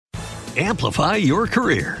Amplify your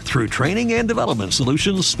career through training and development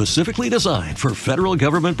solutions specifically designed for federal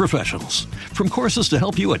government professionals. From courses to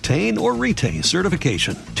help you attain or retain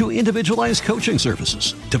certification, to individualized coaching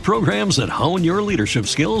services, to programs that hone your leadership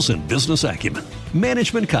skills and business acumen,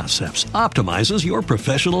 Management Concepts optimizes your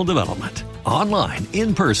professional development. Online,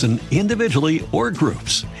 in person, individually, or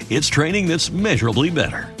groups, it's training that's measurably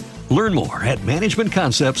better. Learn more at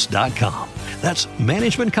managementconcepts.com. That's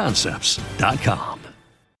managementconcepts.com.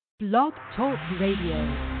 Blog Talk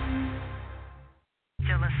Radio.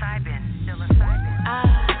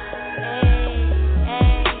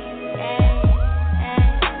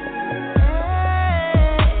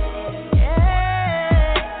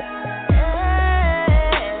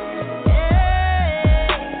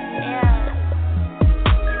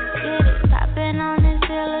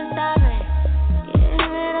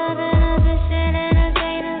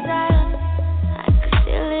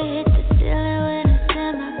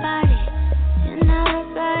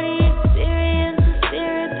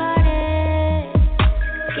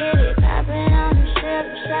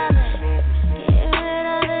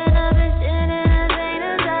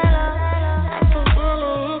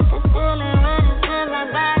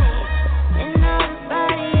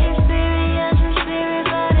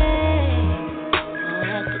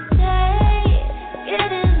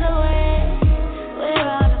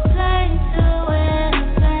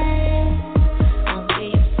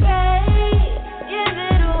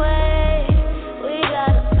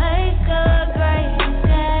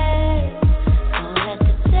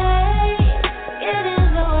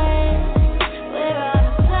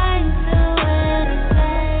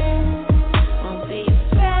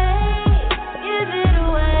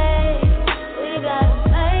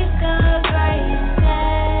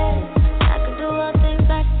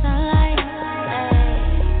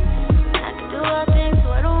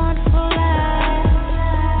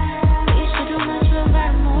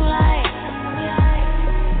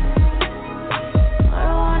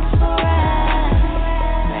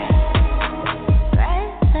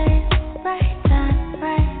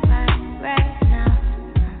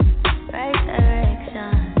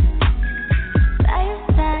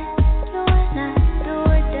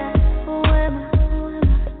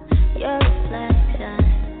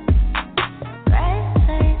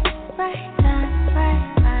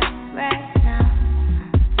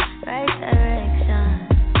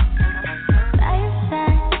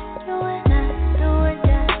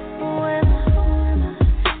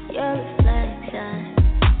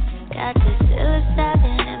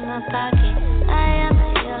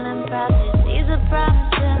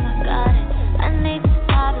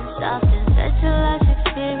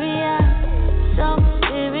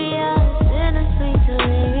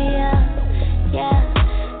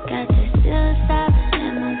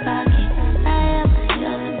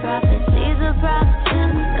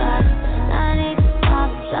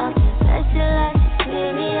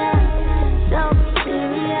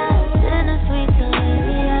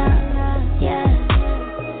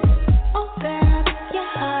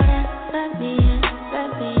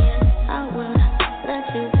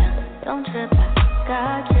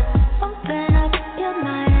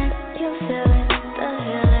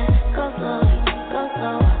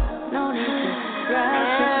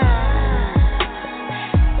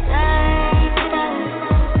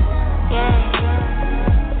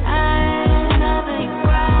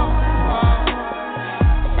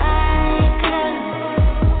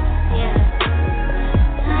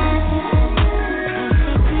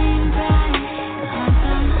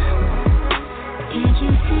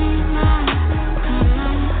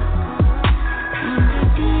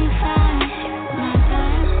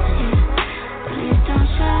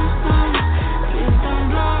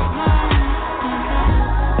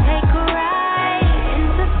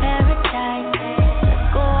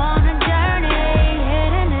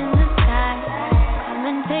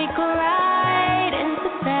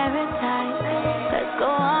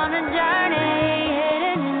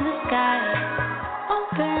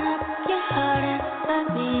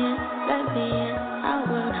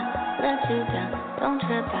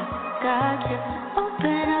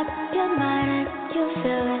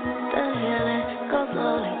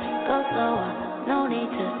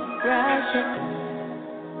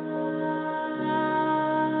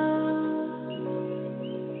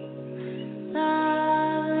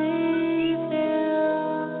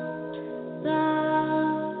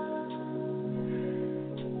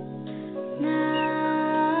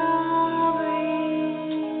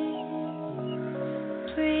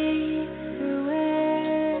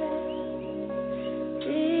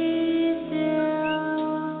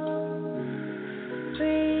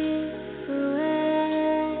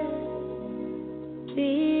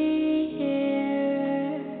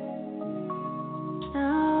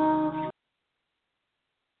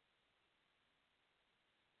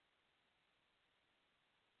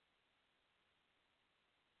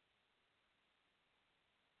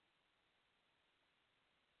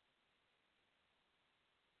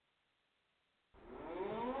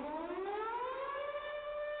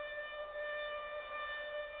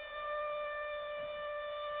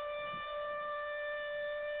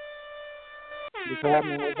 What's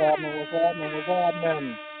happening? What's happening? What's happening? What's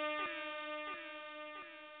happening?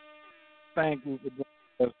 Thank you for joining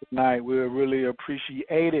us tonight. We really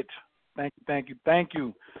appreciate it. Thank you, thank you, thank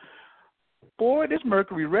you. Boy, this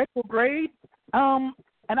Mercury retrograde, and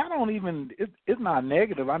I don't even, it's not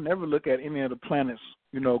negative. I never look at any of the planets,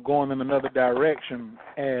 going in another direction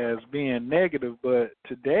as being negative. But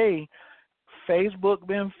today, Facebook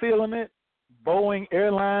been feeling it. Boeing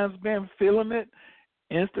Airlines been feeling it.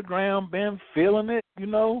 Instagram been feeling it,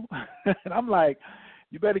 And I'm like,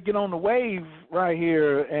 you better get on the wave right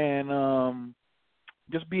here and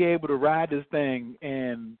just be able to ride this thing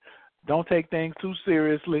and don't take things too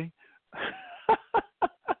seriously.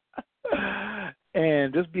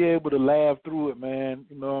 And just be able to laugh through it, man.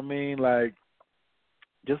 You know what I mean? Like,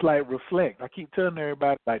 just like reflect. I keep telling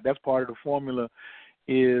everybody, like, that's part of the formula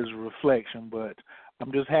is reflection. But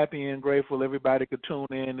I'm just happy and grateful everybody could tune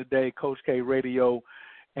in today, Coach K Radio.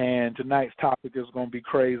 And tonight's topic is going to be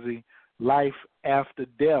crazy. Life after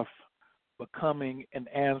death, becoming an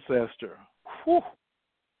ancestor. Whew.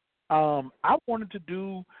 I wanted to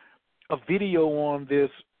do a video on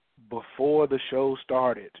this before the show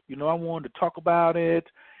started. I wanted to talk about it,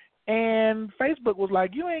 and Facebook was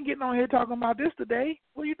like, you ain't getting on here talking about this today.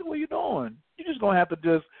 What you doing? You're just going to have to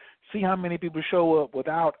just see how many people show up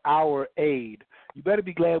without our aid. You better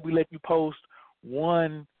be glad we let you post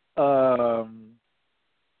one, I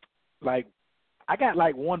got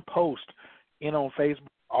like one post in on Facebook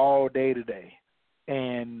all day today,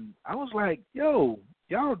 and I was like, "Yo,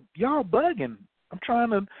 y'all bugging." I'm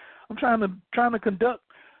trying to conduct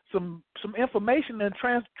some information and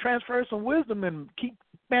transfer some wisdom and keep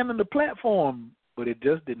expanding the platform, but it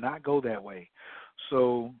just did not go that way.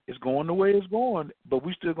 So it's going the way it's going, but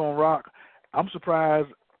we still gonna rock. I'm surprised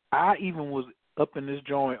I even was up in this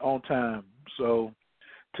joint on time. So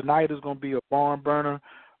tonight is gonna be a barn burner.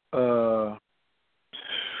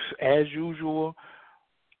 As usual,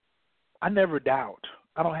 I never doubt.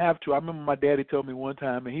 I don't have to. I remember my daddy told me one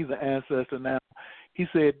time, and he's an ancestor now, he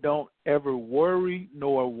said, don't ever worry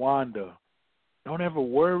nor wander. Don't ever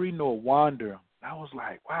worry nor wander. I was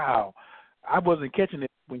like, wow. I wasn't catching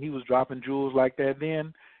it when he was dropping jewels like that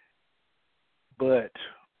then, but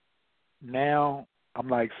now I'm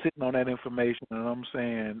like sitting on that information, and I'm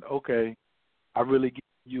saying, okay, I really get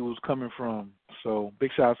where you was coming from. So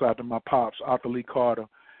big shouts out to my pops, Arthur Lee Carter.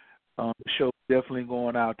 The show definitely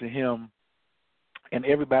going out to him and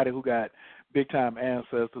everybody who got big-time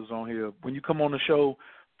ancestors on here. When you come on the show,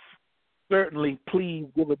 certainly please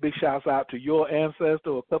give a big shout-out to your ancestor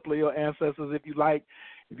or a couple of your ancestors if you like.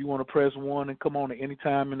 If you want to press 1 and come on at any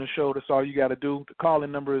time in the show, that's all you got to do. The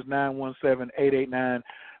call-in number is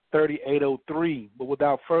 917-889-3803. But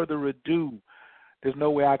without further ado, there's no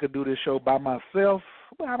way I could do this show by myself.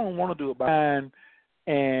 Well, I don't want to do it by mine.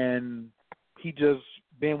 And he just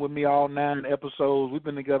been with me all 9 episodes. We've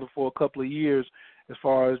been together for a couple of years as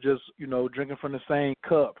far as just, drinking from the same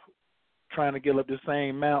cup, trying to get up the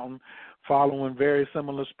same mountain, following very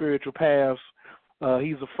similar spiritual paths.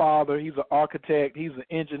 He's a father. He's an architect. He's an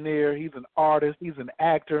engineer. He's an artist. He's an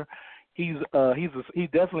actor. He's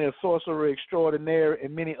definitely a sorcerer extraordinaire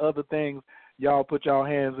and many other things. Y'all put y'all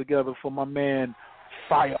hands together for my man,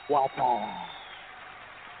 Fire Wapa.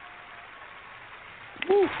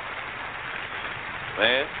 Woo.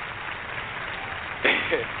 Man.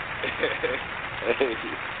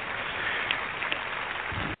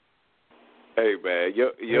 Hey man,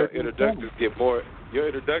 your introductions get more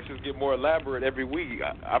elaborate every week.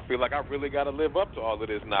 I feel like I really got to live up to all of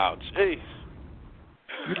this now. Jeez.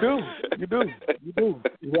 You do.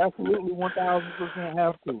 You absolutely 1,000%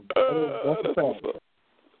 have to. That's a fact.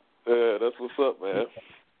 Yeah, that's what's up, man.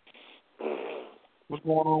 What's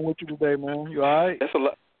going on with you today, man? You all right? That's a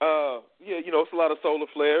lot. It's a lot of solar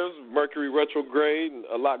flares, Mercury retrograde, and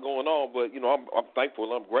a lot going on. But I'm thankful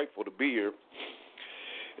and I'm grateful to be here.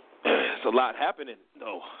 It's a lot happening,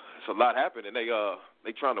 though. It's a lot happening. They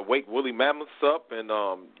trying to wake woolly mammoths up, and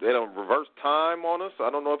they don't reverse time on us.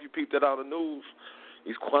 I don't know if you peeped that out of the news.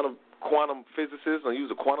 These quantum physicists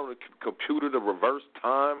use a quantum computer to reverse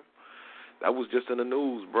time. That was just in the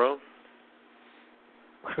news, bro.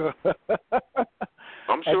 I'm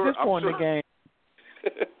sure. At this point in the game.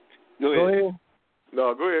 Go ahead.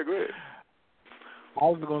 No, go ahead. I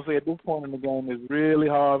was going to say, at this point in the game, it's really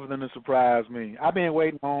hard for them to surprise me. I've been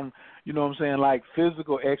waiting on, like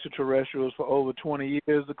physical extraterrestrials for over 20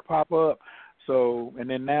 years to pop up. So, and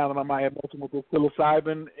then now that I might have messing with this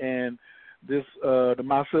psilocybin and this, the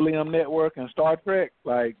mycelium network and Star Trek,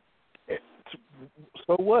 like,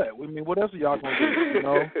 so what? I mean, what else are y'all going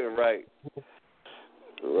to do, Right.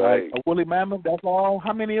 Right. Like a woolly mammoth, that's all.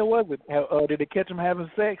 How many was it? Did they catch them having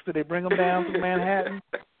sex? Did they bring them down to Manhattan?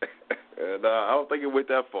 No, I don't think it went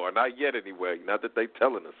that far. Not yet, anyway. Not that they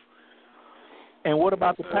telling us. And what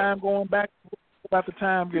about the time going back? What about the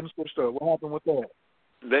time getting switched up? What happened with that?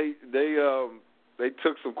 They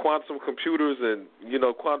took some quantum computers and,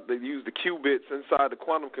 they used the qubits inside the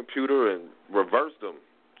quantum computer and reversed them.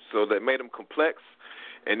 So they made them complex,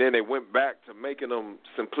 and then they went back to making them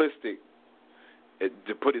simplistic,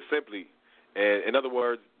 to put it simply. And in other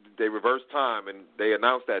words, they reversed time, and they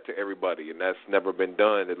announced that to everybody, and that's never been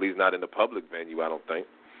done, at least not in the public venue, I don't think.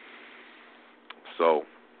 So,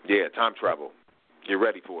 yeah, time travel. Get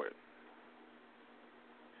ready for it.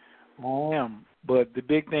 I am. But the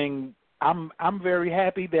big thing, I'm very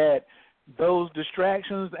happy that those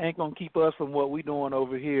distractions ain't going to keep us from what we're doing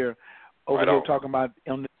over here talking about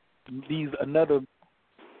these another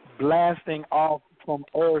blasting off from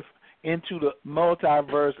Earth into the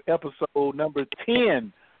multiverse episode number 10.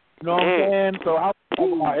 You know what I'm saying? So I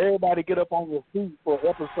want everybody get up on your feet for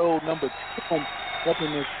episode number 10 up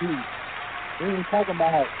in this feet. We ain't talking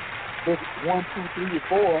about just 1, 2, 3, or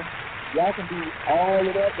 4. Y'all can do all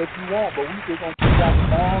of that you want, but we just gonna keep out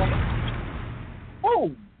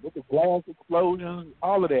boom, with the glass explosions,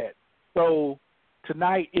 all of that. So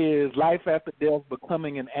tonight is Life After Death,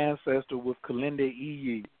 Becoming an Ancestor with Kilindi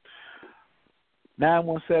E.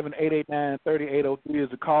 917-889-3803 is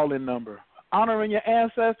the call-in number. Honoring your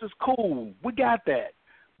ancestors, cool. We got that.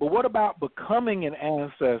 But what about becoming an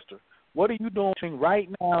ancestor? What are you doing right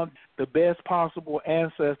now, the best possible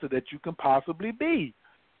ancestor that you can possibly be?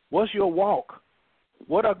 What's your walk?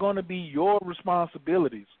 What are going to be your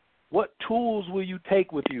responsibilities? What tools will you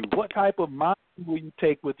take with you? What type of mind will you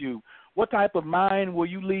take with you? What type of mind will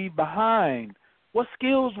you leave behind? What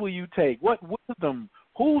skills will you take? What wisdom?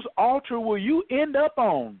 Whose altar will you end up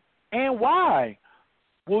on? And why?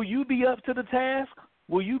 Will you be up to the task?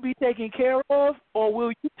 Will you be taken care of, or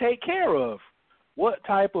will you take care of? What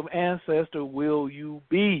type of ancestor will you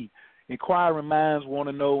be? Inquiring minds want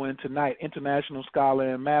to know, and tonight, international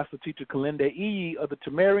scholar and master teacher Kilindi E. of the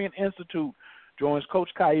Tamarian Institute joins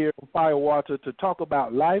Coach Khayr from Firewater to talk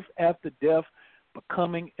about life after death,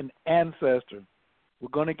 becoming an ancestor. We're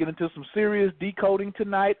going to get into some serious decoding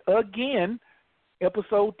tonight again,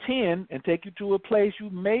 episode 10, and take you to a place you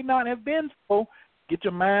may not have been, so get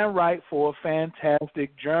your mind right for a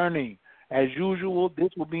fantastic journey. As usual,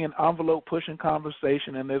 this will be an envelope-pushing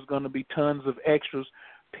conversation, and there's going to be tons of extras.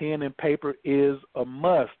 Pen and paper is a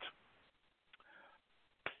must.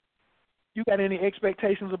 You got any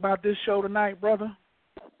expectations about this show tonight, brother?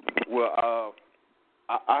 Well,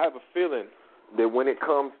 I have a feeling that when it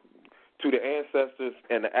comes to the ancestors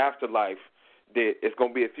and the afterlife, that it's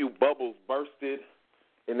going to be a few bubbles bursted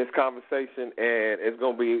in this conversation, and it's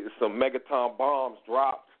going to be some megaton bombs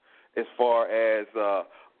dropped as far as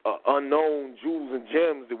unknown jewels and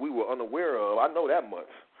gems that we were unaware of. I know that much.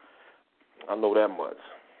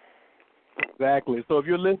 Exactly. So if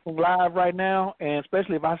you're listening live right now, and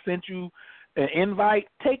especially if I sent you an invite,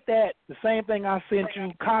 take that, the same thing I sent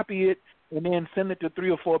you, copy it, and then send it to 3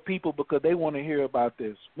 or 4 people because they want to hear about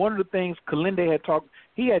this. One of the things Kilindi had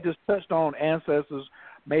he had just touched on ancestors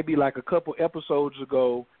maybe like a couple episodes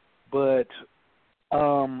ago, but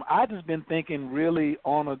I just been thinking really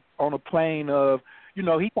on a plane of,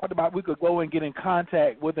 he talked about we could go and get in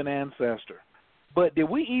contact with an ancestor. But did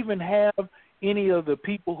we even have any of the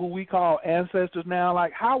people who we call ancestors now?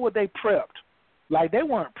 Like, how were they prepped? Like, they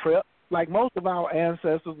weren't prepped. Like, most of our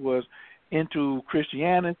ancestors was into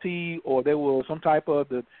Christianity, or they were some type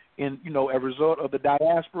of a result of the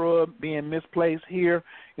diaspora being misplaced here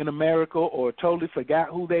in America, or totally forgot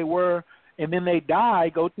who they were, and then they die,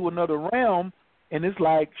 go to another realm, and it's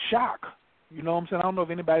like shock. You know what I'm saying? I don't know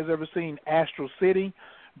if anybody's ever seen Astral City,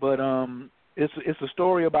 but it's a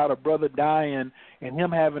story about a brother dying and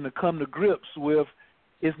him having to come to grips with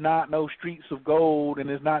it's not no streets of gold, and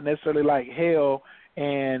it's not necessarily like hell,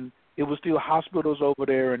 and it was still hospitals over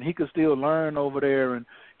there, and he could still learn over there, and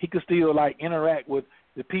he could still like interact with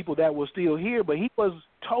the people that were still here, but he was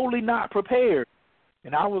totally not prepared.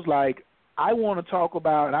 And I was like, I want to talk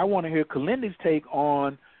about, and I want to hear Kilindi's take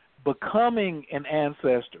on becoming an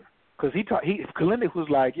ancestor, because Kilindi was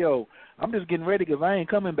like, yo, I'm just getting ready because I ain't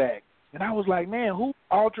coming back. And I was like, man, who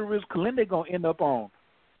altar is Kilindi going to end up on?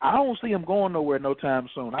 I don't see him going nowhere no time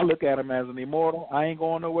soon. I look at him as an immortal. I ain't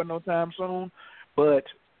going nowhere no time soon. But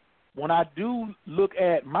when I do look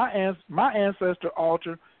at my ancestor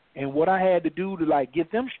altar and what I had to do to like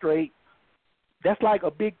get them straight, that's like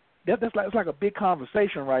a big it's like a big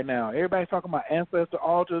conversation right now. Everybody's talking about ancestor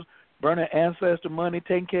altars, burning ancestor money,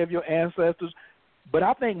 taking care of your ancestors. But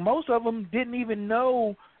I think most of them didn't even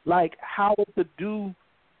know, like, how to do,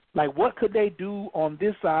 like, what could they do on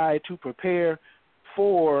this side to prepare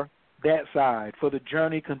for that side, for the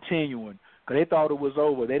journey continuing. Because they thought it was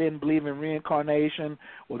over. They didn't believe in reincarnation,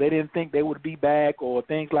 or they didn't think they would be back, or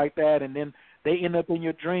things like that. And then they end up in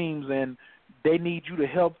your dreams, and they need you to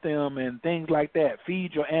help them and things like that.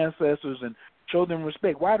 Feed your ancestors and show them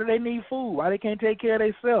respect. Why do they need food? Why they can't take care of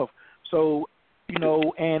themselves? So, you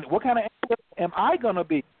know, and what kind of ancestor am I going to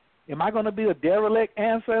be? Am I going to be a derelict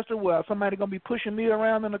ancestor where somebody going to be pushing me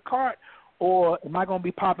around in a cart, or am I going to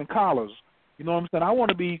be popping collars? You know what I'm saying? I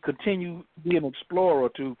want to continue to be an explorer,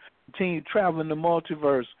 to continue traveling the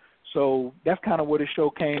multiverse. So that's kind of where the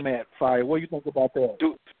show came at, Fire. What do you think about that?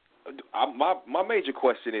 My major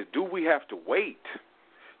question is, do we have to wait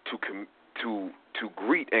to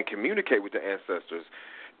greet and communicate with the ancestors?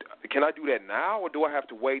 Can I do that now, or do I have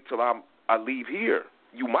to wait till I leave here?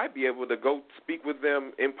 You might be able to go speak with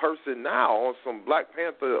them in person now on some Black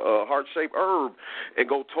Panther heart-shaped herb and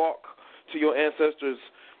go talk to your ancestors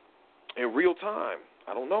in real time.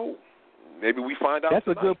 I don't know. Maybe we find out. That's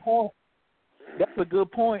tonight. A good point. That's a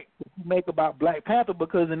good point to make about Black Panther,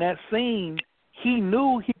 because in that scene, he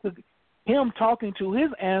knew him talking to his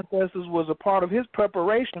ancestors was a part of his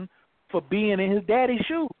preparation for being in his daddy's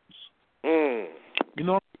shoes. You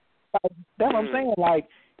know, that's what I'm saying. Like,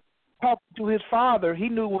 talking to his father, he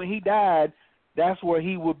knew when he died, that's where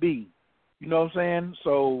he would be. You know what I'm saying?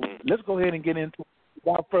 So let's go ahead and get into it.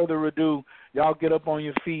 Without further ado, y'all get up on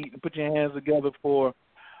your feet and put your hands together for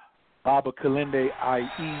Baba Kilindi,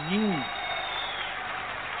 IEU.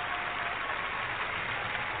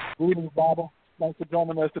 Greetings, Baba. Thanks for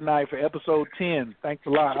joining us tonight for episode 10. Thanks a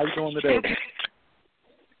lot. How you doing today?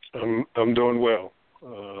 I'm doing well.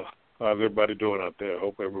 How's everybody doing out there? I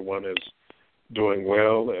hope everyone is doing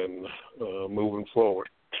well and moving forward.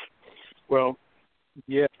 Well,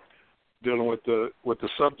 yeah. Dealing with the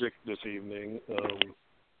subject this evening,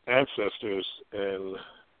 ancestors, and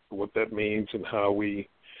what that means and how we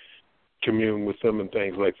commune with them and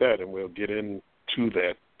things like that, and we'll get into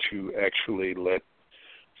that to actually let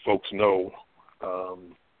folks know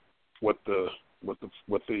what the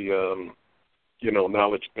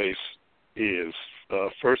knowledge base is.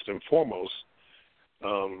 First and foremost,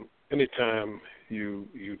 anytime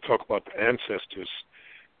you talk about the ancestors,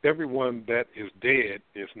 everyone that is dead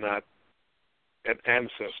is not an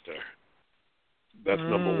ancestor. That's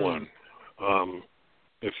number one.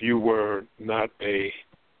 If you were not a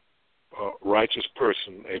righteous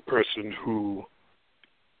person, a person who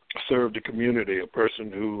served the community, a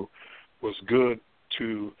person who was good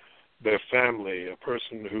to their family, a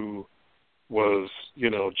person who was,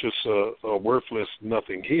 just a worthless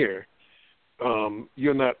nothing here,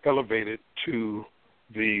 you're not elevated to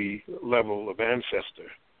the level of ancestor.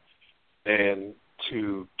 And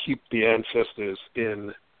to keep the ancestors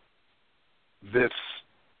in this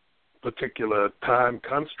particular time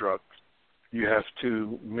construct, you have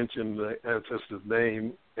to mention the ancestor's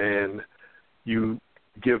name, and you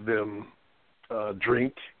give them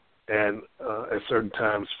drink and at certain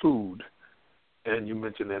times food, and you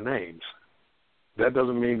mention their names. That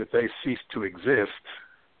doesn't mean that they cease to exist,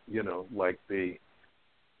 like the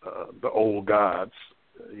old gods,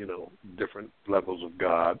 different levels of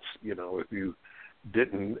gods. If you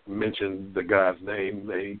didn't mention the god's name,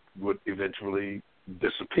 they would eventually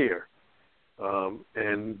disappear.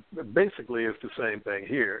 And basically it's the same thing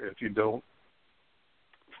here. If you don't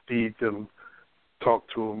feed them, talk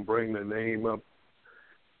to them, bring their name up,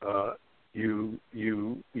 you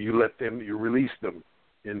let them, you release them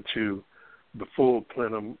into the full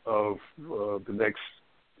plenum of the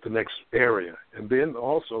next area. And then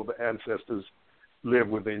also the ancestors live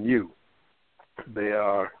within you. They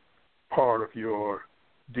are part of your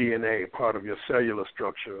DNA, part of your cellular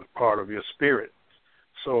structure, part of your spirit.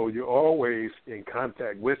 So you're always in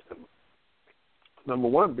contact with them. Number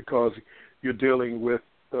one, because you're dealing with,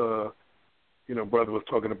 brother was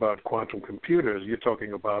talking about quantum computers. You're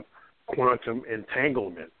talking about quantum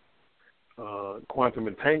entanglement. Quantum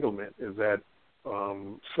entanglement is that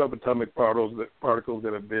subatomic particles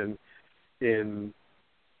that have been in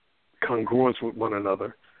congruence with one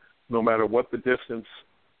another, no matter what the distance,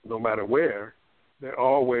 no matter where, they're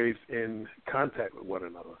always in contact with one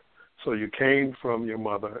another. So you came from your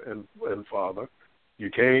mother and father. You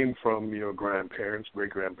came from your grandparents,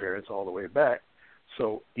 great-grandparents, all the way back.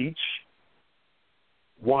 So each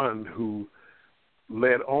one who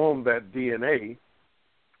led on that DNA,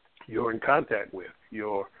 you're in contact with.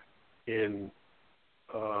 You're in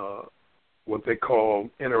what they call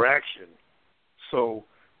interaction. So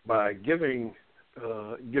by giving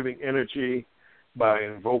energy, by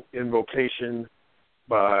invocation,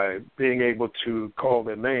 by being able to call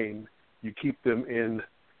their name, you keep them in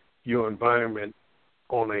your environment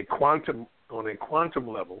on a quantum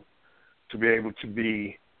level to be able to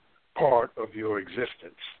be part of your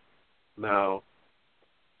existence. Now,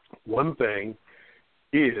 one thing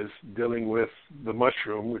is dealing with the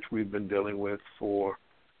mushroom, which we've been dealing with for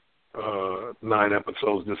 9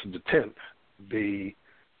 episodes. This is the 10th. The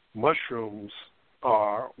mushrooms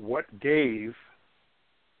are what gave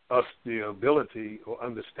us the ability or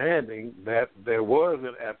understanding that there was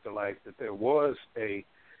an afterlife, that there was a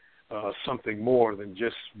something more than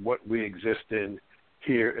just what we exist in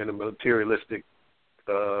here in a materialistic,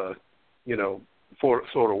 sort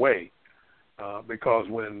of way. Because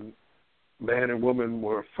when man and woman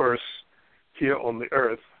were first here on the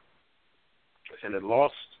earth and had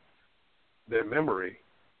lost their memory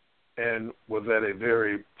and was at a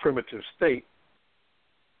very primitive state,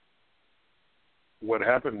 what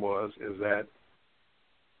happened is that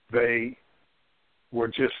they were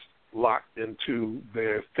just locked into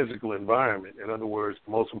their physical environment. In other words,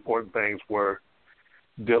 the most important things were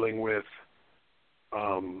dealing with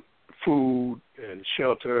food and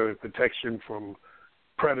shelter and protection from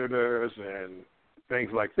predators and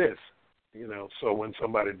things like this. So when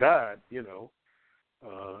somebody died,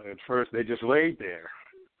 at first they just laid there.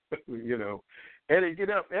 Eddie,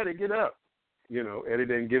 get up, Eddie, get up. Eddie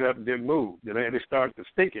didn't get up and didn't move. Eddie started to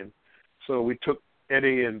stinking. So we took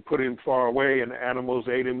Eddie and put him far away, and the animals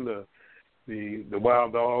ate him, the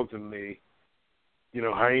wild dogs and the,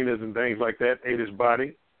 hyenas and things like that ate his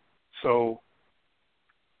body. So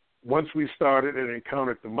once we started and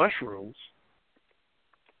encountered the mushrooms,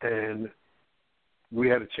 and we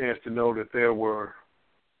had a chance to know that there were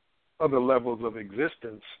other levels of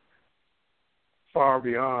existence far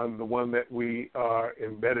beyond the one that we are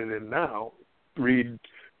embedded in now,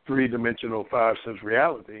 three-dimensional, five-sense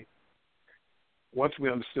reality. Once we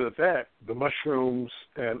understood that, the mushrooms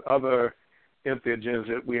and other entheogens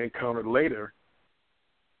that we encountered later,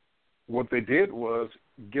 what they did was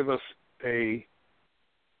give us a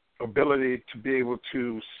ability to be able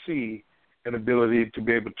to see, an ability to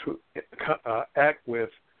be able to act with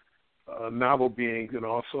novel beings and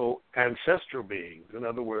also ancestral beings. In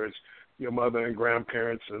other words, your mother and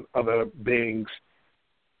grandparents and other beings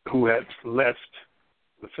who had left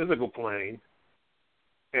the physical plane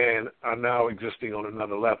and are now existing on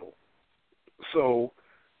another level. So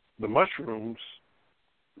the mushrooms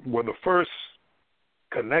were the first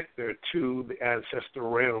connector to the ancestral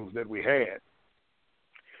realms that we had.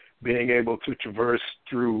 Being able to traverse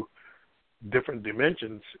through different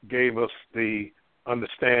dimensions gave us the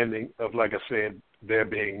understanding of, like I said, there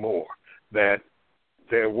being more, that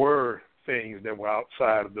there were things that were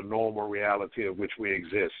outside of the normal reality of which we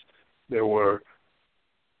exist. There were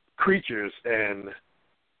creatures and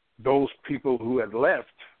those people who had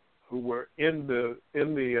left, who were in the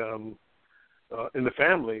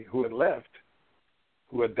family, who had left,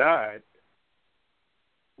 who had died.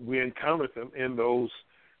 We encountered them in those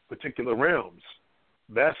particular realms.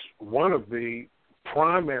 That's one of the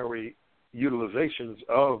primary utilizations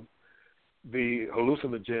of the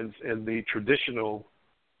hallucinogens and the traditional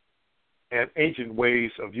and ancient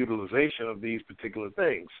ways of utilization of these particular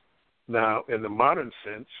things. Now, in the modern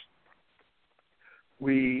sense,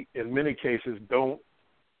 we, in many cases, don't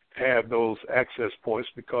have those access points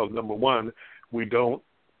because, number one, we don't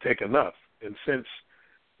take enough. And since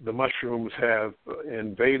the mushrooms have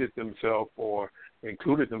invaded themselves or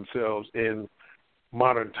included themselves in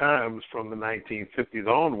modern times from the 1950s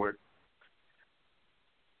onward,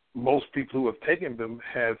 most people who have taken them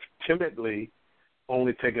have timidly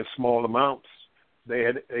only taken small amounts.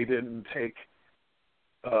 They didn't take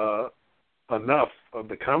enough of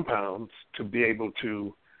the compounds to be able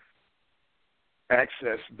to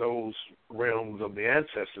access those realms of the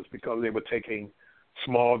ancestors because they were taking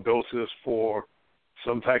small doses for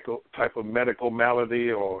some type of medical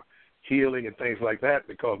malady or healing and things like that,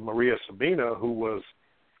 because Maria Sabina, who was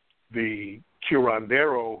the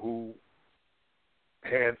curandero who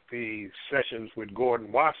had the sessions with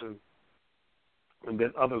Gordon Wasson and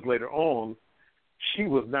then others later on, she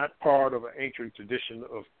was not part of an ancient tradition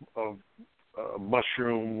of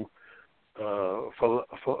mushroom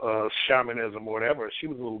shamanism or whatever. She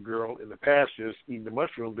was a little girl in the pastures eating the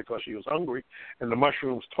mushrooms because she was hungry, and the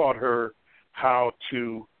mushrooms taught her how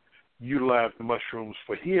to utilize the mushrooms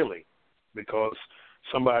for healing, because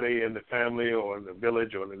somebody in the family or in the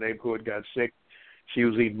village or in the neighborhood got sick. She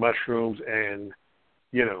was eating mushrooms, and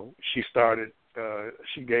she started.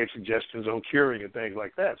 She gave suggestions on curing and things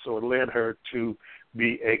like that. So it led her to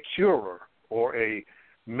be a curer or a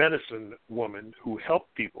medicine woman who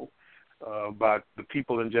helped people. about the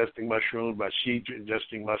people ingesting mushrooms, about she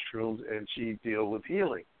ingesting mushrooms, and she deal with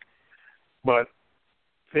healing. But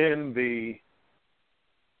then the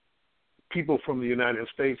people from the United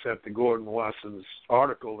States, after Gordon Wasson's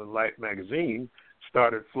article in Life magazine,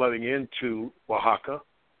 started flooding into Oaxaca,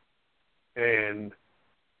 and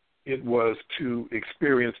it was to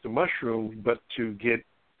experience the mushrooms, but to get,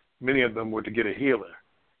 many of them were to get a healer.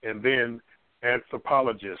 And then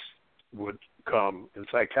anthropologists would come, and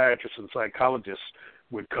psychiatrists and psychologists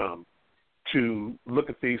would come to look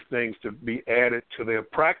at these things to be added to their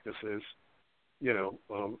practices.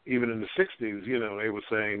 Even in the 60s, they were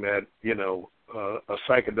saying that, a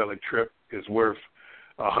psychedelic trip is worth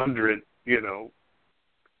 100,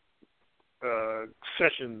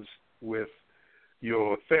 sessions with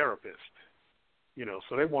your therapist.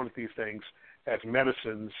 So they wanted these things as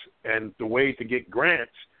medicines, and the way to get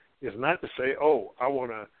grants is not to say, oh, I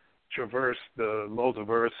want to traverse the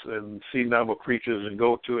multiverse and see novel creatures and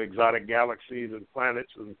go to exotic galaxies and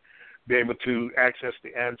planets and be able to access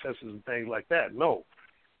the ancestors and things like that. No.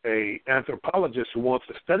 A anthropologist who wants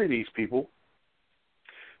to study these people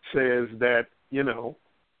says that,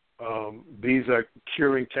 these are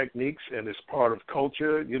curing techniques and it's part of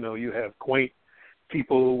culture. You have quaint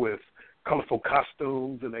people with colorful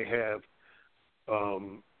costumes, and they have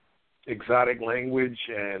exotic language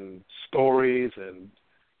and stories and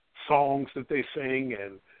songs that they sing,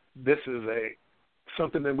 and this is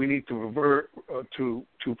something that we need to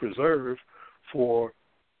preserve for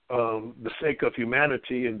the sake of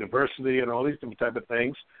humanity and diversity and all these different type of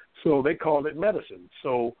things. So they called it medicine.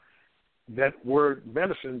 So that word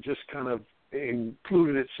medicine just kind of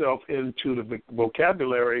included itself into the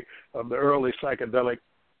vocabulary of the early psychedelic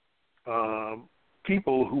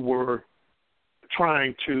people who were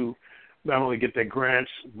trying to not only get their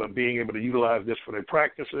grants, but being able to utilize this for their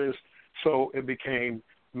practices. So it became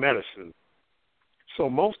medicine. So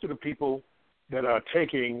most of the people that are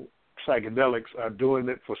taking psychedelics are doing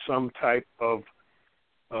it for some type of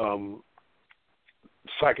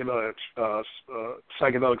psychedelics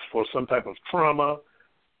for some type of trauma,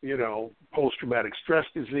 post-traumatic stress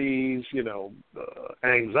disease,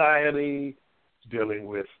 anxiety, dealing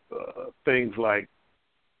with things like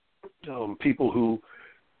people who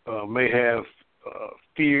may have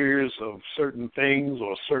fears of certain things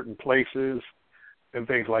or certain places and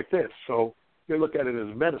things like this. So they look at it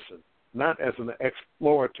as medicine, not as an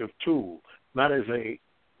explorative tool, not as a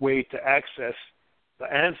way to access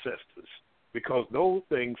the ancestors, because those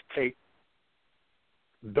things take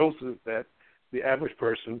doses that the average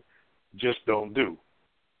person just don't do,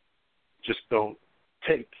 just don't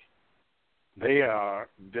take. They are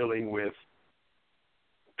dealing with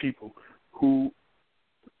people who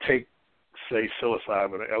take, say,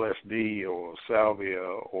 psilocybin or LSD or salvia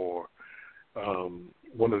or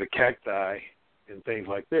one of the cacti and things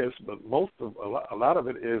like this, but a lot of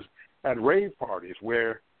it is at rave parties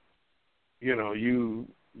where,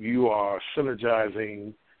 you are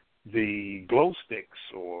synergizing the glow sticks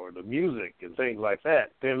or the music and things like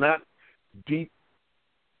that. They're not deep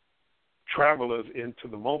travelers into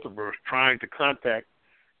the multiverse trying to contact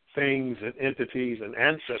things and entities and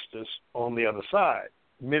ancestors on the other side.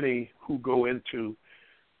 Many who go into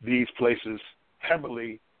these places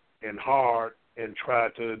heavily and hard and try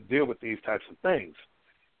to deal with these types of things.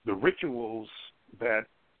 The rituals that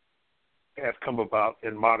have come about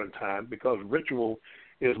in modern time, because ritual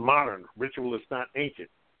is modern, ritual is not ancient.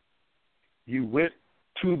 You went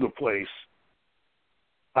to the place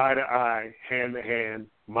eye to eye, hand to hand,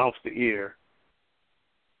 mouth to ear.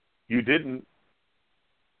 You didn't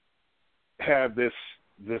have this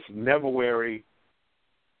never-weary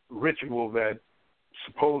ritual that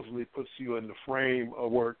supposedly puts you in the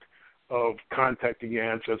framework of contacting your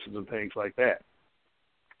ancestors and things like that.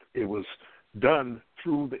 It was done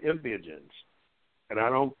through the entheogens. And I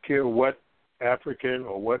don't care what African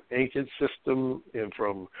or what ancient system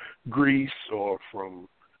from Greece or from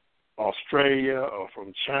Australia or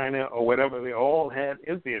from China or whatever, they all had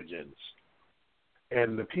entheogens.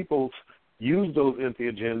 And the people used those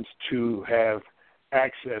entheogens to have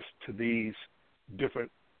access to these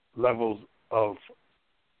different levels of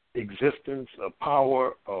existence, of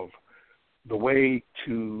power, of the way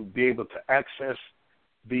to be able to access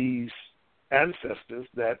these ancestors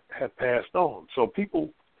that have passed on. So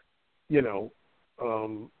people,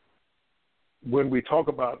 when we talk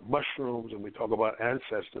about mushrooms and we talk about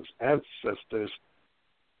ancestors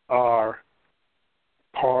are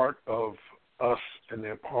part of us and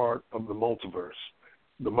they're part of the multiverse.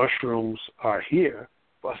 The mushrooms are here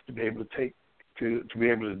for us to be able to be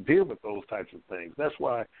able to deal with those types of things. That's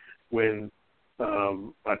why when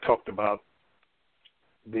I talked about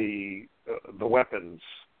the weapons.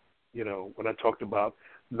 You know, when I talked about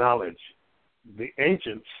knowledge, the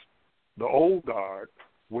ancients, the old guard,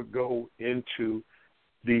 would go into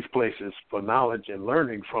these places for knowledge and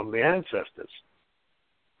learning from the ancestors.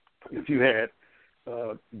 If you had,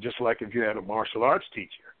 just like if you had a martial arts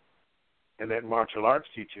teacher, and that martial arts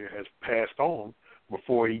teacher has passed on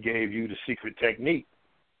before he gave you the secret technique,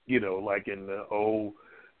 you know, like in the old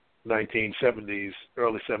 1970s,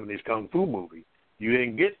 early 70s Kung Fu movie. You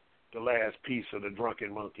didn't get the last piece of the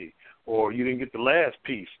drunken monkey, or you didn't get the last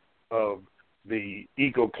piece of the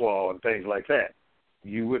eagle claw and things like that.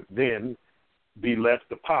 You would then be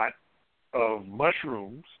left a pot of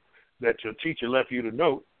mushrooms that your teacher left you to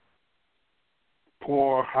note.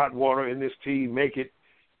 Pour hot water in this tea, make it,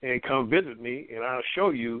 and come visit me, and I'll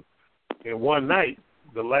show you in one night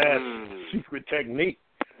the last secret technique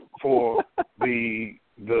for the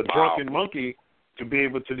drunken monkey to be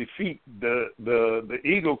able to defeat the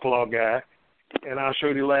eagle claw guy, and I'll show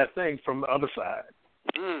you the last thing from the other side.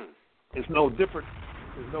 It's no different.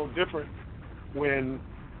 It's no different when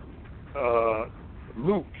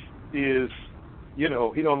Luke is, you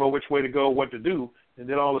know, he don't know which way to go, what to do, and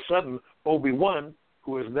then all of a sudden Obi-Wan,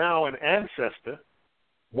 who is now an ancestor,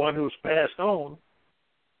 one who's passed on,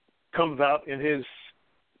 comes out in his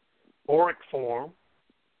auric form,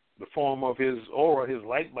 the form of his aura, his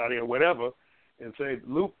light body or whatever, and say,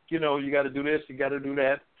 Luke, you know, you got to do this, you got to do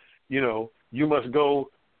that. You know, you must go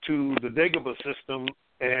to the Dagobah system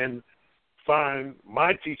and find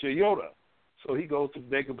my teacher Yoda. So he goes to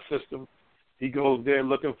the Dagobah system. He goes there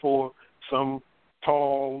looking for some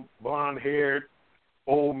tall, blonde-haired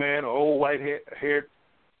old man or old white-haired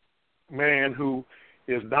man who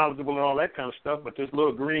is knowledgeable and all that kind of stuff. But this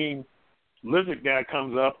little green lizard guy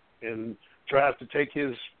comes up and tries to take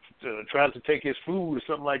his food or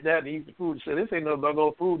something like that, and he eats the food and says, "This ain't no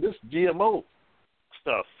doggone food. This is GMO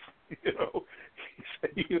stuff." You know,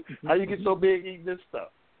 how you get so big eating this stuff?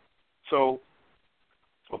 So,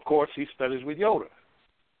 of course, he studies with Yoda.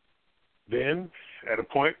 Then, at a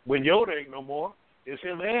point when Yoda ain't no more, it's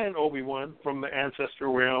him and Obi-Wan from the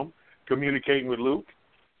ancestral realm communicating with Luke.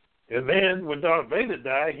 And then when Darth Vader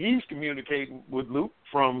died, he's communicating with Luke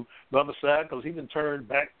from the other side because he's been turned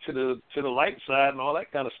back to the light side and all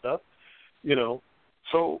that kind of stuff, you know.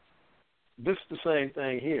 So this is the same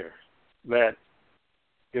thing here, that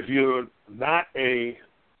if you're not a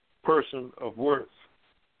person of worth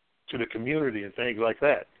to the community and things like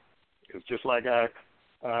that, it's just like I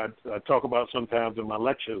talk about sometimes in my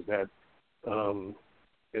lectures that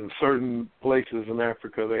in certain places in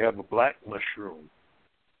Africa they have a black mushroom.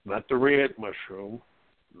 Not the red mushroom,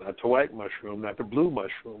 not the white mushroom, not the blue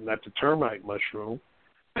mushroom, not the termite mushroom,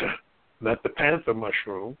 not the panther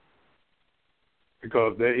mushroom,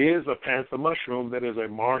 because there is a panther mushroom that is a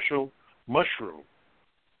martial mushroom.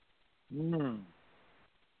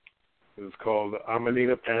 It's called the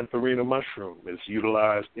Amanita pantherina mushroom. It's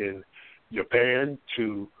utilized in Japan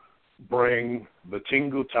to bring the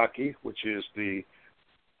Tengu Taki, which is the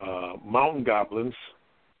mountain goblins,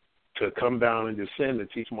 to come down and descend and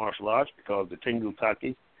teach martial arts, because the Tengu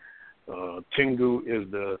Taki, Tengu is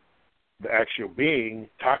the actual being,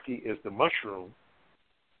 Taki is the mushroom,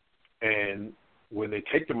 and when they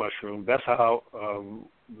take the mushroom, that's how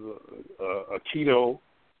Aikido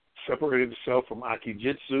separated itself from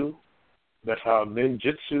Akijitsu. That's how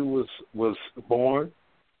ninjutsu was born,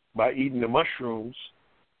 by eating the mushrooms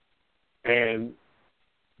and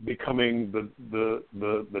becoming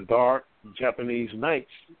the dark Japanese knights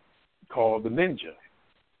called the ninja.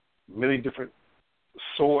 Many different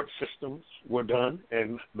sword systems were done,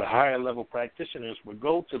 and the higher level practitioners would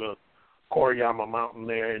go to the Koriyama mountain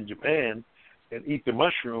there in Japan and eat the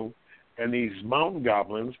mushroom. And these mountain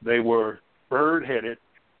goblins, they were bird-headed,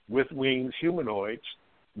 with wings humanoids,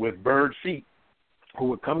 with bird feet, who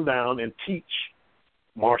would come down and teach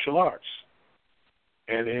martial arts.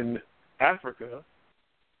 And in Africa,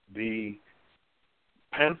 the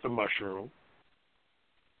panther mushroom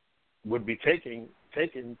would be taken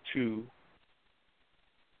to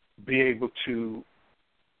be able to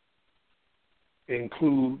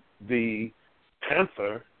include the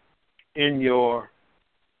panther in your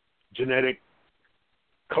genetic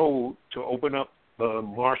code to open up the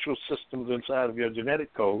martial systems inside of your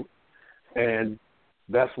genetic code, and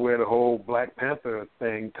that's where the whole Black Panther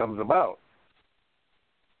thing comes about.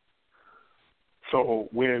 So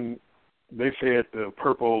when they said the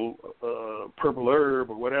purple herb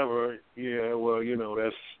or whatever, yeah, well, you know,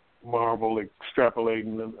 that's Marvel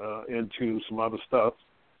extrapolating into some other stuff.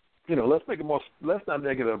 You know, let's not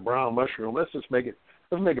make it a brown mushroom. Let's make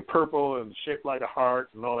it purple and shaped like a heart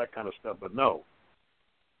and all that kind of stuff. But no,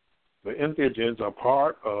 The entheogens are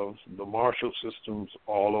part of the Marshall systems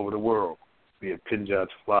all over the world, be it Pinjat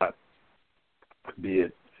Flat, be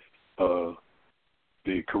it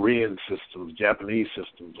the Korean systems, Japanese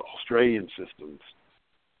systems, Australian systems,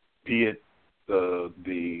 be it the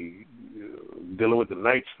dealing with the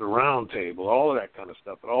Knights of the Round Table, all of that kind of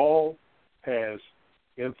stuff. It all has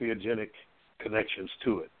entheogenic connections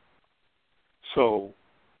to it. So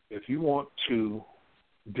if you want to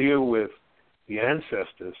deal with the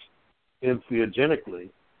ancestors entheogenically,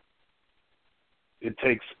 it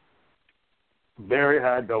takes very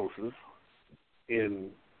high doses in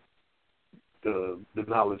the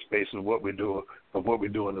knowledge base of what we do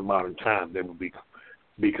in the modern time. They would be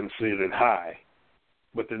considered high,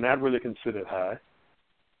 but they're not really considered high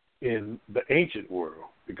in the ancient world,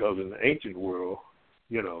 because in the ancient world,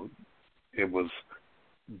 it was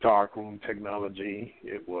darkroom technology.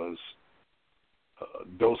 It was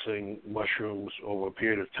dosing mushrooms over a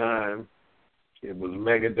period of time. It was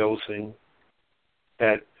mega dosing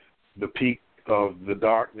at the peak of the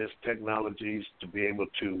darkness technologies to be able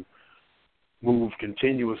to move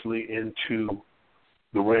continuously into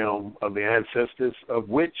the realm of the ancestors, of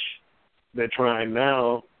which they're trying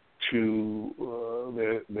now to,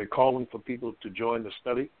 they're calling for people to join the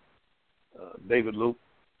study. David Luke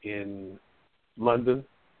in London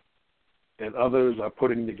and others are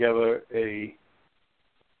putting together a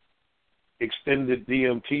extended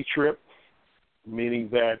DMT trip, meaning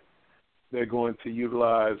that they're going to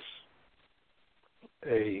utilize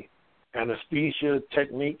a anesthesia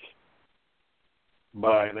technique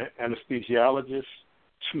by an anesthesiologist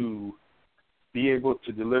to be able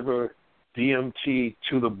to deliver DMT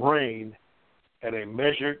to the brain at a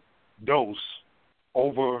measured dose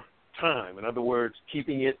over time. In other words,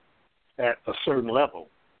 keeping it at a certain level.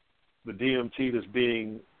 The DMT that's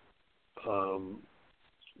being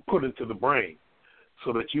put into the brain,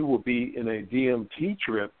 so that you will be in a DMT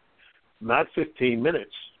trip, not 15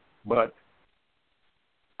 minutes, but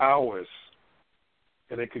hours.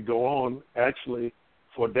 And it could go on actually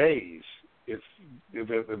for days if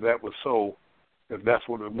that was so, if that's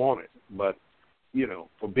what we wanted. But,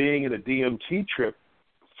 for being in a DMT trip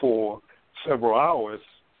for several hours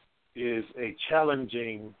is a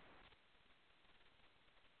challenging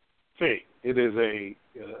thing. It is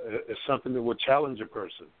it's something that will challenge a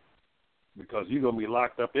person, because you're going to be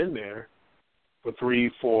locked up in there for 3,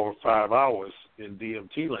 4, 5 hours in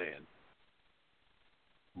DMT land.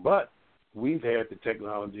 But we've had the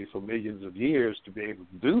technology for millions of years to be able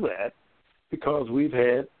to do that, because we've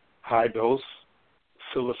had high-dose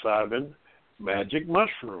psilocybin magic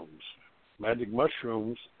mushrooms. Magic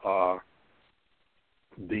mushrooms are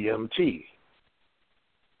DMT.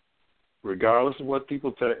 Regardless of what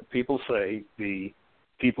people say, the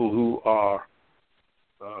people who are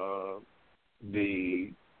I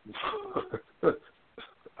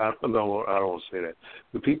don't want to say that.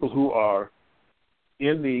 The people who are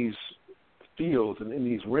in these fields and in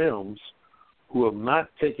these realms who have not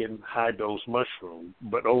taken high-dose mushroom,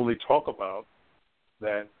 but only talk about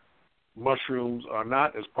that mushrooms are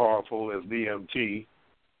not as powerful as DMT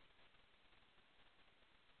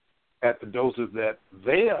at the doses that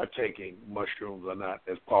they are taking, mushrooms are not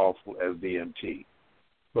as powerful as DMT.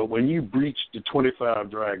 But when you breach the 25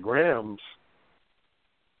 dry grams,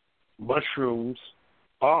 mushrooms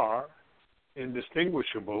are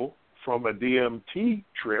indistinguishable from a DMT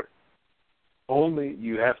trip, only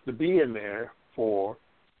you have to be in there for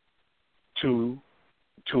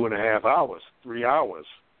 2.5 hours, 3 hours.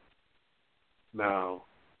 Now,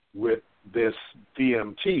 with this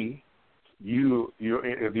DMT,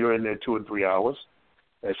 if you're in there 2 and 3 hours,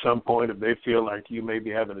 at some point, if they feel like you may be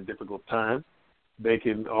having a difficult time, they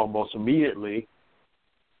can almost immediately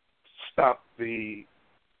stop the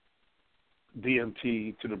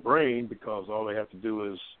DMT to the brain, because all they have to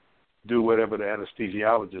do is do whatever the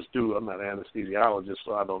anesthesiologists do. I'm not an anesthesiologist,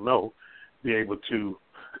 so I don't know. Be able to,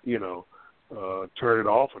 turn it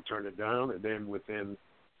off or turn it down, and then within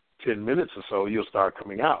 10 minutes or so, you'll start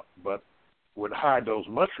coming out. But with high-dose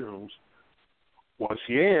mushrooms, once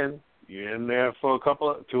you're in there for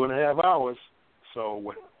 2.5 hours.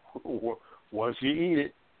 So once you eat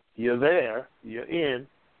it, you're there, you're in,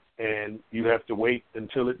 and you have to wait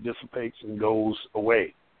until it dissipates and goes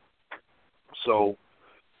away. So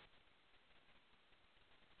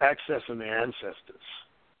accessing the ancestors,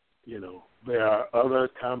 there are other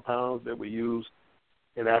compounds that we use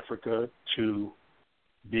in Africa to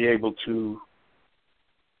be able to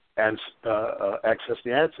access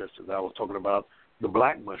the ancestors. I was talking about the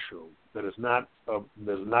black mushroom. That is not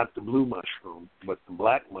the blue mushroom, but the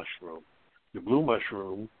black mushroom. The blue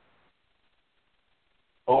mushroom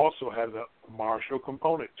also has a martial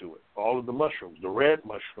component to it. All of the mushrooms, the red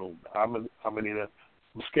mushroom, Amanita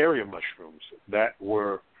muscaria mushrooms, that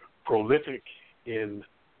were prolific in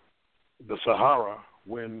the Sahara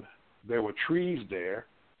when there were trees there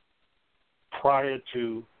prior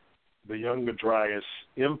to the Younger Dryas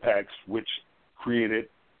impacts, which created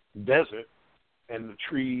desert, and the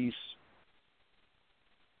trees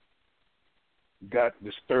got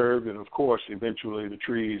disturbed, and of course, eventually the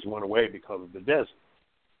trees went away because of the desert.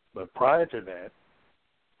 But prior to that,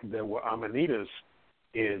 there were amanitas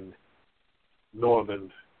in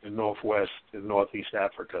northern and northwest and northeast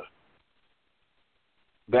Africa.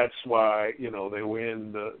 That's why, they were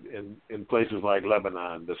in places like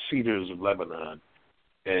Lebanon, the cedars of Lebanon,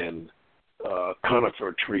 and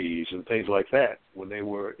conifer trees and things like that. When they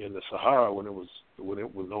were in the Sahara, when it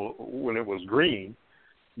was green,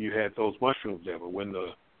 you had those mushrooms there. But when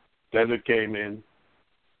the desert came in,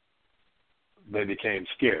 they became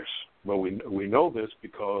scarce. But we know this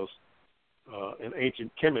because in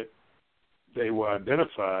ancient Kemet, they were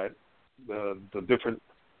identified. The different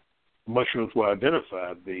mushrooms were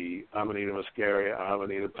identified. The Amanita muscaria,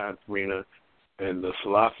 Amanita pantherina, and the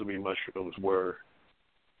psilocybe mushrooms were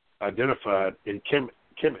identified in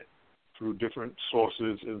Kemet through different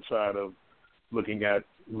sources inside of looking at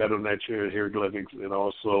Medu Neter hieroglyphics, and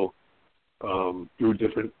also through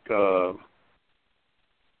different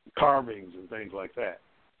carvings and things like that.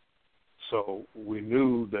 So we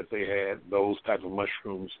knew that they had those type of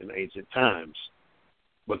mushrooms in ancient times.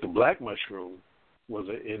 But the black mushroom was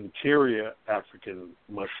an interior African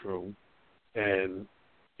mushroom, and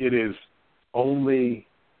it is only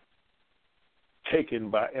taken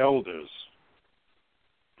by elders.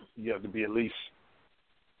 You have to be at least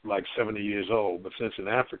like 70 years old. But since in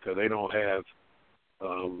Africa they don't have,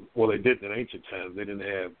 they did in ancient times, they didn't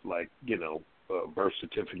have birth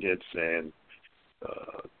certificates and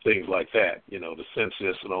things like that, the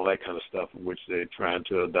census and all that kind of stuff, in which they're trying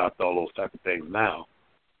to adopt all those type of things now,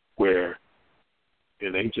 where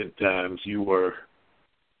in ancient times you were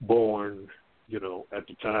born, at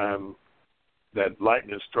the time that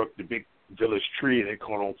lightning struck the big village tree and it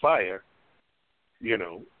caught on fire,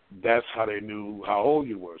 that's how they knew how old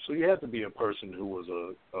you were. So you had to be a person who was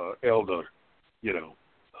a elder,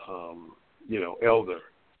 elder,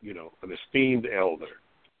 an esteemed elder,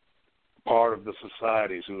 part of the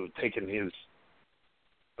societies who had taken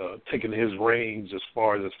his reins as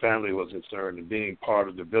far as his family was concerned, and being part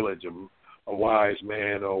of the village, a wise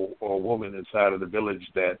man or woman inside of the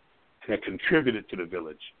village that had contributed to the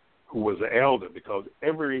village, who was an elder, because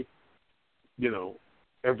every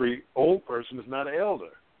old person is not an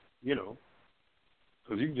elder,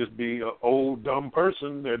 because you can just be an old, dumb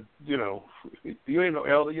person that, you ain't no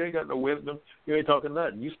elder, you ain't got no wisdom, you ain't talking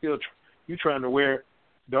nothing. You trying to wear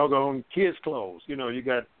doggone kids' clothes. You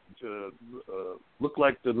got look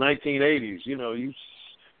like the 1980s. You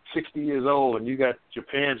 60 years old and you got your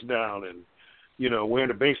pants down and,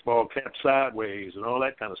 wearing a baseball cap sideways and all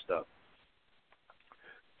that kind of stuff.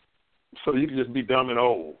 So you can just be dumb and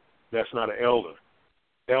old. That's not an elder.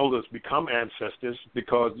 Elders become ancestors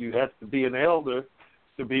because you have to be an elder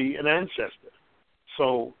to be an ancestor.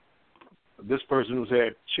 So this person who's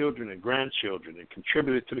had children and grandchildren and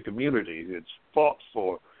contributed to the community, it's fought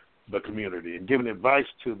for the community and given advice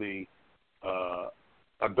to the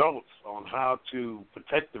adults on how to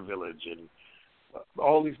protect the village and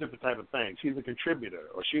all these different type of things. He's a contributor,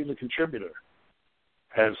 or she's a contributor,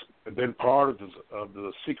 has been part of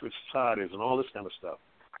the secret societies and all this kind of stuff.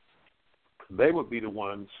 They would be the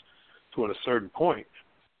ones to, at a certain point,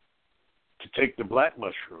 to take the black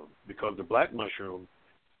mushroom, because the black mushroom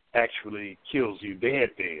actually kills you dead,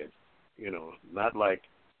 not like,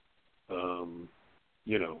 a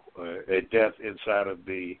death inside of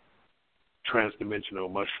the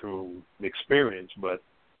transdimensional mushroom experience, but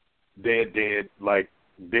dead, like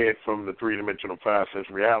dead from the three-dimensional five-sense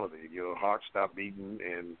reality. Your heart stopped beating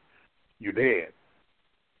and you're dead.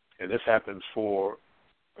 And this happens for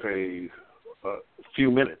a few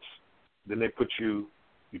minutes. Then they put you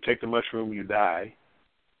take the mushroom, you die.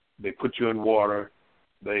 They put you in water.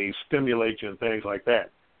 They stimulate you and things like that.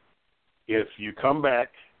 If you come back,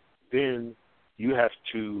 then you have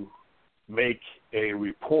to make a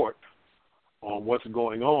report on what's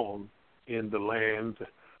going on in the land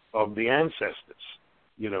of the ancestors.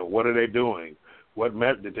 What are they doing?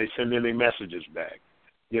 Did they send any messages back?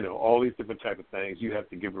 All these different type of things. You have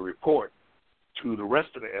to give a report to the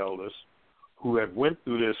rest of the elders who have went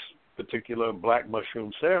through this particular black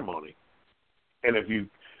mushroom ceremony. And if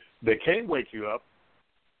they can't wake you up,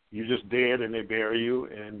 you're just dead, and they bury you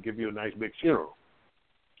and give you a nice big funeral.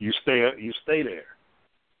 You stay there.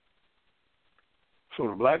 So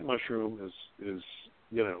the black mushroom is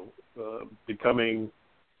becoming,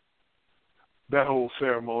 that whole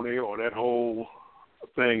ceremony or that whole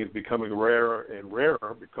thing is becoming rarer and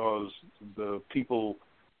rarer because the people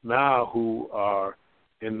now who are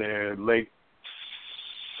in their late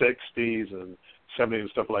 60s and 70s and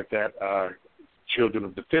stuff like that are children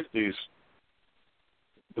of the 50s,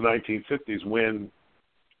 the 1950s, when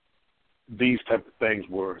these type of things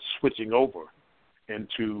were switching over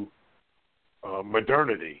into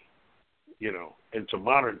modernity, into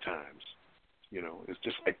modern times. It's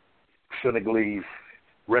just like Senegalese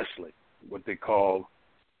wrestling, what they call,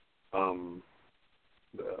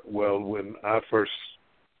 when I first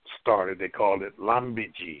started, they called it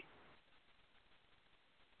Lambiji,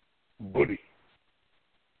 Booty.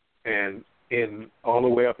 And all the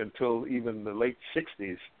way up until even the late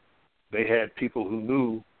 60s, they had people who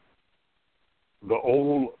knew the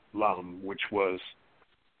old Lam, which was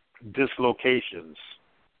dislocations,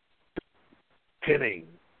 pinning,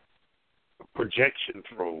 projection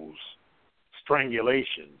throws,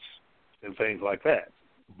 strangulations, and things like that.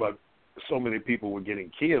 But so many people were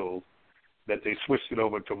getting killed that they switched it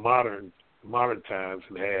over to modern times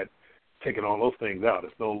and had taken all those things out.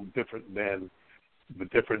 It's no different than the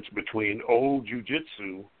difference between old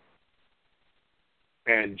jiu-jitsu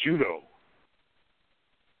and judo,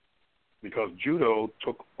 because judo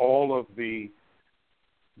took all of the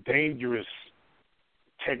dangerous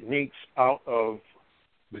techniques out of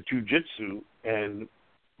the jiu-jitsu and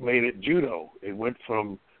made it judo. It went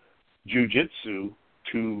from jiu-jitsu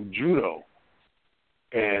to judo,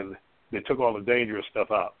 and they took all the dangerous stuff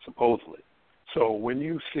out, supposedly. So when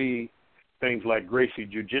you see things like Gracie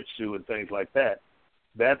Jiu-Jitsu and things like that,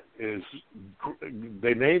 that is,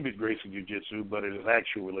 they named it Gracie Jiu-Jitsu, but it is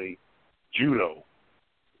actually judo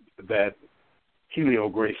that Helio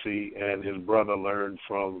Gracie and his brother learned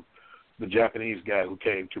from the Japanese guy who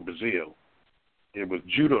came to Brazil. It was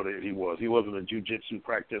judo that he was. He wasn't a jiu-jitsu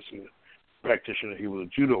practitioner. He was a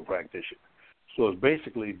judo practitioner. So it's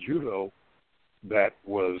basically judo that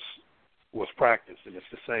was practiced, and it's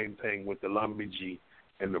the same thing with the Lambiji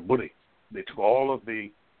and the Buri. They took all of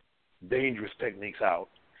the dangerous techniques out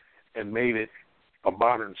and made it a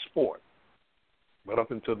modern sport. But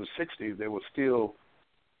up until the 60s, there were still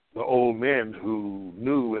the old men who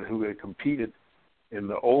knew and who had competed in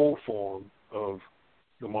the old form of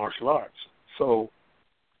the martial arts. So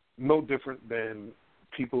no different than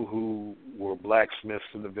people who were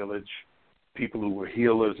blacksmiths in the village, people who were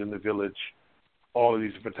healers in the village, all of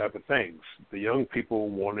these different type of things. The young people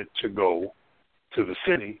wanted to go to the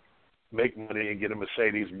city, make money and get a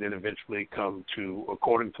Mercedes, and then eventually come to,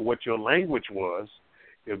 according to what your language was.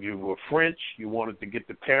 If you were French, you wanted to get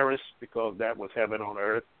to Paris because that was heaven on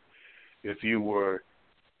earth. If you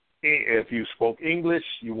spoke English,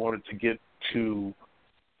 you wanted to get to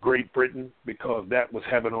Great Britain because that was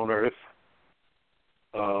heaven on earth.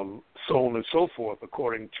 So on and so forth,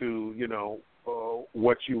 according to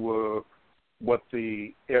what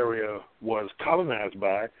the area was colonized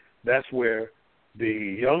by. That's where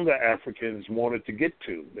the younger Africans wanted to get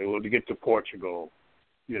to. They wanted to get to Portugal,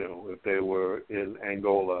 if they were in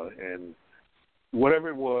Angola, and whatever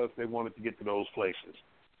it was, they wanted to get to those places.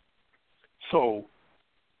 So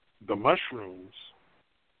the mushroom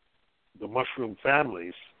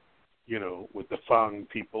families, with the Fang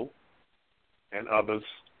people and others,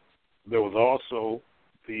 there was also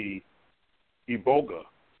the Iboga,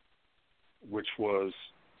 which was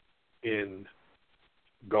in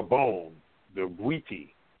Gabon, the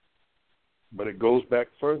Bwiti. But it goes back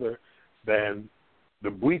further than the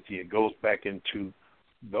Bwiti. It goes back into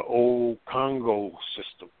the old Congo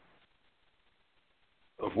system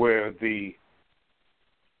of where the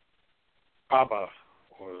Aba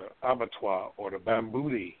or the Abattoir or the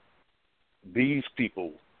Bambudi, these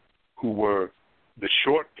people who were the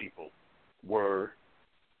short people, were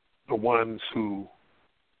the ones who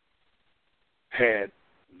had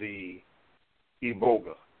the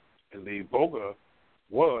Iboga. And the Iboga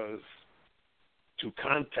was to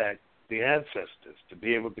contact the ancestors, to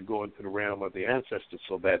be able to go into the realm of the ancestors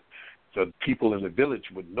so that the people in the village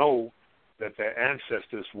would know that their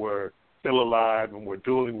ancestors were still alive and were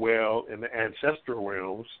doing well in the ancestral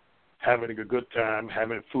realms, having a good time,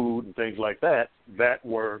 having food and things like that, that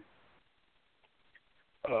were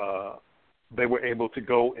they were able to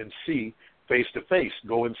go and see face to face,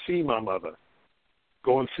 go and see my mother,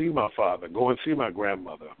 go and see my father, go and see my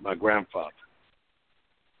grandmother, my grandfather.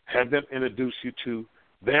 Have them introduce you to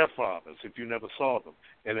their fathers if you never saw them,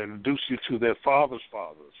 and introduce you to their fathers'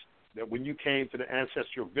 fathers, that when you came to the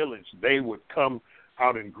ancestral village, they would come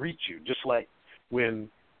out and greet you, just like when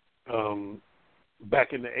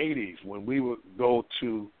back in the 80s when we would go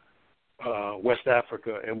to West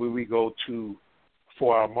Africa and we would go to,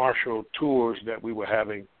 for our martial tours that we were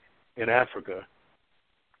having in Africa,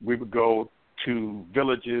 we would go to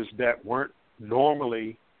villages that weren't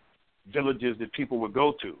normally villages that people would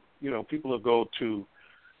go to. People would go to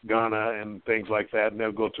Ghana and things like that, and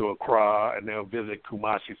they'll go to Accra and they'll visit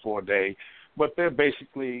Kumasi for a day. But they're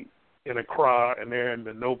basically in Accra and they're in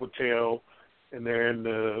the Novotel and they're in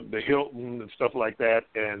the Hilton and stuff like that.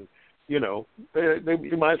 And, you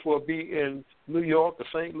might as well be in New York or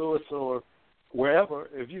St. Louis or wherever.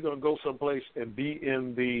 If you're going to go someplace and be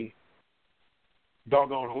in the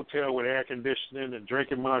doggone hotel with air conditioning and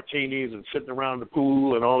drinking martinis and sitting around the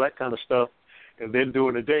pool and all that kind of stuff, and then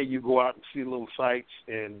during the day you go out and see little sights,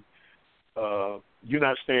 and you're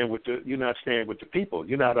not staying with the people.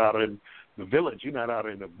 You're not out in the village. You're not out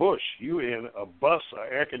in the bush. You're in a bus, an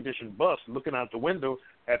air conditioned bus, looking out the window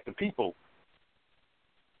at the people.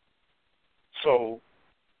 So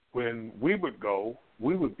when we would go,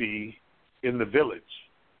 we would be in the village,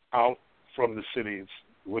 out from the cities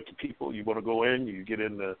with the people. You want to go in, you get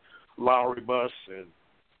in the Lowry bus, and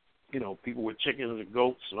people with chickens and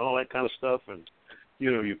goats and all that kind of stuff, and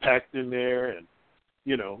you're packed in there, and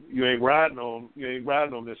you ain't riding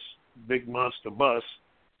on this big monster bus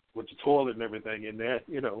with the toilet and everything in there.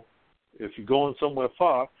 If you're going somewhere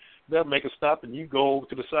far, they'll make a stop and you go over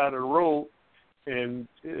to the side of the road and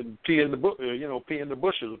pee in the pee in the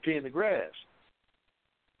bushes or pee in the grass.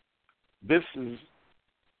 This is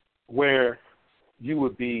where you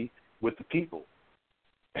would be with the people.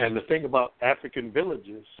 And the thing about African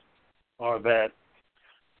villages are that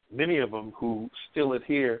many of them who still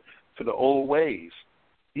adhere to the old ways,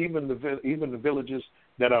 even the villages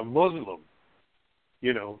that are Muslim,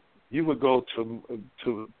 you would go to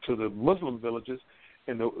the Muslim villages,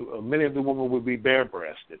 and many of the women would be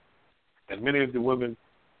bare-breasted, and many of the women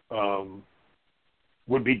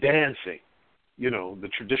would be dancing, the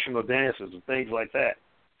traditional dances and things like that,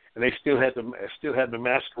 and they still had the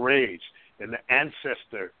masquerades and the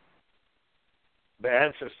ancestors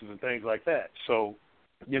and things like that. So,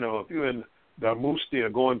 if you're in Darmusti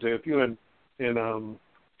or if you're in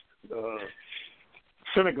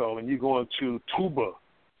Senegal and you're going to Touba,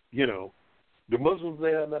 the Muslims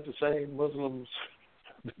there are not the same Muslims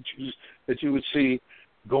that you would see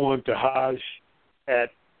going to Hajj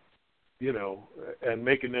at, and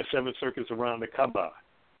making their 7 circuits around the Kaaba.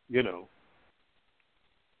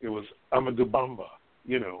 It was Amadou Bamba,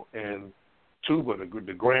 and Touba,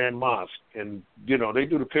 the Grand Mosque, and they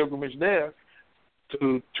do the pilgrimage there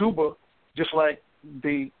to Touba, just like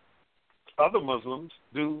the other Muslims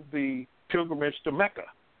do the pilgrimage to Mecca.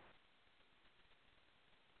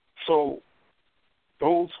 So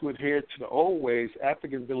those who adhere to the old ways,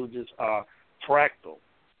 African villages are fractal.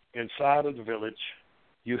 Inside of the village,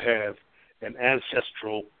 you have an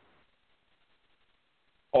ancestral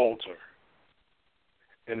altar.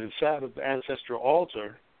 And inside of the ancestral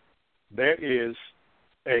altar, there is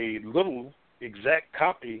a little exact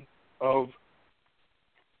copy of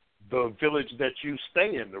the village that you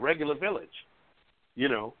stay in, the regular village.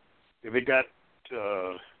 If it got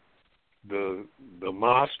the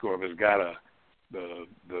mosque, or if it's got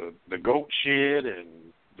the goat shed and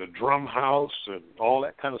the drum house and all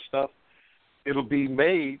that kind of stuff, it'll be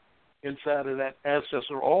made inside of that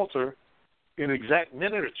ancestral altar in exact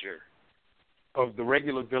miniature of the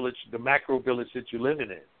regular village, the macro village that you're living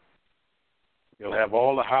in. You'll have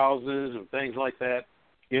all the houses and things like that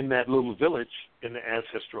in that little village in the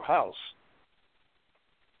ancestral house.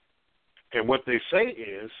 And what they say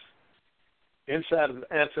is, inside of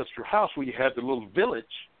the ancestral house where you have the little village,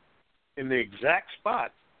 in the exact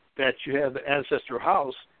spot that you have the ancestral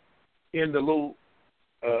house, in the little,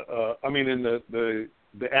 in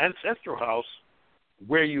the ancestral house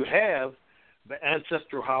where you have the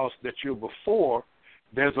ancestral house that you're before,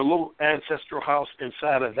 there's a little ancestral house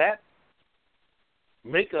inside of that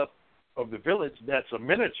makeup of the village that's a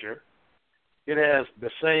miniature. It has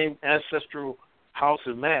the same ancestral house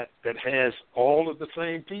in that has all of the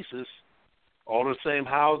same pieces, all the same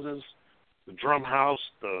houses, the drum house,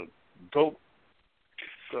 the goat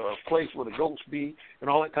place where the goats be, and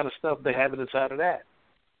all that kind of stuff. They have it inside of that.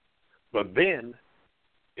 But then,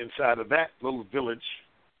 inside of that little village,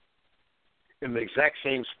 in the exact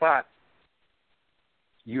same spot,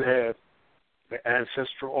 you have the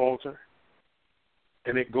ancestral altar,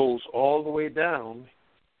 and it goes all the way down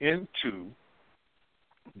into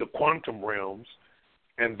the quantum realms,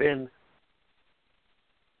 and then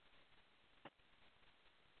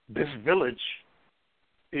this village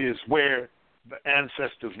is where the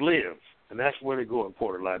ancestors live, and that's where they go and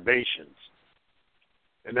pour the libations.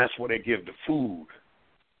 and that's where they give the food.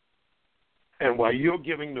 And while you're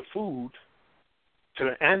giving the food to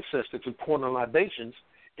the ancestors and pouring the libations,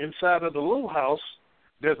 inside of the little house,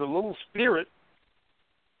 there's a little spirit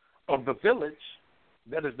of the village,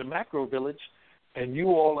 that is the macro village, and you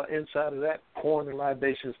all are inside of that pouring the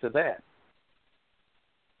libations to that.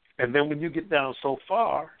 And then when you get down so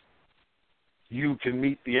far, you can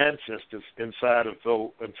meet the ancestors inside of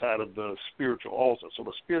the spiritual altar. So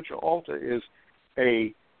the spiritual altar is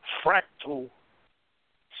a fractal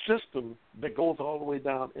system that goes all the way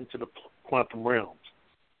down into the quantum realms.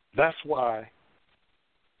 That's why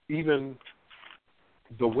even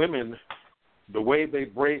the women, the way they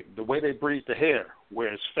braid the hair,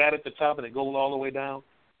 where it's fat at the top and it goes all the way down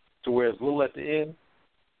to where it's little at the end,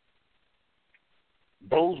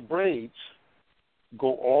 those braids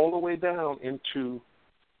go all the way down into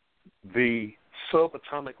the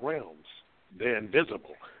subatomic realms. They're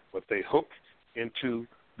invisible, but they hook into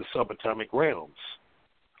the subatomic realms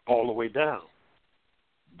all the way down.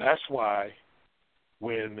 That's why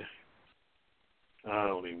when, I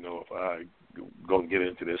don't even know if I'm going to get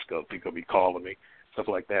into this because people be calling me, stuff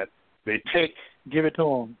like that. They take. Give it to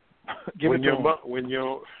them. They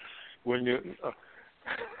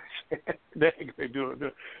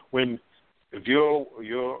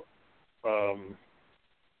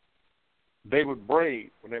would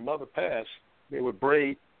braid, when their mother passed, they would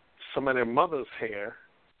braid some of their mother's hair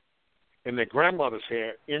and their grandmother's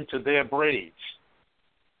hair into their braids.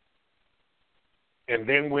 And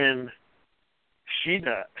then when she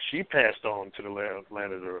passed on to the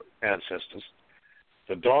land of her ancestors,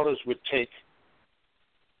 the daughters would take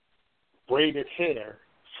braided hair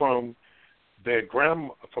from their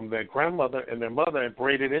grandmother and their mother and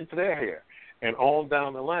braid it into their hair. And on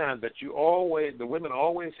down the line, that the women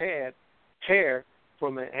always had hair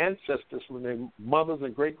from their ancestors, from their mothers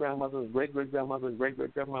and great-grandmothers and great-great-grandmothers and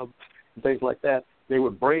great-great-grandmothers and things like that. They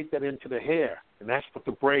would braid that into the hair, and that's what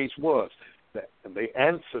the braids was.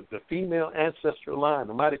 The female ancestral line,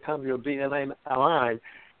 the mitochondrial DNA line,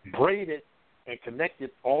 braided and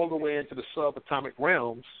connected all the way into the subatomic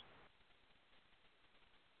realms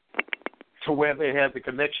to where they had the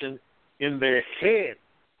connection in their head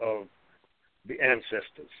of the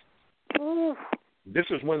ancestors. This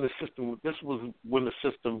was when the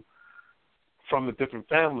system from the different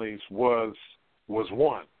families was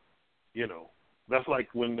one. You know, that's like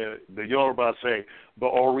when the Yoruba say the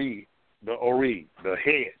ori, the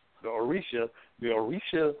head, the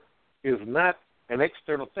orisha is not an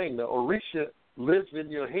external thing. The orisha lives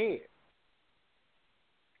in your head.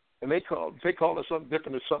 And they call it something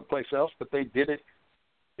different than someplace else, but they did it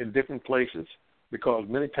in different places because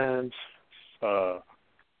many times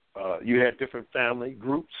you had different family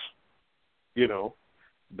groups, you know,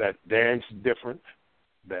 that danced different,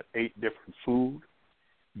 that ate different food,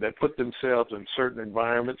 that put themselves in certain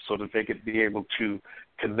environments so that they could be able to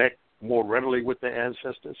connect more readily with their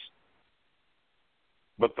ancestors.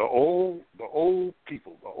 But the old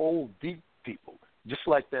people, the old deep people, just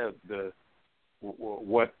like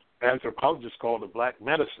what anthropologists call the black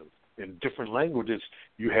medicine. In different languages,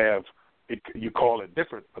 you call it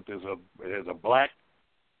different, but there's a black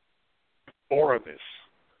orifice,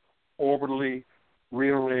 orbitally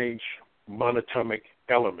rearranged monatomic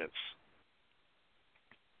elements.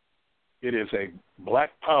 It is a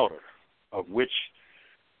black powder of which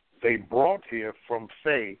they brought here from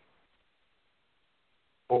Fae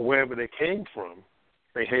or wherever they came from.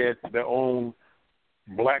 They had their own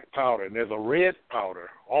black powder, and there's a red powder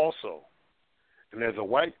also, and there's a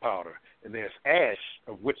white powder, and there's ash,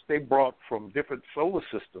 of which they brought from different solar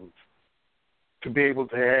systems to be able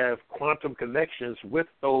to have quantum connections with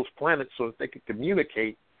those planets so that they could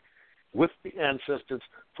communicate with the ancestors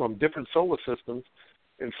from different solar systems.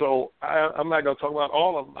 And so I'm not going to talk about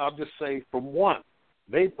all of them. I'll just say from one,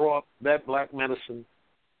 they brought that black medicine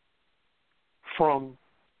from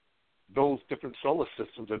those different solar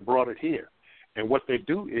systems and brought it here. And what they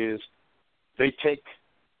do is they take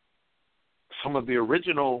some of the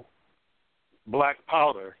original black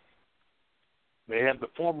powder. They have the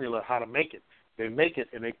formula how to make it. They make it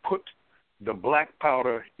and they put the black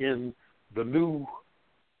powder in the new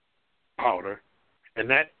powder, and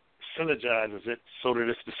that synergizes it so that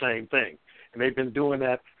it's the same thing. And they've been doing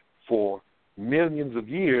that for millions of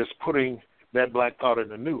years, putting that black powder in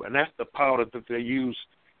the new. And that's the powder that they use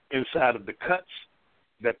inside of the cuts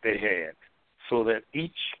that they had, so that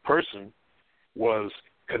each person was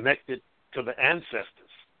connected to the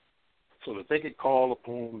ancestors, so that they could call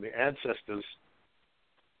upon the ancestors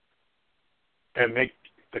and make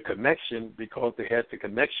the connection, because they had the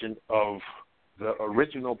connection of the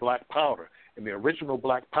original black powder. And the original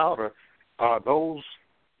black powder are those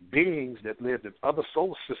beings that lived in other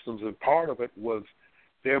solar systems, and part of it was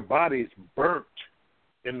their bodies burnt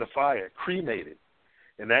in the fire, cremated.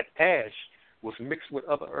 And that ash was mixed with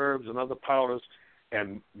other herbs and other powders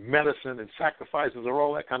and medicine and sacrifices or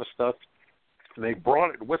all that kind of stuff. And they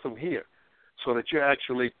brought it with them here so that you're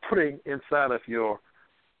actually putting inside of your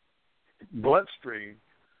bloodstream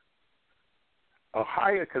a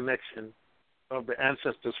higher connection of the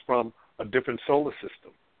ancestors from a different solar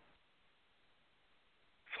system.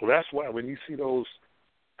 So that's why when you see those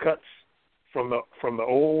cuts from the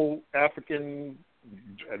old African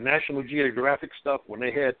National Geographic stuff, when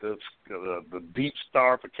they had the deep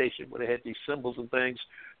starification, when they had these symbols and things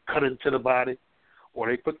cut into the body, or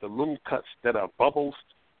they put the little cuts that are bubbles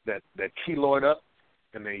that keloid up,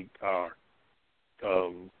 and they are,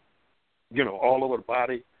 all over the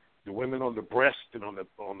body. The women on the breast and on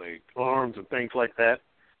the arms and things like that.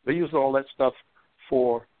 They use all that stuff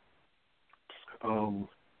for.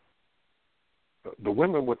 The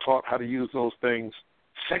women were taught how to use those things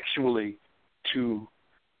sexually to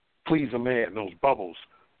please a man. Those bubbles,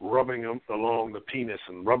 rubbing them along the penis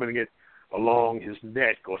and rubbing it along his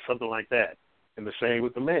neck or something like that. And the same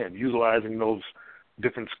with the man, utilizing those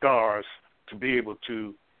different scars to be able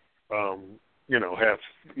to, have,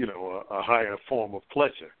 a higher form of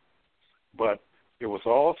pleasure. But it was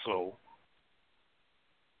also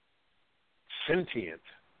sentient.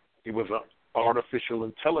 It was an artificial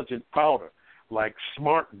intelligent powder, like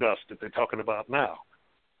smart dust that they're talking about now.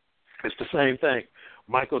 It's the same thing.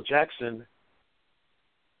 Michael Jackson,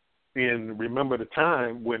 in Remember the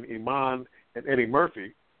Time, when Iman and Eddie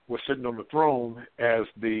Murphy were sitting on the throne as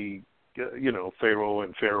the, Pharaoh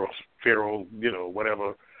and Pharaoh,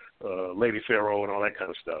 whatever, Lady Pharaoh and all that kind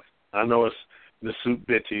of stuff. I know it's Nasut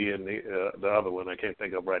Bitty and the other one I can't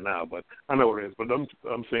think of right now, but I know what it is. But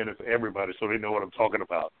I'm saying it for everybody so they know what I'm talking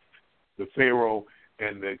about. The Pharaoh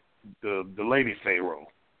and the Lady Pharaoh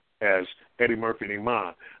as Eddie Murphy and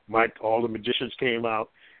Iman. All the magicians came out,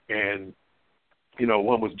 and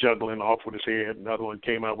one was juggling off with his head, another one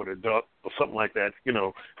came out with a duck or something like that.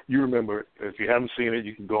 You remember, if you haven't seen it,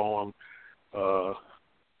 you can go on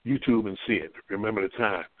YouTube and see it. Remember the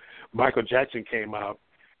Time. Michael Jackson came out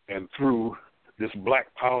and threw this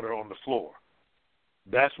black powder on the floor.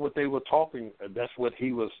 That's what they were talking. That's what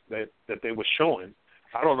he was that they were showing.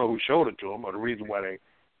 I don't know who showed it to him or the reason why they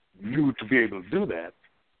knew to be able to do that,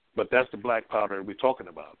 but that's the black powder we're talking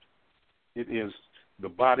about. It is the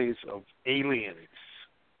bodies of aliens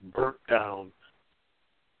burnt down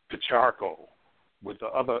to charcoal with the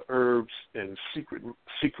other herbs and secret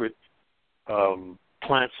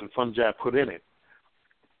plants and fungi put in it.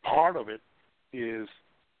 Part of it is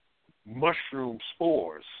mushroom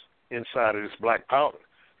spores inside of this black powder.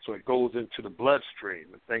 So it goes into the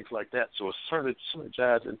bloodstream and things like that. So it's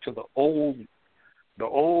synergized into the old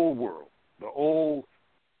world, the old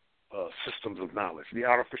systems of knowledge, the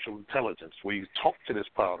artificial intelligence, where you talk to this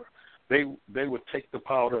powder. They would take the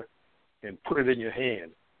powder and put it in your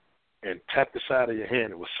hand and tap the side of your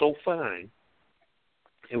hand. It was so fine.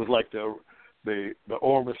 It was like the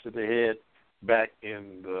ormus that they had back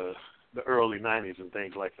in the early 90s and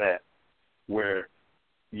things like that, where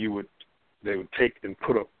they would take and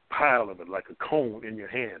put a pile of it like a cone in your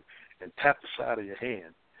hand and tap the side of your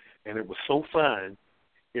hand, and it was so fine,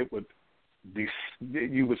 it would be,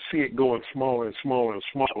 you would see it going smaller and smaller and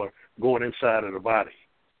smaller, going inside of the body.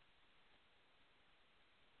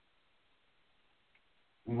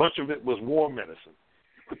 Much of it was war medicine.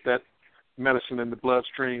 Put that medicine in the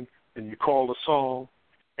bloodstream, and you call the song,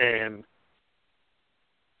 and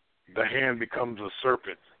the hand becomes a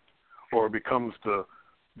serpent, or it becomes the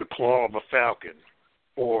claw of a falcon,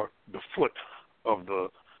 or the foot of the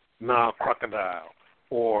Nile crocodile,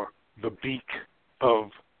 or the beak of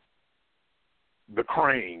the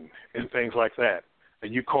crane, and things like that.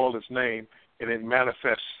 And you call its name, and it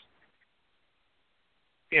manifests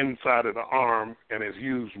inside of the arm and is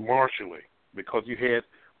used martially, because you had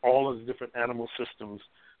all of the different animal systems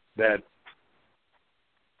that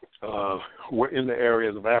were in the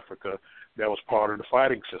areas of Africa that was part of the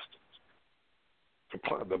fighting systems.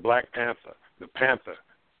 The Black Panther, the panther,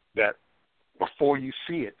 that before you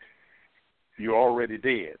see it, you're already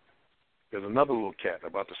dead. There's another little cat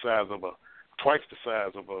about the size of twice the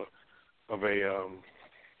size of a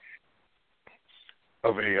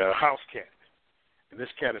house cat, and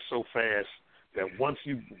this cat is so fast that once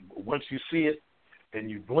you see it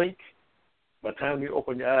and you blink, by the time you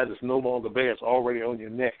open your eyes, it's no longer there. It's already on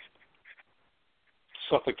your neck,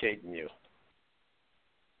 suffocating you.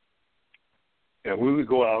 And we would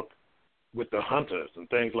go out with the hunters and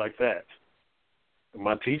things like that. And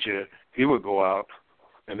my teacher, he would go out,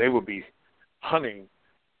 and they would be hunting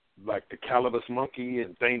like the calabash monkey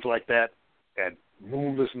and things like that at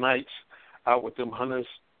moonless nights out with them hunters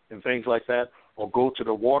and things like that, or go to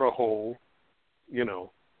the water hole, you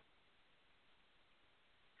know.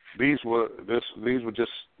 These were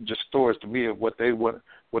just stories to me of what they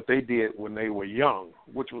did when they were young,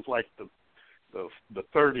 which was like the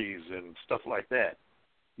 30s and stuff like that.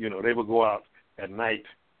 You know, they would go out at night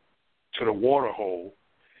to the water hole,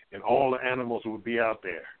 and all the animals would be out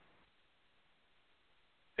there.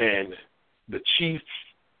 And the chief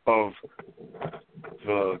of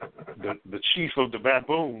the chief of the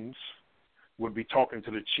baboons would be talking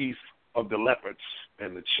to the chief of the leopards,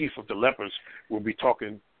 and the chief of the leopards would be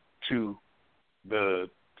talking to the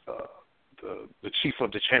chief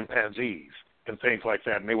of the chimpanzees and things like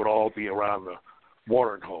that, and they would all be around the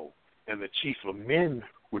watering hole. And the chief of men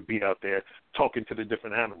would be out there talking to the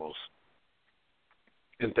different animals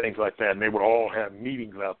and things like that, and they would all have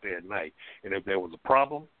meetings out there at night. And if there was a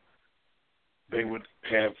problem, they would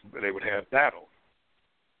have battle,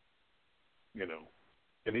 you know.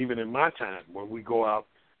 And even in my time, when we go out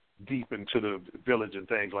deep into the village and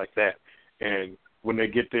things like that, and when they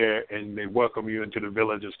get there and they welcome you into the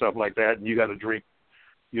village and stuff like that, and you got to drink,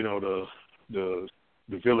 you know, the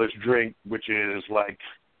village drink, which is like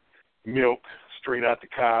milk straight out the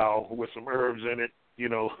cow with some herbs in it. You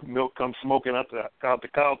know, milk comes smoking out the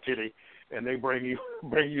cow titty, and they bring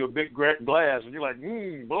you a big glass, and you're like,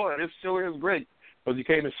 boy, this sure is great, because you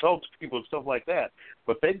can't insult people and stuff like that.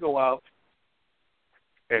 But they go out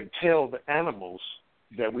and tell the animals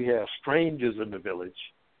that we have strangers in the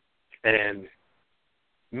village and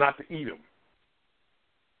not to eat them.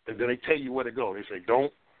 And then they tell you where to go. They say,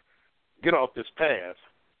 don't get off this path.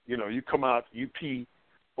 You know, you come out, you pee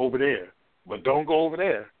over there, but don't go over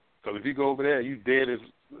there, because if you go over there, you dead as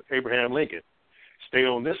Abraham Lincoln. Stay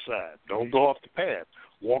on this side. Don't go off the path.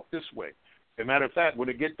 Walk this way. As a matter of fact, when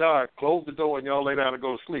it get dark, close the door and y'all lay down and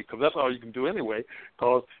go to sleep, because that's all you can do anyway,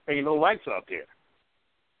 because ain't no lights out there.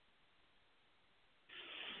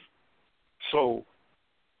 So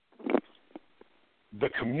the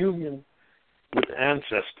communion with the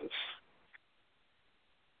ancestors,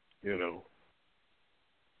 you know,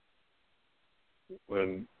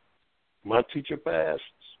 when my teacher passed,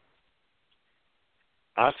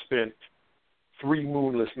 I spent 3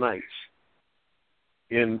 moonless nights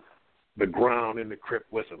in the ground in the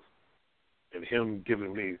crypt with him, and him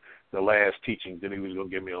giving me the last teaching that he was going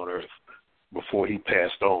to give me on earth before he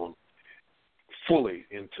passed on fully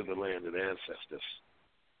into the land of the ancestors.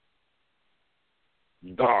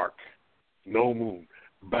 Dark, no moon,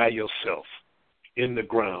 by yourself, in the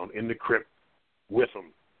ground, in the crypt, with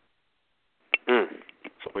him.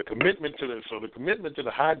 So the commitment to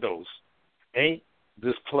the high dose ain't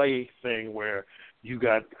this play thing where you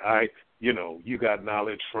got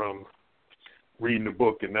knowledge from reading the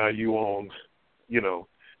book, and now you on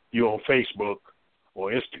Facebook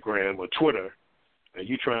or Instagram or Twitter, and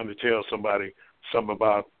you trying to tell somebody something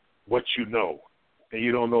about what you know, and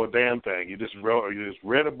you don't know a damn thing. You just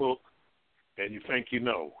read a book, and you think you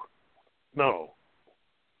know. No.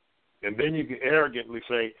 And then you can arrogantly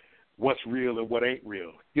say what's real and what ain't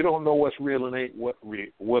real. You don't know what's real and ain't what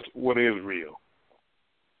is real.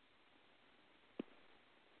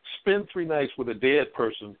 Spend 3 nights with a dead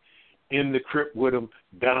person in the crypt with them,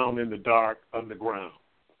 down in the dark underground,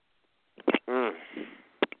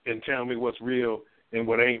 and tell me what's real and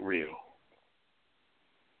what ain't real.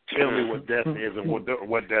 Tell me what death is and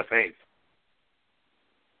what death ain't.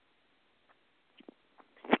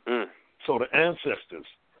 So the ancestors,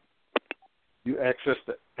 you access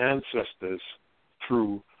the ancestors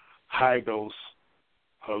through high-dose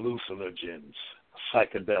hallucinogens,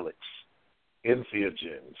 psychedelics,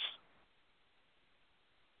 entheogens.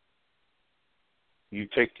 You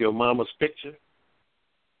take your mama's picture.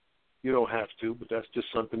 You don't have to, but that's just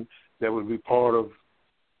something that would be part of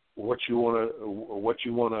what you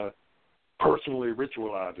want to personally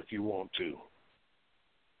ritualize if you want to.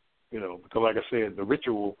 You know, because like I said, the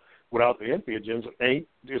ritual without the entheogens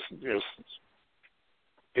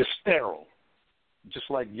is sterile. Just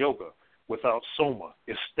like yoga without soma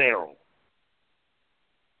is sterile.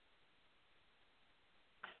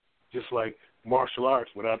 Just like martial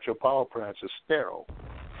arts without your power plants is sterile.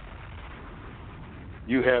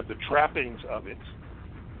 You have the trappings of it,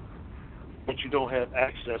 but you don't have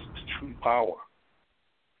access to true power.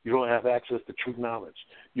 You don't have access to true knowledge.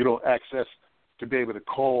 You don't have access to be able to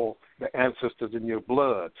call the ancestors in your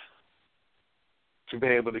blood, to be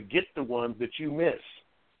able to get the ones that you miss.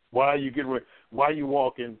 Why you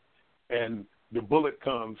walking and the bullet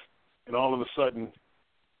comes and all of a sudden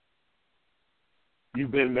you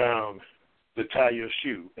bend down to tie your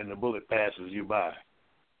shoe and the bullet passes you by.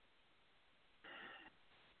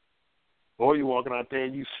 Or you're walking out there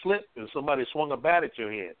and you slipped and somebody swung a bat at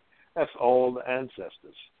your head. That's all the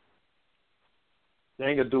ancestors. They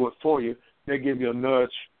ain't going to do it for you. They give you a nudge,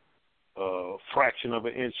 fraction of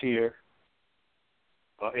an inch here,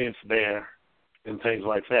 an inch there, and things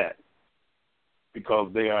like that. Because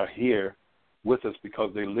they are here with us,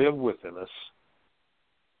 because they live within us,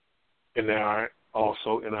 and they are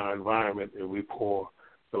also in our environment, and we pour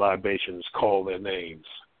the libations, call their names.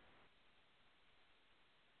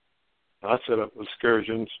 I set up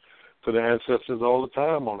excursions to the ancestors all the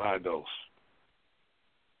time on high dose.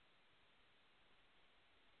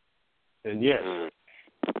 And yes,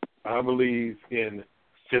 I believe in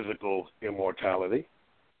physical immortality.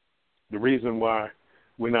 The reason why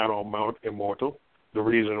we're not all immortal, the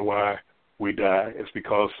reason why we die is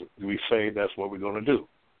because we say that's what we're going to do.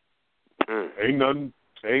 Ain't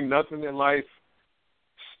nothing in life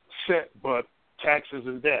set but taxes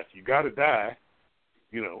and death. You got to die.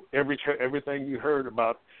 You know, everything you heard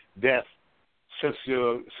about death since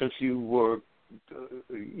you were,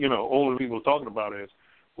 older people talking about it is,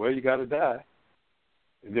 well, you got to die.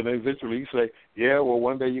 And then eventually you say, yeah, well,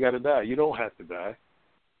 one day you got to die. You don't have to die.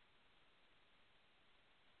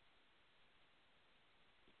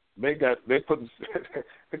 They're putting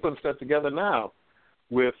stuff together now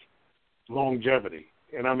with longevity.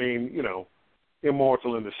 And I mean,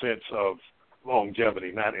 immortal in the sense of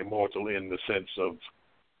longevity, not immortal in the sense of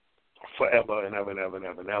forever and ever and ever and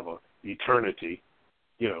ever and ever, eternity,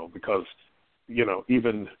 because,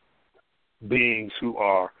 even beings who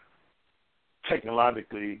are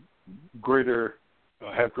technologically greater,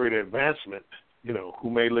 have greater advancement, who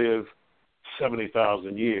may live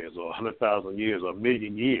 70,000 years or 100,000 years or a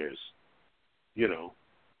million years,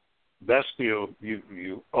 that's still,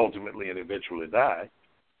 you ultimately and eventually die.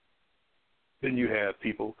 Then you have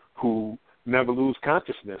people who never lose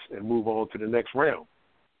consciousness and move on to the next realm.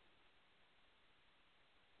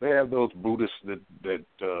 They have those Buddhists that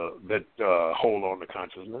hold on to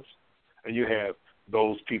consciousness, and you have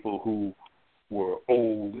those people who were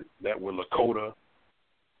old, that were Lakota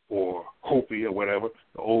or Hopi or whatever.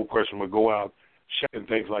 The old person would go out, check and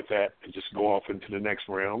things like that, and just go off into the next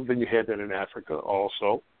realm. Then you had that in Africa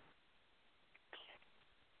also.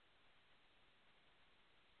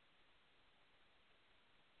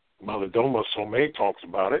 Mother Doma Somé talks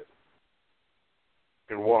about it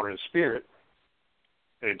in Water and Spirit.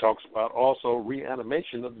 And it talks about also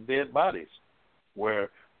reanimation of the dead bodies,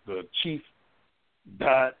 where the chief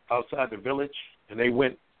died outside the village, and they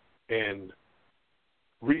went and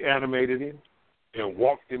reanimated him and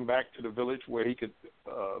walked him back to the village where he could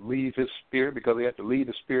leave his spirit, because he had to leave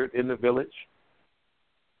the spirit in the village.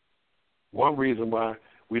 One reason why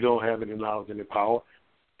we don't have any knowledge and any power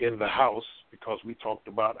in the house, because we talked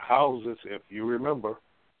about houses, if you remember,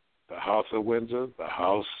 the House of Windsor, the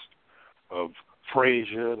House of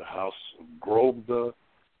Fraser, the House of Grosvenor,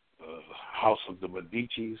 the House of the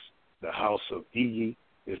Medicis, the House of Ely,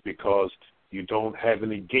 is because you don't have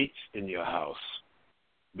any gates in your house,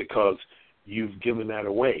 because you've given that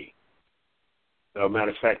away. As a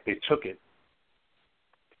matter of fact, they took it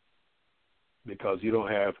because you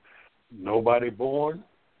don't have nobody born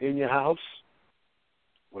in your house.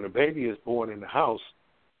 When a baby is born in the house,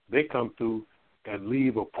 they come through and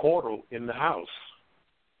leave a portal in the house.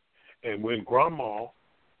 And when grandma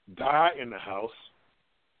died in the house,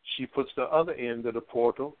 she puts the other end of the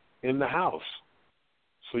portal in the house.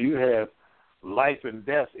 So you have life and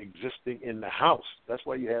death existing in the house. That's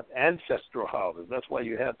why you have ancestral houses. That's why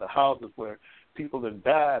you have the houses where people have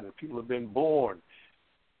died and people have been born.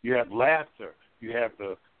 You have laughter. You have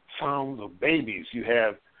the sounds of babies. You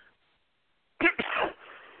have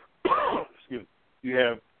you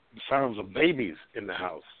have the sounds of babies in the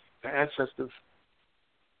house. The ancestors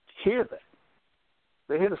hear that.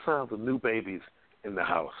 They hear the sounds of new babies in the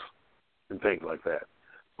house and things like that.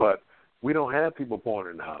 But we don't have people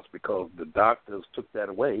born in the house because the doctors took that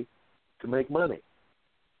away to make money.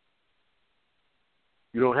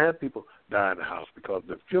 You don't have people die in the house because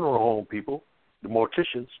the funeral home people, the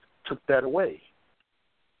morticians, took that away.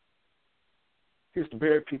 They used to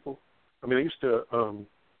bury people. I mean, they used to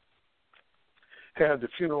have the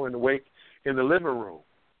funeral and the wake in the living room,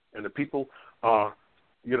 and the people are,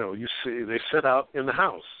 you see, they sit out in the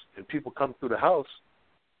house, and people come through the house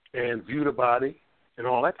and view the body and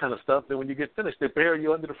all that kind of stuff. Then when you get finished, they bury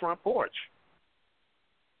you under the front porch.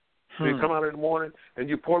 So you come out in the morning and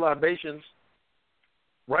you pour libations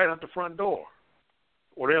right out the front door,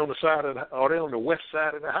 or they're on the side of or they're on the west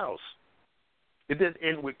side of the house. It didn't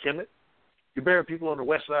end with Kemet. You bury people on the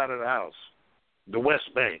west side of the house, the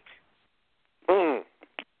West Bank, the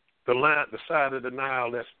side of the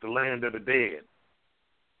Nile that's the land of the dead.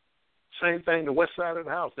 Same thing, the west side of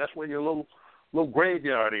the house. That's where your little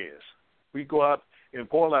graveyard is. We go out and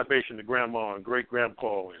pour libation to grandma and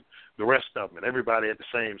great-grandpa and the rest of them, and everybody at the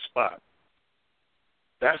same spot.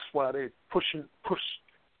 That's why they push you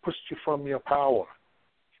from your power.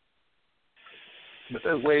 But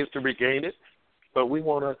there's ways to regain it, but we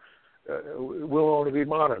want to be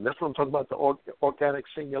modern. That's what I'm talking about, the organic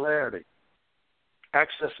singularity.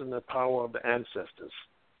 Accessing the power of the ancestors.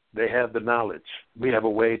 They have the knowledge. We have a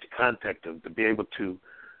way to contact them, to be able to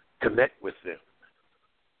connect with them.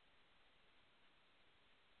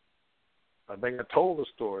 I think I told the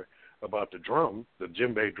story about the drum, the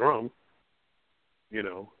djembe drum. You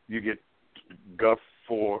know, you get guffed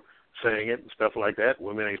for saying it and stuff like that.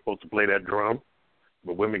 Women ain't supposed to play that drum,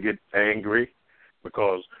 but women get angry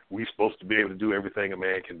because we're supposed to be able to do everything a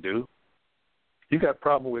man can do. You got a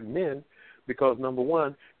problem with men because, number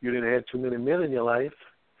one, you didn't have too many men in your life,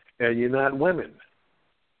 and you're not women.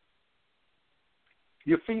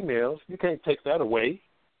 You're females. You can't take that away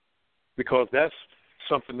because that's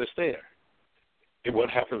something that's there. And what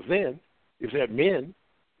happens then is that men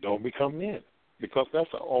don't become men because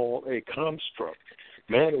that's all a construct.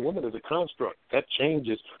 Man and woman is a construct. That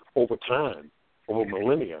changes over time, over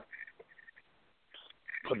millennia.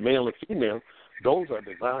 But male and female, those are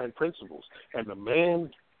divine principles. And the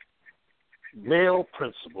male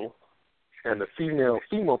principle and the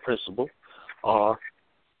female principle are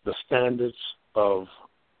the standards of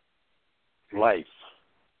life.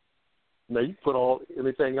 Now, you put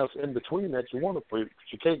anything else in between that you want to put,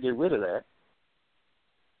 but you can't get rid of that.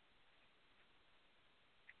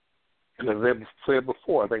 And as I said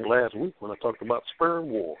before, I think last week when I talked about sperm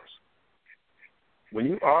wars, when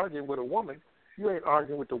you argue with a woman, you ain't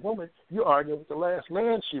arguing with the woman, you're arguing with the last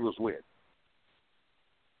man she was with.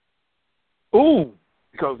 Ooh.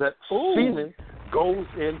 Because that semen goes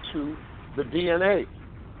into the DNA,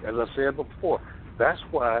 as I said before. That's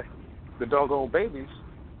why the doggone babies,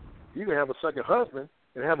 you can have a second husband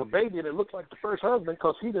and have a baby and it looks like the first husband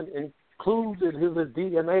because he didn't included his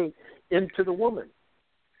DNA into the woman.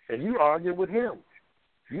 And you argue with him.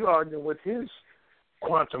 You argue with his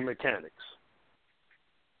quantum mechanics.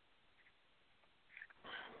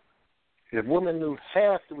 If women knew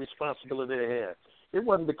half the responsibility they had, it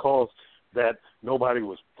wasn't because that nobody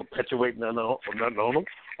was perpetuating nothing on them.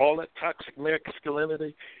 All that toxic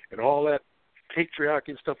masculinity and all that patriarchy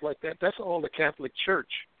and stuff like that, that's all the Catholic Church.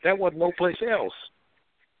 That wasn't no place else.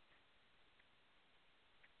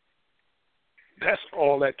 That's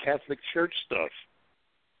all that Catholic Church stuff.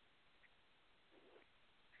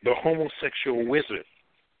 The homosexual wizard.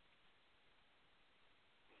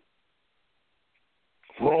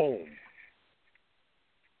 Rome.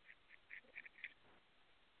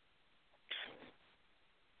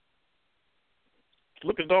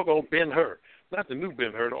 Look at doggone Ben-Hur. Not the new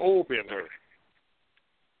Ben-Hur, the old Ben-Hur.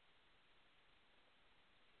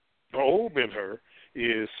 The old Ben-Hur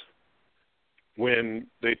is when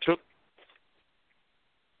they took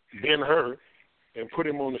Ben-Hur and put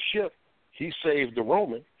him on the ship, he saved the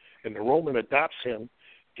Roman, and the Roman adopts him,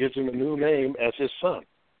 gives him a new name as his son.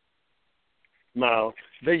 Now,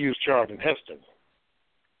 they use Charlton Heston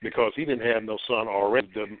because he didn't have no son already.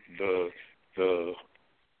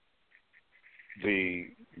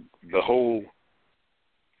 The whole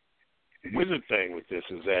wizard thing with this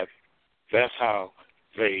is that that's how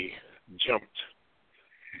they jumped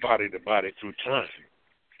body to body through time.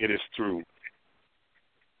 It is through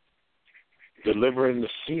delivering the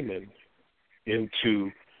semen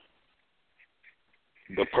into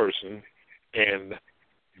the person and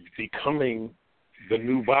becoming the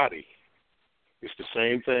new body. It's the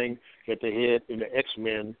same thing that they had in the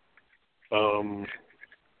X-Men,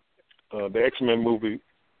 the X-Men movie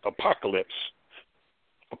Apocalypse.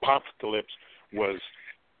 Apocalypse was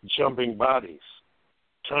jumping bodies,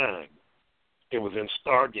 time. It was in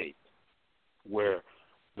Stargate, where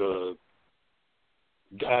the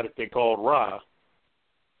guy that they called Ra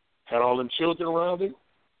had all them children around him.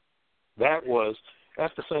 That's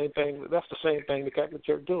the same thing. That's the same thing the Catholic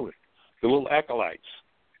Church doing. The little acolytes.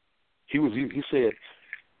 He said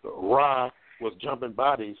Ra was jumping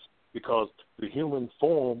bodies because the human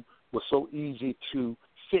form was so easy to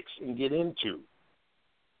fix and get into.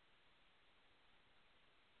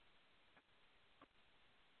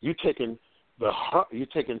 You're taking the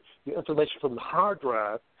information from the hard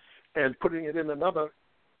drive and putting it in another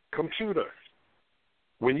computer.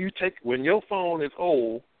 When your phone is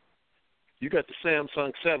old, you got the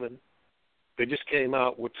Samsung 7. They just came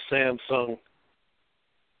out with the Samsung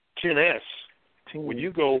 10S. When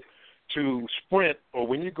you go to Sprint or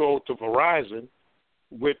when you go to Verizon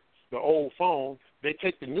with the old phone, they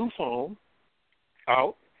take the new phone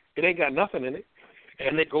out It ain't got nothing in it.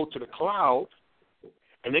 And they go to the cloud,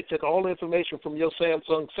 and they take all the information from your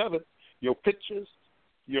Samsung 7, your pictures,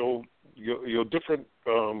 your different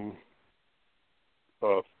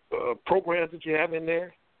programs that you have in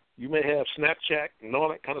there. You may have Snapchat and all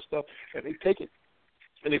that kind of stuff, and they take it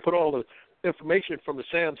and they put all the information from the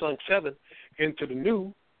Samsung 7 into the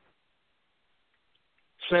new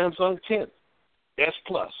Samsung 10 S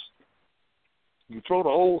Plus. You throw the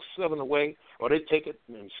old 7 away, or they take it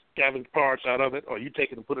and scavenge parts out of it, or you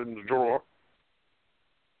take it and put it in the drawer.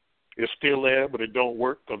 It's still there, but it don't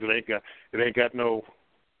work because it ain't got no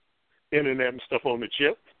internet and stuff on the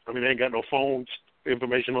chip. I mean, it ain't got no phone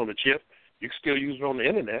information on the chip. You can still use it on the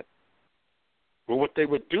internet. But what they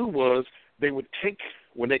would do was they would take,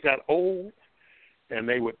 when they got old, and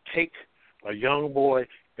they would take a young boy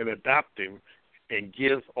and adopt him and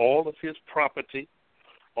give all of his property,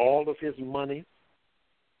 all of his money,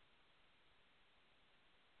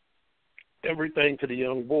 everything to the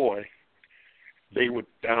young boy. They would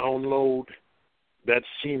download that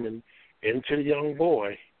semen into the young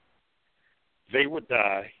boy. They would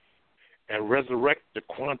die and resurrect the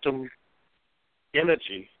quantum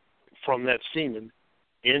energy from that semen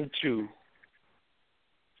into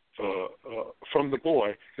from the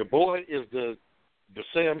boy. The boy is the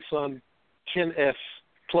Samsung 10S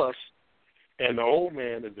Plus, and the old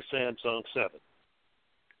man is the Samsung 7.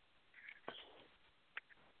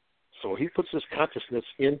 So he puts his consciousness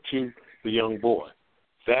into the young boy.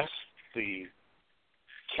 That's the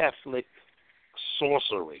Catholic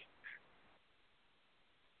sorcery.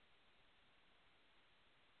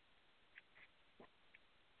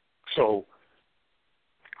 So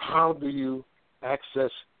how do you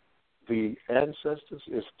access the ancestors?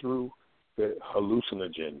 Is through the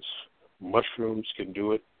hallucinogens. Mushrooms can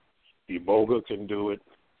do it. Iboga can do it.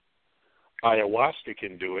 Ayahuasca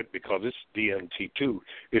can do it because it's DMT too,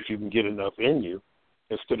 if you can get enough in you,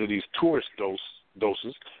 instead of these tourist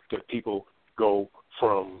doses that people go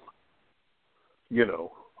from,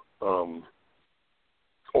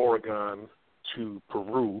 Oregon to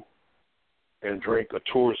Peru and drink a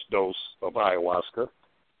tourist dose of ayahuasca,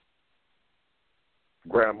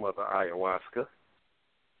 grandmother ayahuasca,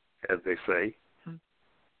 as they say,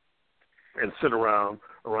 and sit around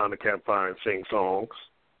the campfire and sing songs.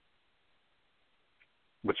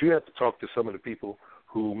 But you have to talk to some of the people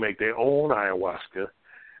who make their own ayahuasca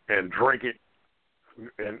and drink it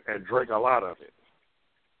and drink a lot of it.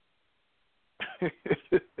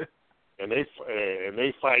 and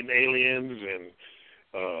they fighting aliens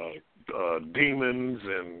and demons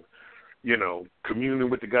and communing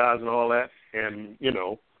with the gods and all that. And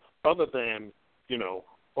other than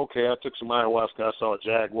okay, I took some ayahuasca, I saw a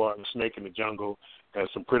jaguar and a snake in the jungle and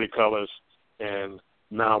some pretty colors, and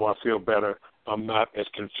now I feel better. I'm not as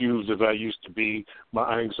confused as I used to be.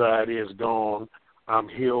 My anxiety is gone. I'm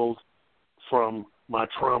healed from my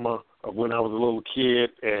trauma of when I was a little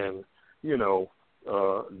kid, and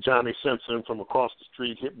Johnny Simpson from across the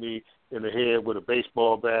street hit me in the head with a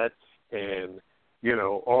baseball bat, and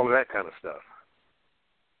all of that kind of stuff.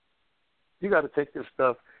 You got to take this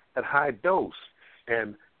stuff at high dose,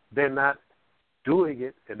 and they're not doing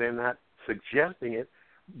it, and they're not suggesting it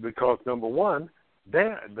because, number one,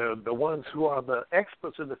 they're the ones who are the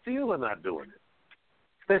experts in the field are not doing it.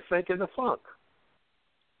 They're thinking the funk.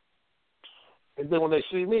 And then when they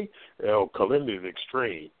see me, Kilindi is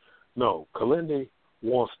extreme. No, Kilindi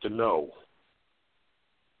wants to know.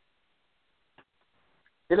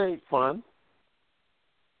 It ain't fun.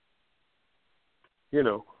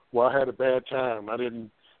 Well, I had a bad time. I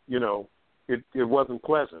didn't, it wasn't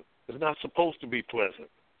pleasant. It's not supposed to be pleasant.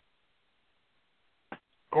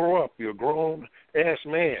 Grow up. You're a grown-ass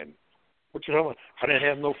man. What you talking about? I didn't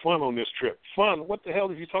have no fun on this trip. Fun? What the hell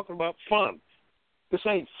are you talking about fun? This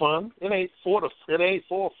ain't fun. It ain't for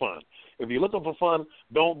fun. If you're looking for fun,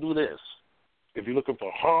 don't do this. If you're looking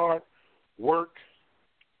for hard work,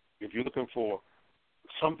 if you're looking for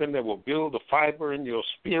something that will build the fiber in your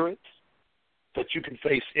spirit, that you can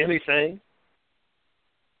face anything,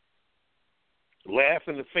 laugh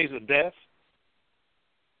in the face of death,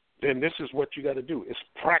 then this is what you got to do. It's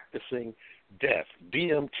practicing death.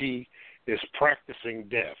 DMT is practicing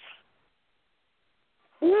death.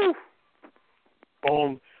 Woo!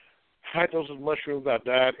 On high doses of mushrooms, I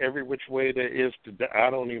died every which way there is to die.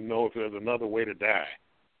 I don't even know if there's another way to die.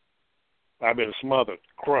 I've been smothered,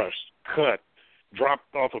 crushed, cut,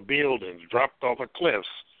 dropped off of buildings, dropped off of cliffs,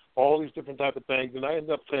 all these different type of things, and I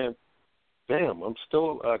end up saying, damn,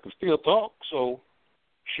 I can still talk, so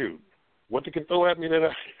shoot. What they can throw at me that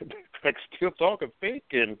I can still talk and think,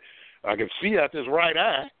 and I can see out this right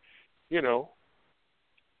eye,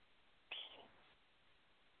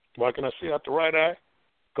 Why can I see out the right eye?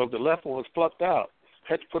 Because the left one was plucked out.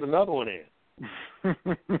 Had to put another one in.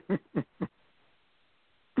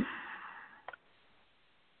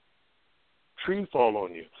 Tree fall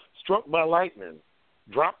on you. Struck by lightning.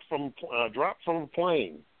 Dropped from a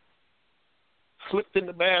plane. Slipped in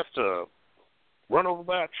the bathtub. Run over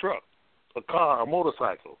by a truck, a car, a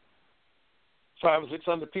motorcycle. 500 or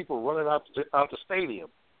 600 people running out the stadium.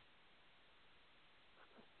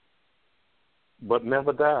 But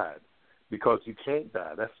never died, because you can't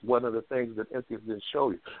die. That's one of the things that entities didn't show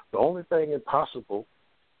you. The only thing impossible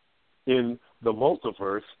in the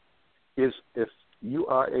multiverse is if you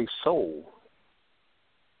are a soul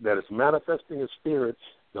that is manifesting in spirit,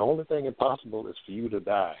 the only thing impossible is for you to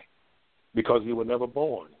die, because you were never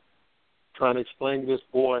born. Trying to explain to this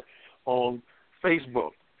boy on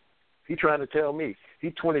Facebook. He trying to tell me,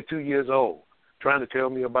 he's 22 years old, trying to tell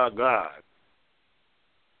me about God.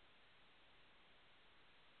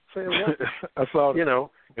 Saying what? I saw,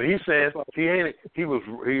 and he says he was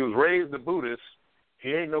raised a Buddhist.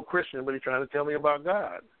 He ain't no Christian, but he's trying to tell me about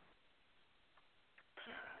God.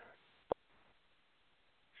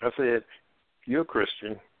 I said, you're a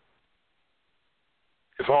Christian.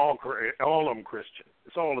 It's all of them Christian.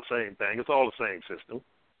 It's all the same thing. It's all the same system.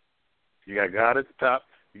 You got God at the top.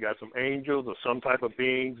 You got some angels or some type of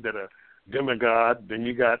beings that are demigod. Then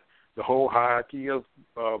you got the whole hierarchy of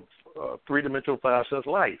three-dimensional five-sense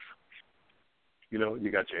life. You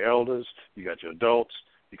got your elders, you got your adults,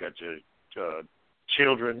 you got your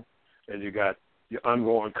children, and you got your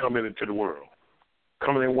unborn coming into the world.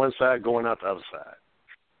 Coming in one side, going out the other side.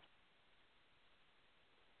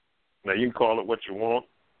 Now, you can call it what you want,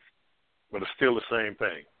 but it's still the same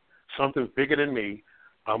thing. Something's bigger than me.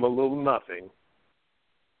 I'm a little nothing.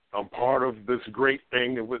 I'm part of this great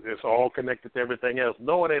thing that's all connected to everything else.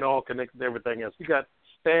 No, it ain't all connected to everything else. You got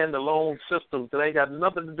stand-alone systems that ain't got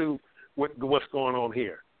nothing to do with what's going on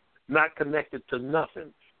here. Not connected to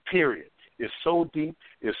nothing, period. It's so deep,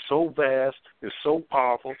 it's so vast, it's so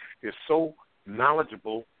powerful, it's so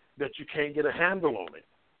knowledgeable that you can't get a handle on it.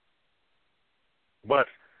 But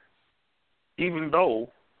even though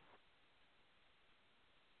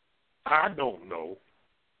I don't know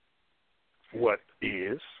what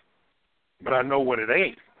is, but I know what it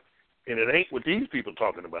ain't. And it ain't what these people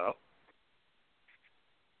talking about.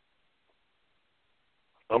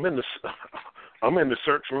 I'm in the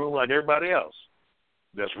search room like everybody else.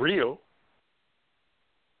 That's real.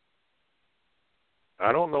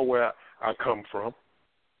 I don't know where I come from.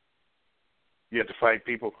 You have to fight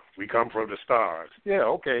people. We come from the stars. Yeah,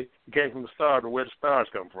 okay. You came from the stars, but where did the stars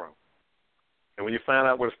come from? And when you find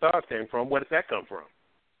out where the stars came from, where did that come from?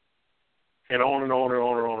 And on and on and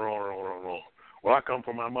on and on and on and on and on. Well, I come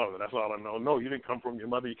from my mother. That's all I know. No, you didn't come from your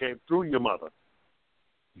mother. You came through your mother.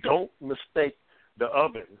 Don't mistake the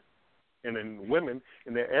oven, and in women,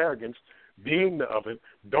 in their arrogance, being the oven,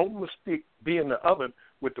 don't mistake being the oven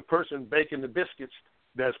with the person baking the biscuits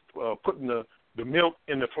that's putting the milk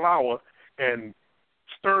in the flour and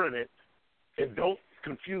stirring it, and don't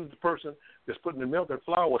confuse the person that's putting the milk and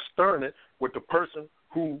flour, stirring it, with the person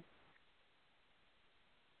who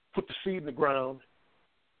put the seed in the ground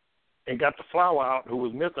and got the flour out, who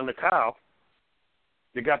was milking the cow.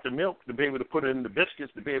 They got the milk to be able to put it in the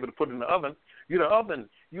biscuits, to be able to put it in the oven. You're the oven.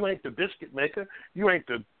 You ain't the biscuit maker. You ain't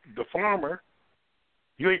the farmer.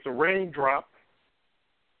 You ain't the raindrop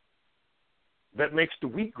that makes the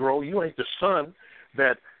wheat grow. You ain't the sun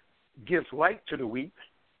that gives light to the wheat.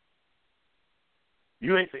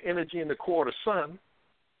 You ain't the energy in the core of the sun.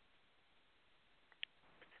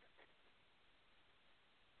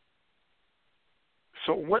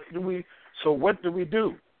 So what do we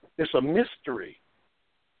do? It's a mystery.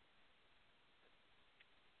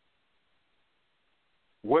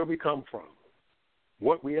 Where we come from,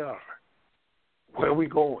 what we are, where we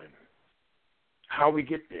going, how we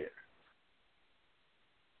get there.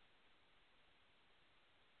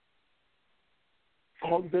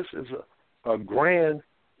 All this is a grand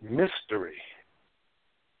mystery.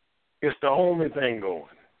 It's the only thing going.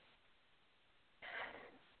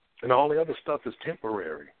 And all the other stuff is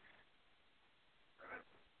temporary.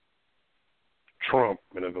 Trump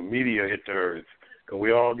and if the media hit the earth, can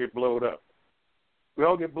we all get blowed up? We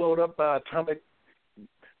all get blown up by atomic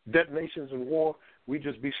detonations and war. We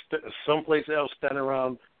just be someplace else standing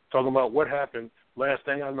around talking about what happened. Last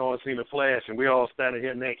thing I know, I seen a flash, and we all standing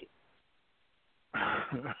here naked.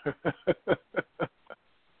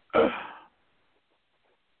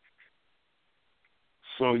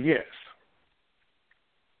 So yes,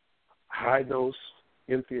 high dose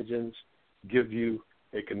entheogens give you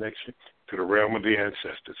a connection to the realm of the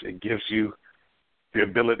ancestors. It gives you the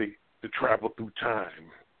ability to travel through time.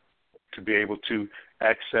 to be able to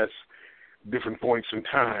access different points in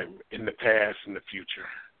time in the past and the future.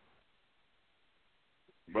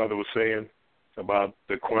 Brother was saying about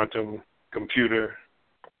the quantum computer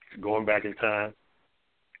going back in time.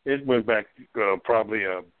 It went back probably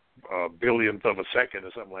a billionth of a second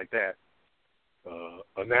or something like that,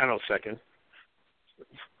 a nanosecond.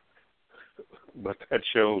 But that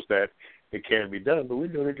shows that it can be done, but we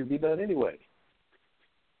know it can be done anyway.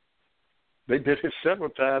 They did it several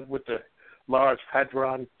times with the Large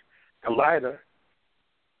Hadron Collider.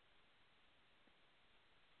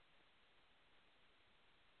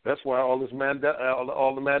 That's why all this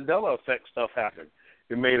all the Mandela effect stuff happened.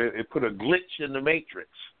 It put a glitch in the matrix.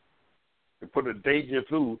 It put a deja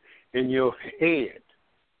vu in your head.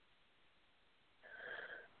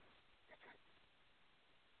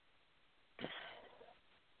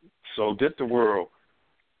 So did the world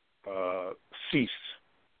cease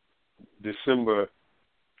December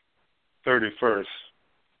 31st,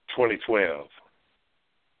 2012?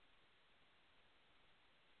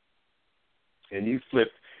 And you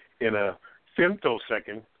flipped in a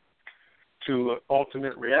femtosecond to an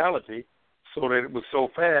alternate reality, so that it was so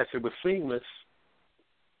fast, it was seamless.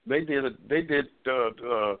 They did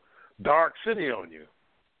Dark City on you.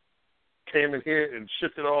 Came in here and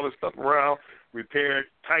shifted all this stuff around, repaired,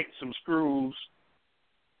 tightened some screws,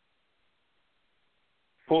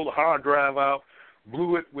 pulled the hard drive out,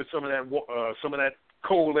 blew it with some of that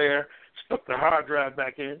cold air, stuck the hard drive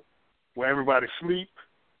back in where everybody sleep.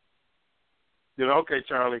 You know, okay,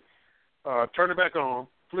 Charlie, turn it back on,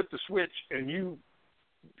 flip the switch, and you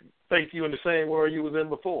think you in the same world you was in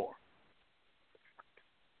before.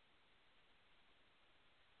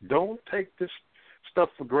 Don't take this stuff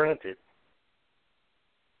for granted.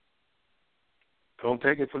 Don't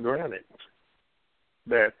take it for granted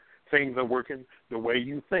that things are working the way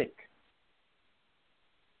you think.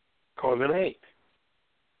 Because it ain't.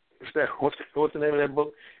 It's that, what's the name of that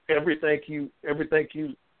book? Everything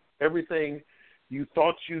you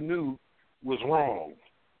thought you knew was wrong.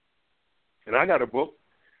 And I got a book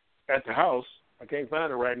at the house. I can't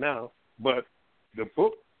find it right now. But the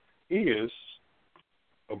book is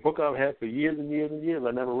a book I've had for years and years and years.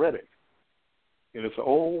 I never read it. And it's an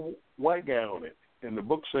old white guy on it. And the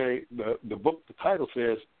book the title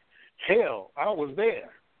says, Hell, I Was There.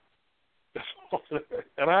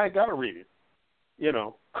 And I ain't got to read it, you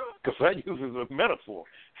know, because that uses a metaphor.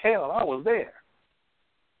 Hell, I was there.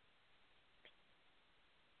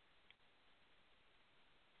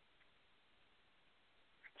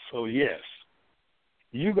 So, yes,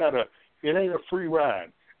 it ain't a free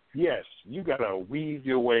ride. Yes, you got to weave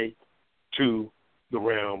your way to the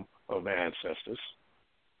realm of the ancestors.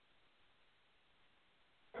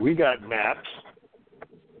 We got maps,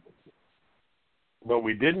 but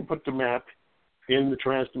we didn't put the map in the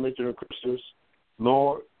transdimensional crystals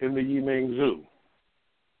nor in the Yiming Zoo.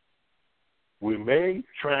 We may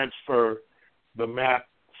transfer the map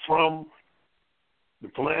from the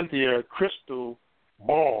Palantir crystal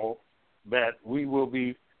ball that we will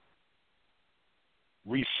be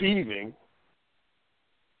receiving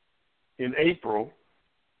in April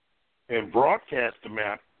and broadcast the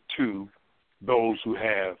map to those who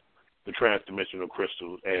have the transdimensional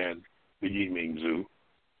crystals and the Yiming Zoo.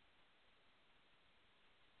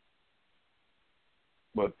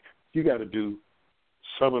 But you got to do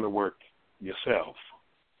some of the work yourself.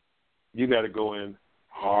 You got to go in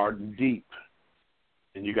hard and deep,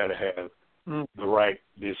 and you got to have the right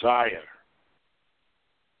desire.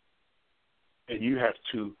 And you have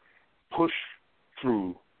to push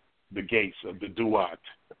through the gates of the Duat.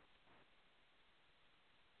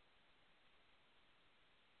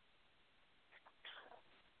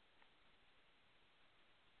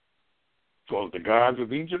 So the Gods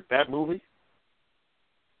of Egypt, that movie,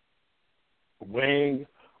 weighing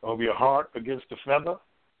of your heart against the feather.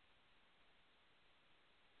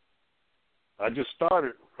 I just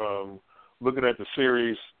started looking at the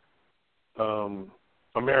series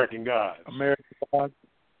American Gods. American Gods?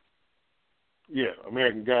 Yeah,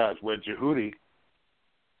 American Gods, where Jehudi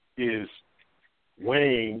is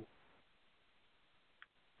weighing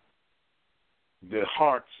the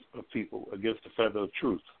hearts of people against the feather of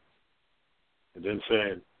truth. And then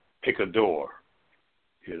saying, pick a door,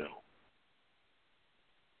 you know.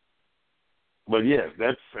 But yes,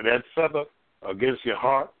 that feather against your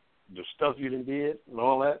heart, the stuff you done did and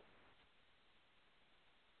all that,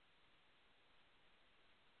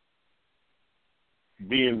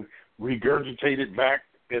 being regurgitated back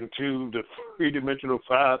into the three-dimensional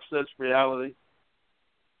 5-sense reality.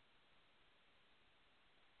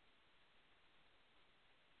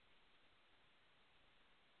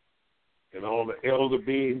 And all elder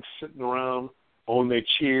beings sitting around on their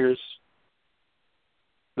chairs.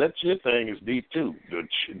 That chair thing is deep too.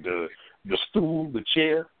 The stool, the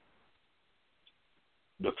chair,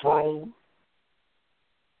 the throne.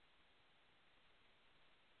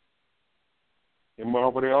 And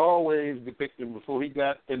Marvel, they always depicted before he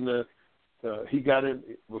got in the Avengers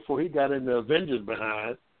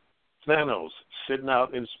behind Thanos sitting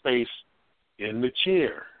out in space in the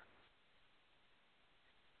chair.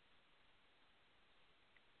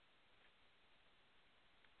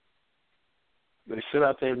 They sit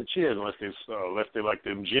out there in the chairs unless they like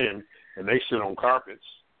them gin, and they sit on carpets.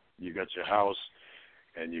 You got your house,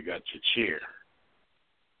 and you got your chair.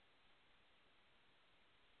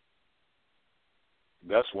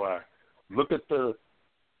 That's why. Look at the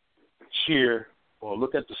chair, or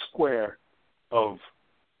look at the square of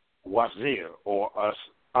Wazir or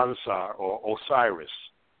Ansar or Osiris.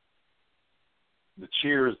 The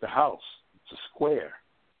chair is the house. It's a square.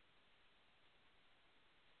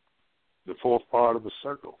 The fourth part of a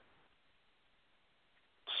circle.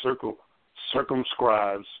 Circle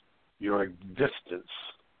circumscribes your existence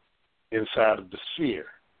inside of the sphere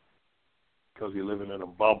because you're living in a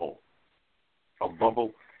bubble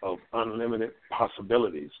of unlimited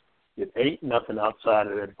possibilities. It ain't nothing outside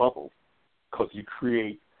of that bubble because you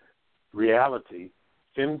create reality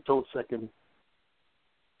femtosecond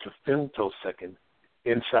to femtosecond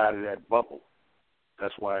inside of that bubble.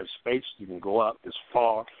 That's why in space you can go out this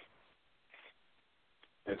far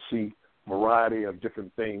and see a variety of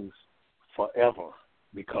different things forever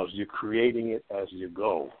because you're creating it as you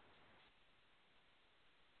go.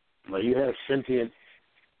 Now you have sentient,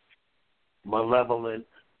 malevolent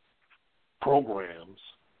programs,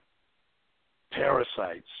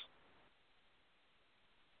 parasites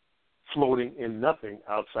floating in nothing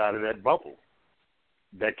outside of that bubble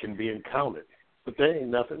that can be encountered. But there ain't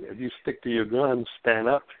nothing. If you stick to your guns, stand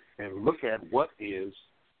up and look at what is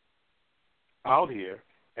out here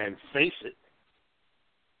and face it.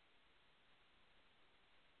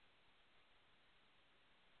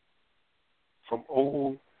 From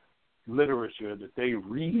old literature that they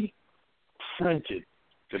reprinted,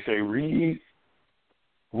 that they rewrote.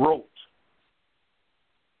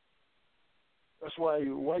 That's why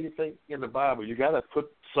you think in the Bible you got to put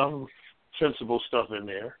some sensible stuff in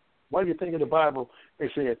there. Why do you think in the Bible they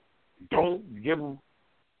said, don't give them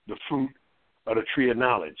the fruit of the tree of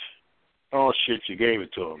knowledge? Oh, shit, you gave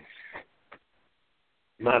it to them.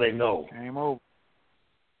 Now they know. Game over.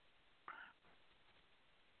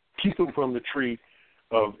 Keep them from the tree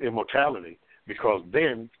of immortality because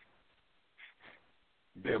then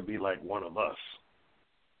they'll be like one of us.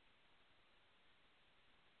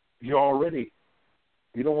 You don't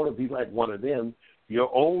want to be like one of them. You're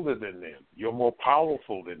older than them. You're more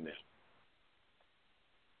powerful than them.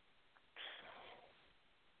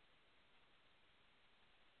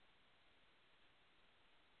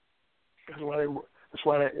 That's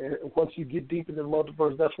why once you get deep into the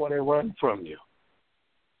multiverse, that's why they run from you.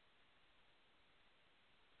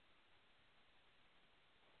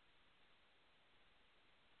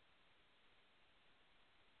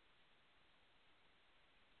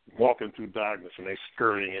 Walking through darkness and they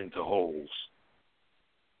scurrying into holes.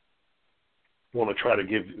 Want to try to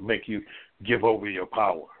make you give over your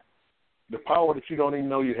power. The power that you don't even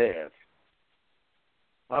know you have.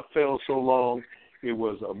 I fell so long, it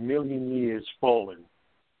was 1,000,000 years falling.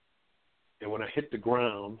 And when I hit the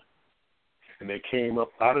ground and they came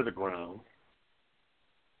up out of the ground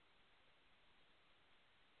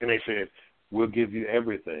and they said, we'll give you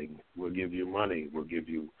everything. We'll give you money. We'll give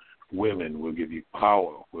you women. We'll give you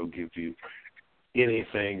power. We'll give you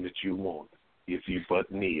anything that you want if you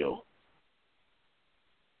but kneel.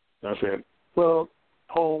 I said, well,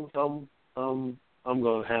 Holmes, I'm going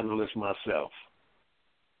to handle this myself.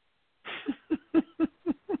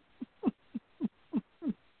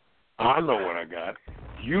 I know what I got.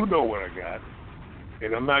 You know what I got.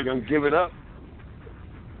 And I'm not going to give it up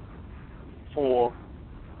for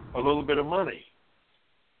a little bit of money.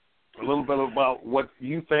 A little bit about what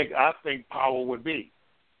you think I think power would be.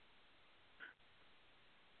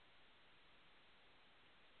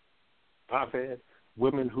 I've had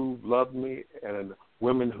women who loved me and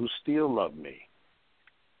women who still love me.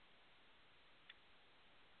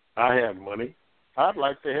 I have money. I'd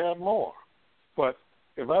like to have more. But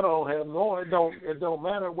if I don't have more, it don't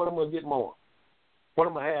matter what I'm going to get more. What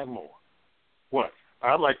am I have more? What?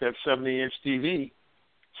 I'd like that 70-inch TV,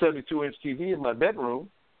 72-inch TV in my bedroom.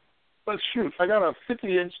 But shoot, I got a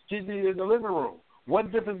 50-inch TV in the living room.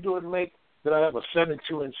 What difference do it make that I have a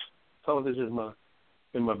 72-inch television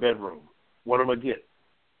in my bedroom? What am I get?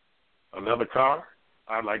 Another car?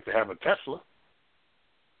 I'd like to have a Tesla.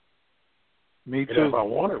 Me too. And if I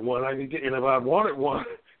wanted one, I could get. And if I wanted one,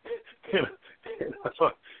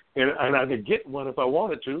 and I could get one if I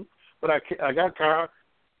wanted to. But I got a car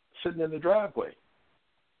sitting in the driveway.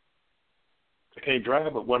 I can't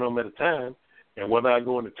drive but one of them at a time. And whether I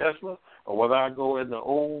go in the Tesla or whether I go in the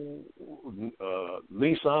old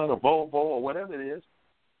Nissan or Volvo or whatever it is,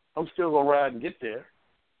 I'm still gonna ride and get there.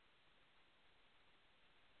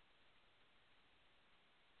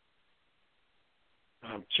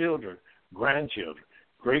 I have children, grandchildren,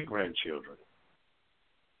 great-grandchildren.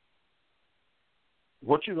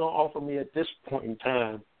 What you going to offer me at this point in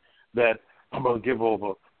time that I'm going to give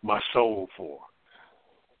over my soul for?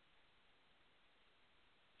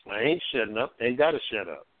 I ain't shutting up. Ain't got to shut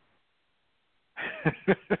up.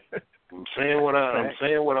 I'm saying what I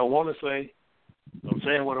want to say. I'm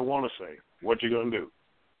saying what I want to say. What you going to do?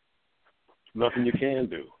 Nothing you can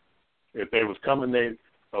do. If they was coming, they'd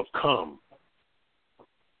have come.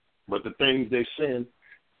 But the things they send,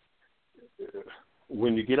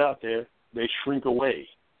 when you get out there, they shrink away.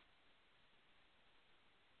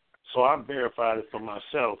 So I've verified it for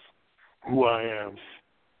myself, who I am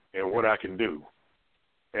and what I can do.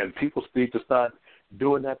 And people need to start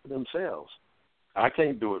doing that for themselves. I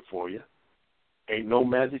can't do it for you. Ain't no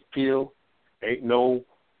magic pill, ain't no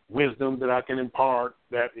wisdom that I can impart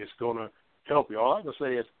that is going to help you. All I can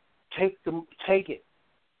say is take it.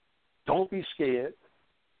 Don't be scared.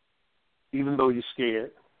 Even though you're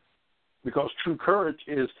scared, because true courage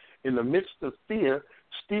is in the midst of fear,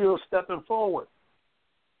 still stepping forward.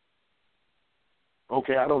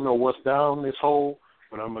 Okay, I don't know what's down this hole,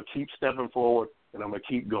 but I'm going to keep stepping forward and I'm going to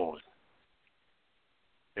keep going.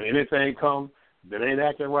 And anything come that ain't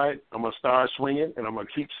acting right, I'm going to start swinging and I'm going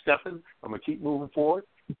to keep stepping, I'm going to keep moving forward,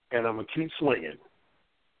 and I'm going to keep swinging.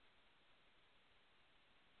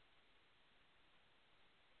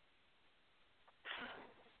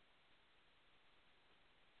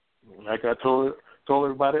 Like I told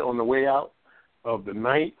everybody on the way out of the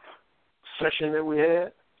 9th session that we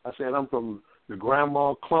had, I said, I'm from the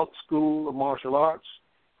Grandma Clump School of Martial Arts.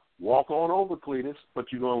 Walk on over, Cletus, but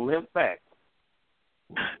you're going to limp back.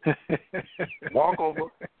 Walk over,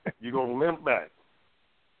 you're going to limp back.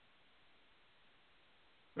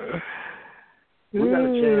 We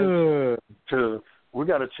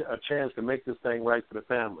got a chance to make this thing right for the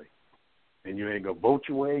family. And you ain't going to vote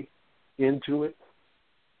your way into it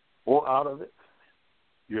or out of it.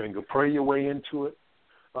 You ain't going to pray your way into it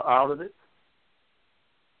or out of it.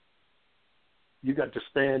 You got to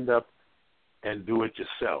stand up and do it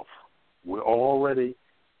yourself. The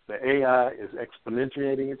AI is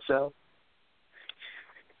exponentiating itself.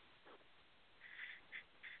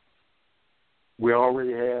 We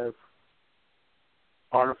already have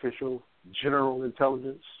artificial general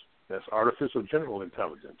intelligence. That's artificial general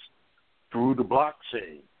intelligence through the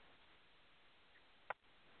blockchain.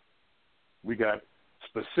 We got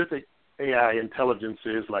specific AI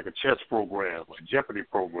intelligences like a chess program, a Jeopardy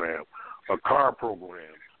program, a car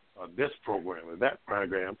program, this program, or that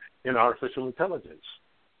program in artificial intelligence.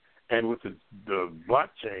 And with the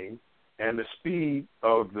blockchain and the speed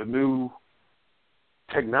of the new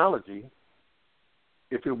technology,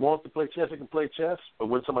 if it wants to play chess, it can play chess. But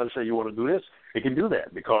when somebody says you want to do this, it can do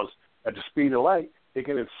that because at the speed of light, it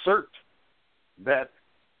can insert that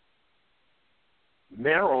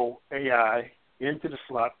narrow AI into the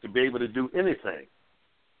slot to be able to do anything.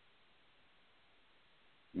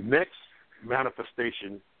 Next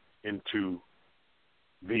manifestation into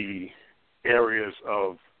the areas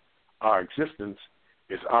of our existence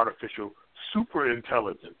is artificial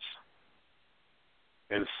superintelligence.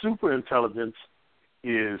 And superintelligence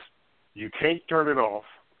is you can't turn it off,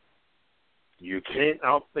 you can't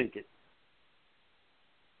outthink it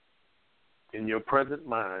in your present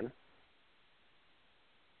mind.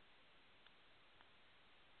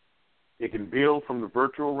 It can build from the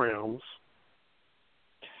virtual realms.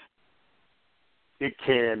 It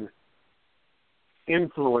can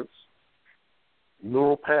influence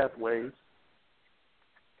neural pathways.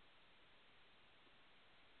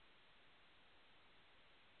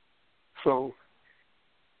 So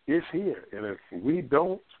it's here. And if we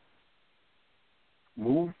don't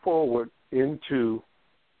move forward into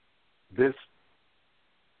this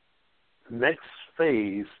next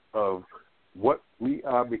phase of what we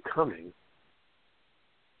are becoming,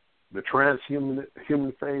 the transhuman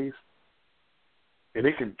phase, and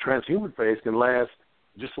transhuman phase can last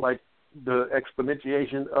just like the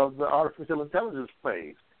exponentiation of the artificial intelligence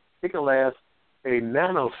phase. It can last a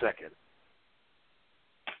nanosecond.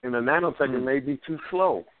 And a nanosecond may be too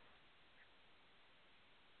slow.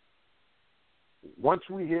 Once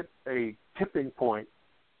we hit a tipping point,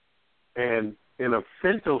 and in a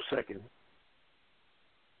femtosecond,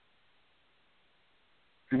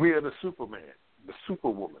 We are the Superman, the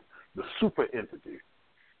Superwoman, the super entity.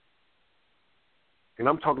 And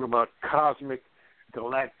I'm talking about cosmic,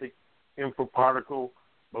 galactic, infraparticle,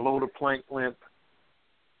 below the Planck length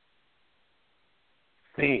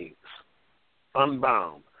things,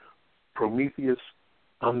 unbound. Prometheus,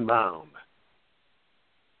 unbound.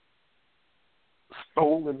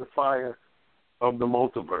 Stole in the fire of the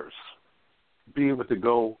multiverse. Be able to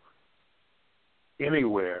go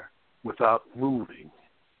anywhere without moving,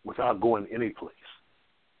 without going any place.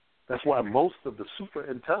 That's why most of the super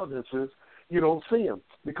intelligences, you don't see them,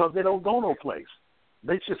 because they don't go no place.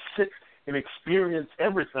 They just sit and experience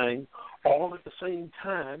everything all at the same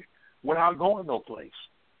time without going no place.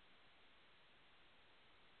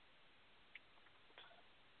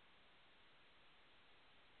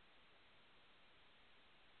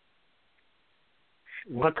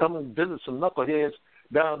 When I come and visit some knuckleheads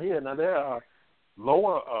down here, now there are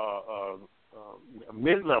lower,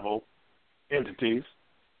 mid-level entities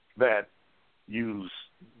that use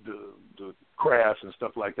the crafts and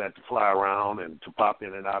stuff like that to fly around and to pop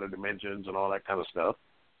in and out of dimensions and all that kind of stuff.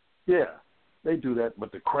 Yeah, they do that,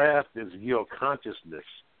 but the craft is your consciousness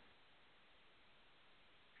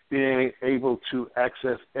being able to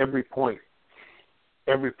access every point,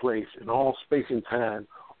 every place, in all space and time,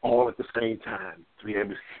 all at the same time, to be able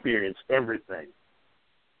to experience everything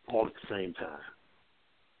all at the same time.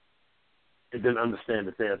 And then understand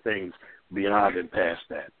that there are things beyond and past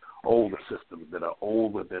that, older systems that are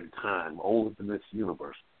older than time, older than this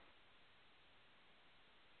universe,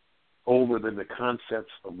 older than the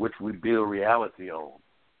concepts of which we build reality on.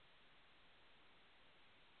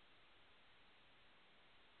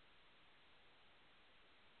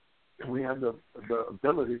 And we have the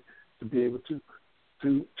ability to be able to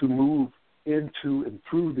move into and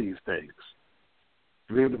through these things,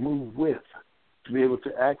 to be able to move with, to be able to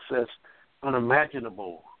access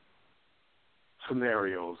unimaginable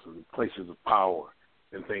scenarios and places of power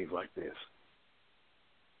and things like this.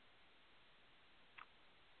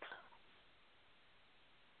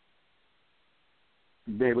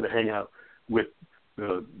 Be able to hang out with be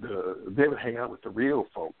able to hang out with the real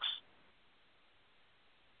folks.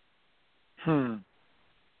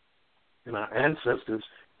 And our ancestors,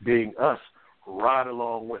 being us, ride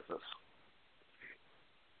along with us.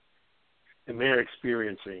 And they're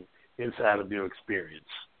experiencing inside of your experience.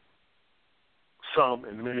 Some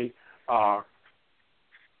and many are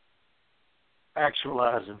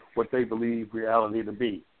actualizing what they believe reality to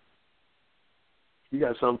be. You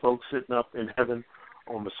got some folks sitting up in heaven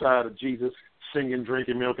on the side of Jesus, singing,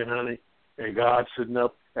 drinking milk and honey, and God sitting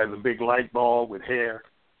up as a big light ball with hair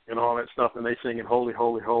and all that stuff, and they singing, holy,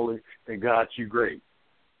 holy, holy, and God, you great.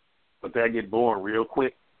 But that get boring real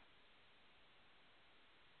quick.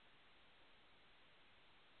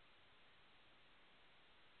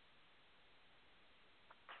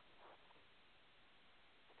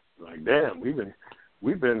 Like, damn,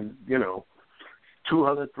 we've been,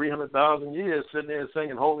 200, 300,000 years sitting there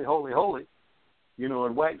singing holy, holy, holy,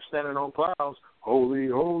 and white standing on clouds, holy,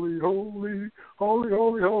 holy, holy, holy,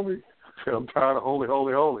 holy, holy. I'm tired of holy,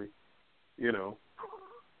 holy, holy,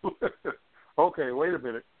 Okay, wait a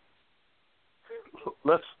minute.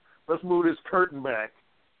 Let's move this curtain back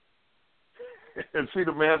and see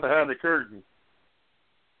the man behind the curtain.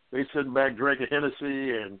 They sitting back drinking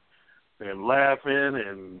Hennessy and laughing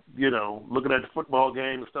and, looking at the football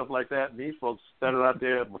game and stuff like that. And these folks standing out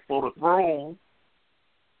there before the throne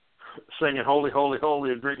singing holy, holy,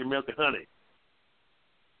 holy and drinking milk and honey.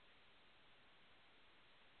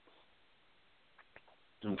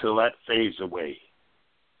 Until that fades away.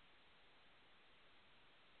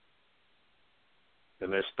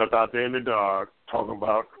 And they're stuck out there in the dark talking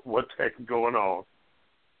about what the heck is going on.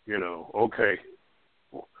 Okay,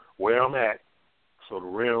 where I'm at. So the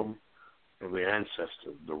realm of the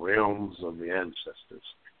ancestors, the realms of the ancestors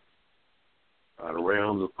are the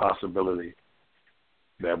realms of possibility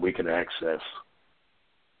that we can access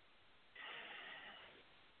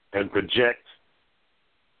and project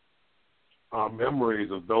our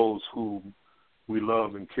memories of those whom we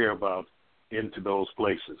love and care about into those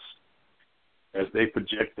places as they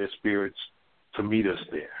project their spirits to meet us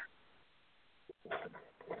there.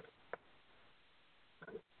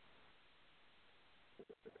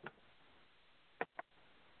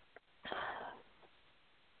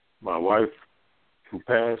 My wife, who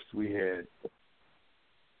passed, we had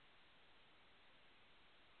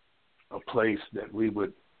a place that we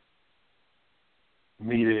would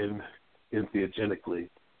meet in entheogenically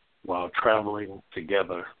while traveling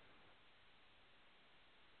together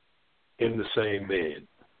in the same bed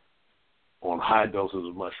on high doses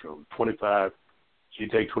of mushrooms. 25, she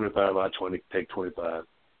take 25, I take 25,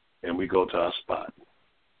 and we go to our spot.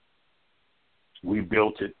 We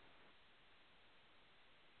built it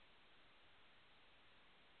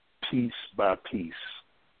piece by piece.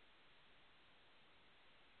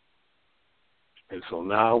 And so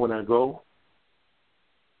now when I go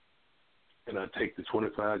and I take the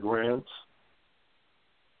 25 grams,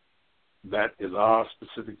 that is our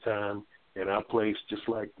specific time and our place, just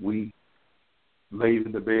like we laid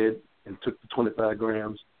in the bed and took the 25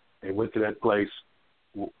 grams and went to that place.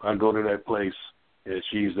 I go to that place and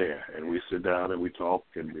she's there, and we sit down and we talk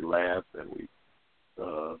and we laugh and we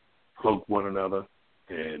cloak one another,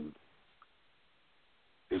 and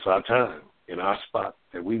it's our time in our spot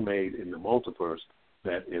that we made in the multiverse.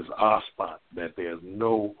 That is our spot, that there's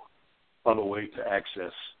no other way to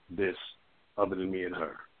access this other than me and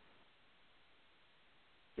her.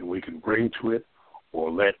 And we can bring to it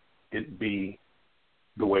or let it be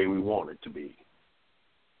the way we want it to be.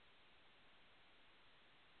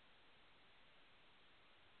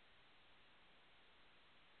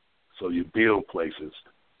 So you build places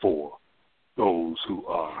for those who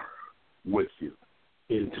are with you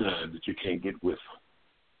in time that you can't get with,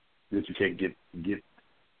 that you can't get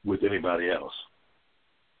with anybody else.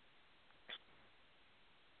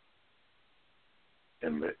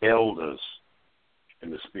 And the elders in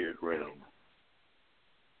the spirit realm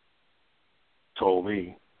told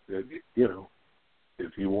me that, you know,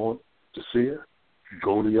 if you want to see her,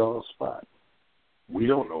 go to y'all spot. We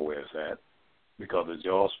don't know where it's at because it's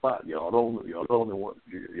y'all spot. Y'all the only one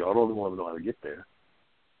that know how to get there.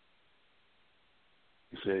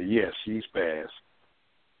 He said, yes, she's passed.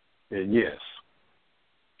 And yes,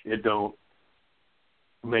 it don't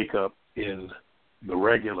make up in the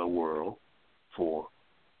regular world for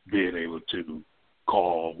being able to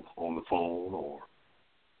call on the phone or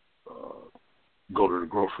go to the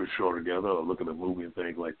grocery store together or look at a movie and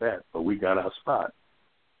things like that. But we got our spot.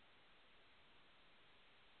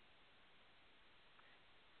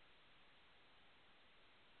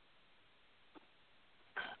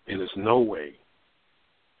 And there's no way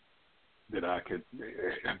that I could,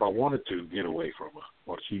 if I wanted to, get away from her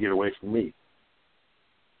or she get away from me.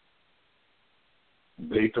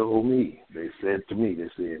 They told me, they said to me, they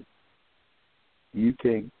said, you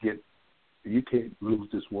can't lose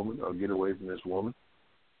this woman or get away from this woman.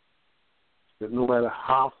 That no matter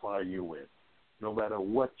how far you went, no matter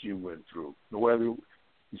what you went through, no matter,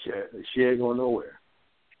 she ain't going nowhere.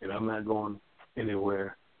 And I'm not going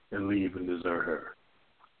anywhere and leave and desert her.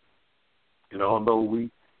 And although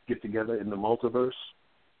we get together in the multiverse,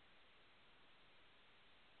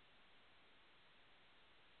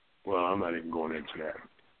 well, I'm not even going into that.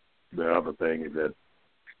 The other thing is that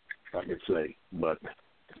I could say, but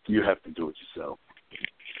you have to do it yourself.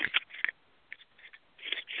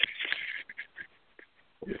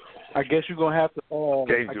 I guess you're gonna have to.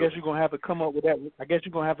 You're gonna have to come up with that. I guess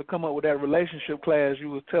you're gonna have to come up with that relationship class you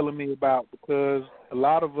was telling me about, because a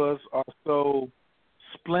lot of us are so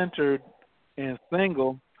splintered and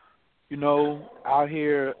single, you know, out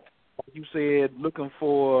here, like you said, looking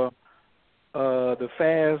for the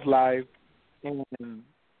fast life and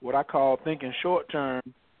what I call thinking short term.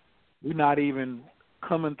 We're not even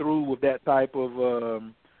coming through with that type of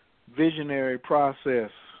visionary process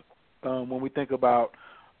when we think about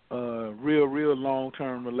real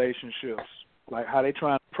long-term relationships, like how they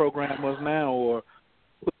trying to program us now, or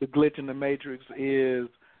put the glitch in the matrix is,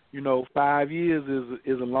 you know, 5 years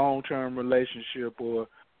is a long-term relationship, or,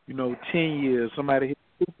 you know, 10 years, somebody hit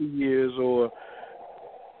 50 years, or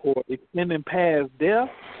extending past death.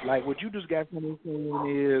 Like what you just got finished saying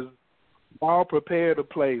is y'all prepared a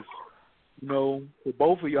place, you know, for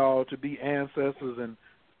both of y'all to be ancestors and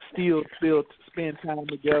still spend time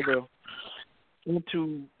together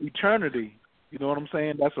into eternity. You know what I'm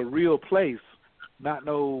saying? That's a real place, not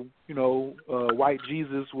no, you know, white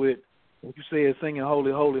Jesus with, what you said, singing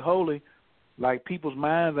holy, holy, holy. Like people's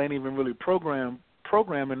minds ain't even really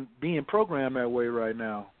being programmed that way right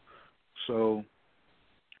now. So,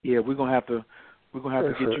 yeah, we're gonna have to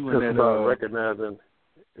get you in that.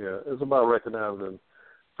 It's about recognizing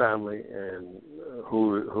family and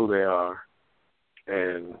who they are,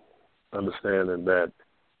 and understanding that,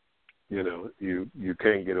 you know, you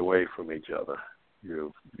can't get away from each other.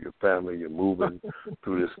 Your family, you're moving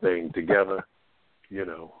through this thing together. You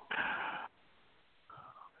know,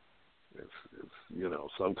 it's you know,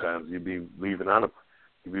 sometimes you be leaving out of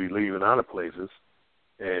places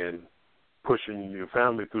and pushing your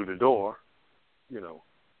family through the door. You know,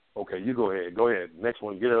 okay, you go ahead. Next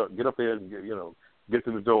one, get up there and get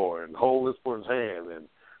to the door and hold this person's hand and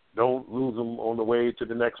don't lose them on the way to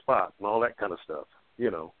the next spot and all that kind of stuff.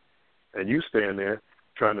 You know. And you stand there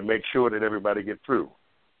trying to make sure that everybody get through.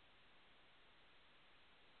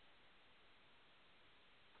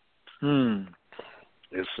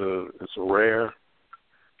 It's a rare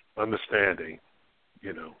understanding,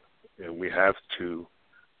 you know, and we have to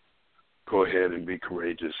go ahead and be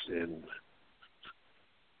courageous in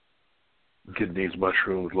getting these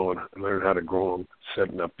mushrooms, learn how to grow them,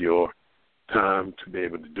 setting up your time to be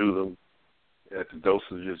able to do them at the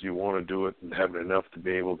dosages you want to do it, and having enough to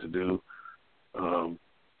be able to do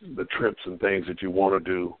the trips and things that you want to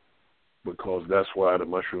do, because that's why the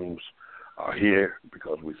mushrooms are here,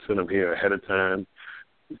 because we send them here ahead of time.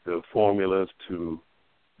 The formulas to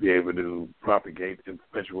be able to propagate and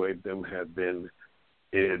perpetuate them have been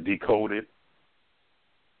decoded.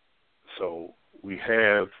 So we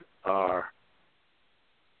have our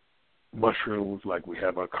mushrooms like we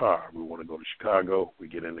have our car. We want to go to Chicago, we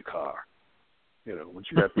get in the car. You know, but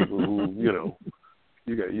you got people who, you know,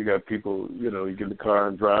 you got people, you know, you get in the car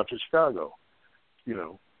and drive to Chicago. You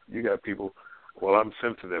know, you got people, well, I'm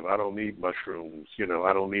sensitive, I don't need mushrooms, you know,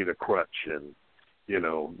 I don't need a crutch and, you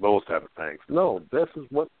know, those type of things. No, this is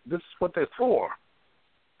what they're for.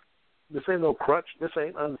 This ain't no crutch. This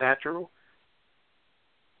ain't unnatural.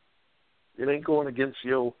 It ain't going against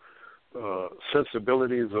your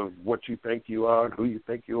sensibilities of what you think you are and who you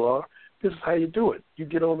think you are. This is how you do it. You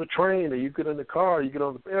get on the train or you get in the car, or you get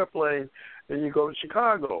on the airplane, and you go to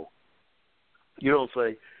Chicago. You don't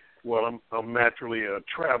say, well, I'm naturally a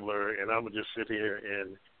traveler, and I'm going to just sit here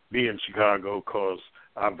and be in Chicago because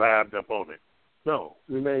I vibed up on it. No,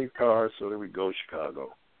 we made cars so that we go to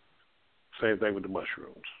Chicago. Same thing with the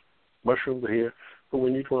mushrooms. Mushrooms are here for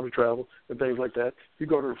when you want to travel and things like that. You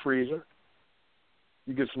go to the freezer,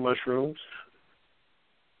 you get some mushrooms,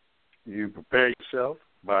 you prepare yourself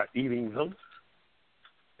by eating them,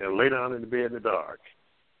 and lay down in the bed in the dark.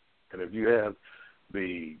 And if you have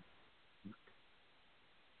the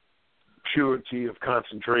purity of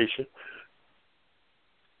concentration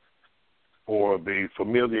or the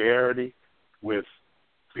familiarity with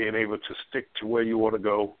being able to stick to where you want to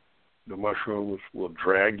go, the mushrooms will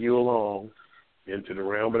drag you along into the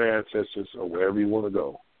realm of the ancestors or wherever you want to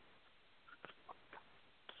go.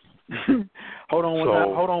 Hold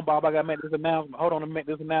on, Bob. I got to make this announcement. Hold on to make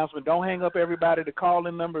this announcement. Don't hang up, everybody. The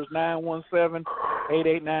call-in number is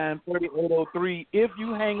 917-889-3803. If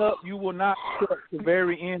you hang up, you will not get the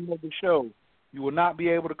very end of the show. You will not be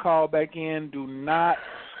able to call back in. Do not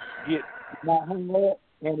hang up.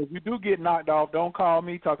 And if you do get knocked off, don't call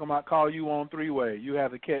me talking about call you on three-way. You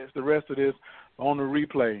have to catch the rest of this on the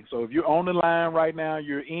replay. So if you're on the line right now,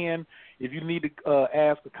 you're in. If you need to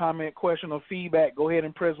ask a comment, question, or feedback, go ahead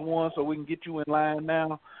and press 1 so we can get you in line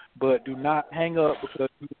now. But do not hang up because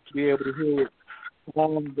you need to be able to hear it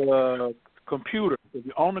on the computer. If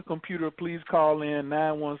you're on the computer, please call in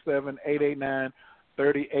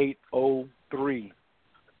 917-889-3803.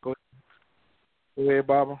 Go ahead,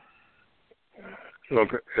 Barbara.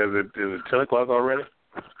 Okay. Is it 10 o'clock already?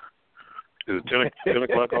 Is it 10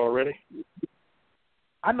 o'clock already?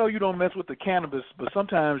 I know you don't mess with the cannabis, but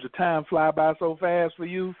sometimes the time fly by so fast for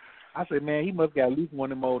you. I say, man, he must got at least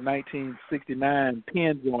one of them old 1969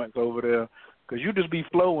 pen joints over there, because you just be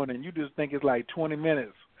flowing and you just think it's like 20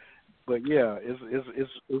 minutes. But yeah, it's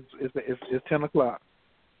 10 o'clock.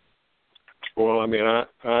 Well, I mean,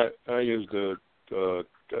 I use the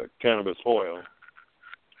cannabis oil,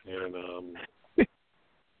 and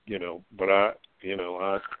you know, but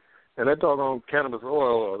and that doggone cannabis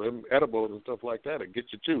oil or them edibles and stuff like that, it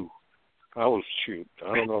gets you too. I don't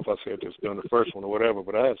know if I said this during the first one or whatever,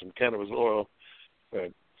 but I had some cannabis oil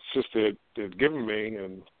that sister had given me,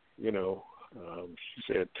 and you know, she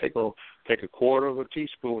said take a quarter of a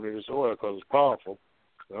teaspoon of this oil because it's powerful.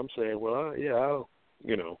 And I'm saying, well,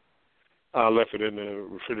 I left it in the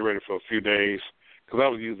refrigerator for a few days because I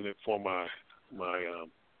was using it for my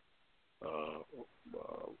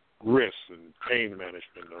wrist and pain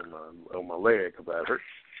management on my leg because I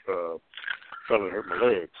felt it hurt my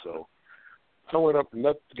leg. So I went up and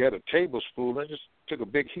got a tablespoon. I just took a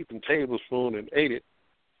big heaping tablespoon and ate it,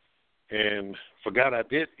 and forgot I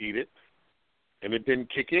did eat it, and it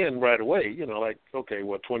didn't kick in right away. You know, like, okay,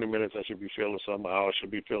 well, 20 minutes I should be feeling something, an hour I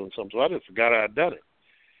should be feeling something. So I just forgot I had done it,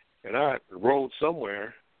 and I rode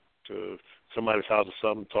somewhere to somebody's house or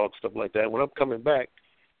something, talk, stuff like that. When I'm coming back,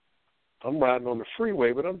 I'm riding on the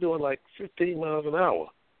freeway, but I'm doing like 15 miles an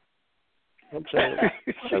hour. I'm saying,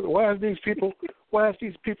 why is these people,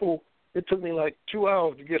 it took me like 2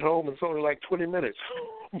 hours to get home, and it's only like 20 minutes.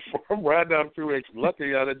 I'm riding down the freeway.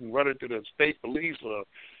 Luckily, I didn't run into the state police or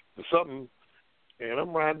something, and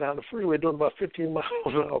I'm riding down the freeway doing about 15 miles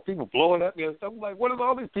an hour. People blowing at me and stuff. I'm like, what is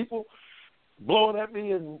all these people blowing at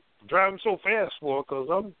me and driving so fast for? Because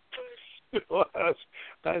I'm...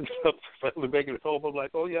 I ended up finally making it home. I'm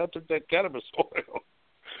like, oh, yeah, I took that cannabis oil.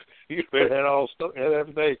 had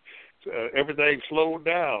everything slowed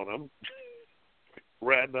down. I'm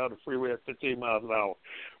riding down the freeway at 15 miles an hour.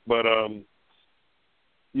 But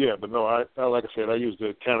but no, I like I said, I use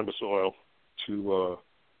the cannabis oil to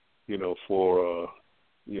for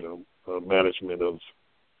management of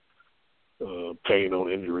pain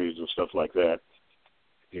on injuries and stuff like that.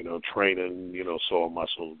 Training, sore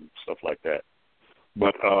muscle and stuff like that.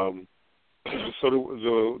 But so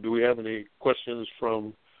do we have any questions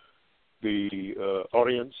from the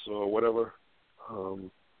audience or whatever?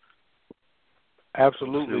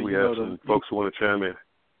 Absolutely. We have some folks who want to chime in.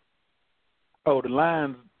 Oh, the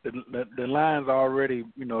lines already,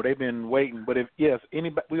 they've been waiting. But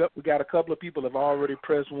anybody, we got a couple of people have already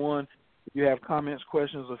pressed 1. If you have comments,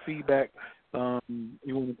 questions, or feedback,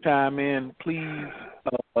 you want to chime in, please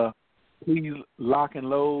lock and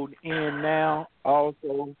load in now.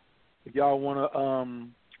 Also, if y'all want to,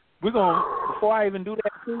 before I even do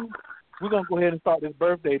that too, we're going to go ahead and start this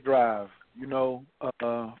birthday drive.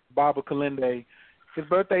 Baba Kilindi, his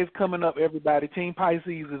birthday's coming up, everybody. Team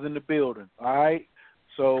Pisces is in the building, all right?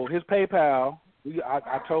 So his PayPal,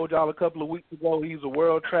 I told y'all a couple of weeks ago, he's a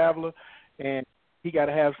world traveler, and he got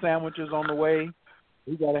to have sandwiches on the way.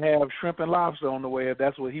 He got to have shrimp and lobster on the way if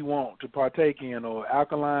that's what he wants to partake in, or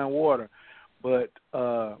alkaline water. But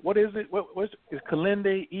what is it? Is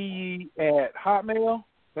Kilindi at Hotmail?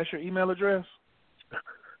 That's your email address?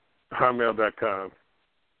 Hotmail.com.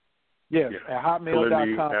 Yes, at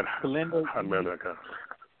Hotmail.com. Kilindi at Hotmail.com.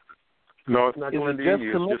 No, it's not Kilindi. It's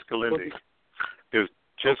just Kilindi. It's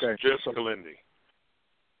just Kilindi.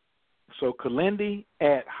 So Kilindi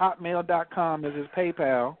at Hotmail.com is his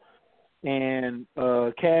PayPal, and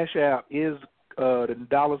Cash App is the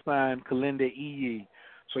 $ Kilindi EE.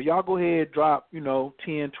 So y'all go ahead, drop, $10,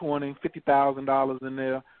 $20, $50,000 in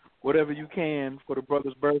there, whatever you can for the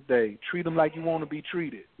brother's birthday. Treat him like you want to be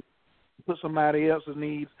treated. Put somebody else's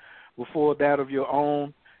needs before that of your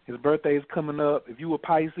own. His birthday is coming up. If you a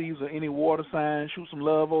Pisces or any water sign, shoot some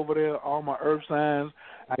love over there. All my earth signs,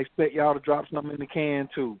 I expect y'all to drop something in the can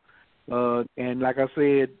too. And like I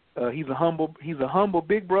said, he's a humble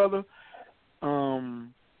big brother.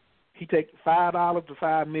 He takes $5 to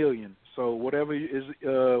 $5 million. So whatever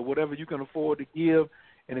you can afford to give,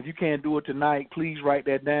 and if you can't do it tonight, please write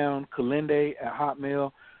that down. Kilindi at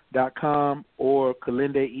Hotmail.com or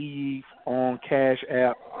Kilindi EE on Cash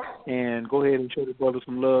App, and go ahead and show the brother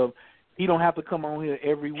some love. He don't have to come on here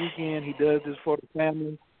every weekend. He does this for the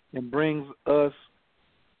family and brings us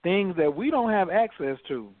things that we don't have access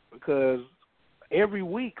to, because every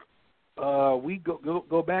week we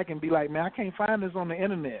go back and be like, man, I can't find this on the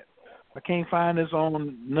internet. I can't find this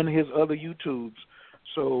on none of his other YouTubes.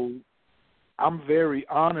 So I'm very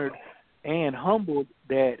honored and humbled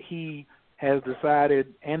that he has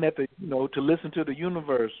decided, and that to listen to the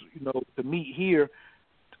universe, to meet here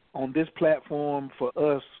on this platform for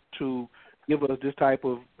us to give us this type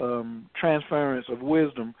of transference of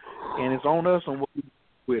wisdom, and it's on us on what we do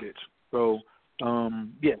with it. So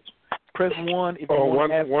yes, press 1 if you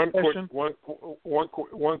want to ask a question.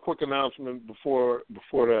 One quick announcement before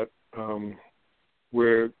that.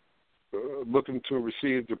 We're looking to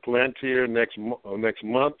receive the Palantir next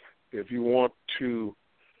month. If you want to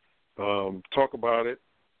talk about it,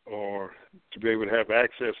 or to be able to have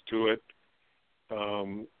access to it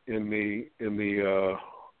in the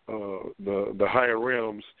higher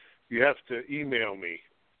realms, you have to email me.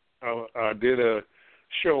 I did a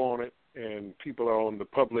show on it, and people are on the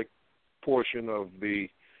public portion of the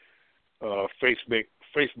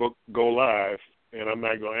Facebook Go Live, and I'm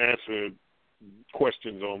not going to answer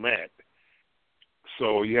questions on that.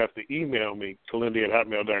 So you have to email me, Kilindi at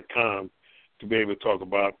Hotmail.com, to be able to talk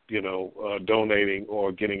about, donating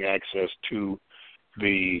or getting access to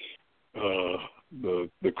the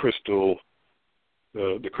crystal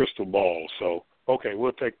ball. So okay,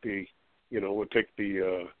 we'll take the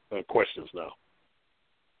questions now.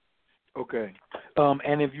 Okay.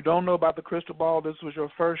 And if you don't know about the crystal ball, this was your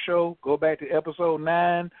first show, go back to episode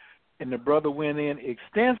 9, and the brother went in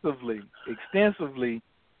extensively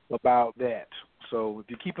about that. So if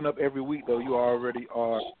you're keeping up every week, though, you already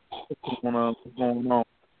are what's going on.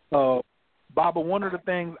 Baba, one of the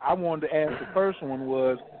things I wanted to ask, the first one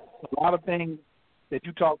was, a lot of things that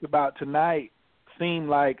you talked about tonight seemed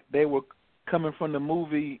like they were coming from the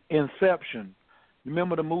movie Inception.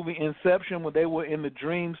 Remember the movie Inception, when they were in the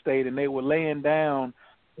dream state and they were laying down,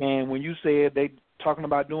 and when you said they talking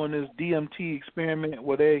about doing this DMT experiment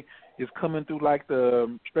where they is coming through like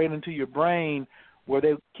the straight into your brain, where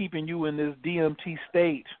they're keeping you in this DMT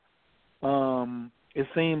state, it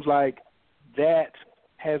seems like that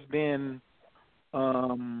has been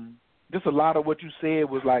just a lot of what you said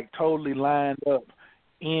was like totally lined up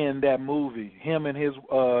in that movie. Him and his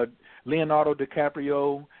Leonardo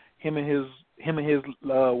DiCaprio, him and his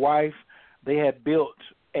wife, they had built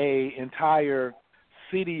a entire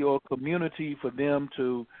city or community for them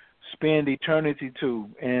to spend eternity to.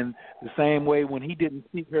 And the same way when he didn't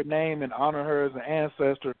speak her name and honor her as an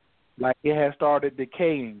ancestor, like it had started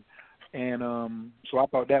decaying. And so I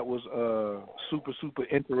thought that was super, super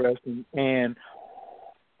interesting. And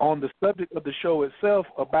on the subject of the show itself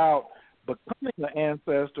about becoming an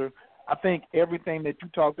ancestor, I think everything that you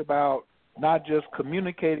talked about, not just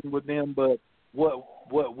communicating with them, but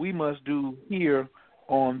what we must do here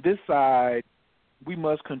on this side, we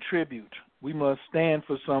must contribute. We must stand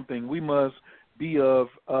for something. We must be of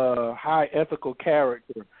high ethical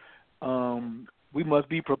character. We must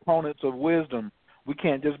be proponents of wisdom. We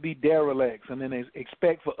can't just be derelicts and then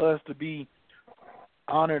expect for us to be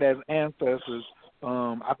honored as ancestors.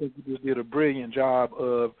 I think you just did a brilliant job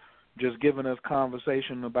of just giving us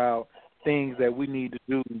conversation about things that we need to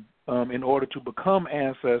do in order to become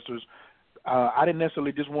ancestors. I didn't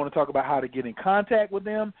necessarily just want to talk about how to get in contact with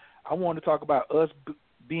them. I wanted to talk about us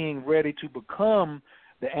being ready to become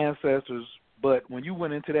the ancestors. But when you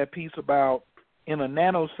went into that piece about in a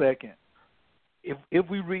nanosecond, if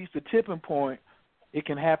we reach the tipping point, it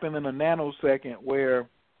can happen in a nanosecond where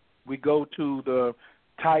we go to the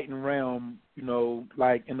Titan realm,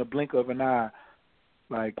 like in the blink of an eye.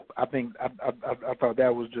 Like I think I thought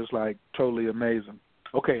that was just like totally amazing.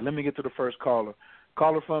 Okay, let me get to the first caller.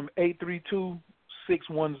 Caller from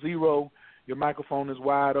 832-610. Your microphone is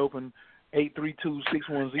wide open.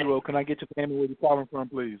 832-610. Can I get your name and where you're calling from,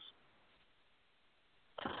 please?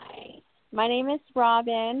 Hi. My name is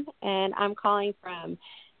Robin, and I'm calling from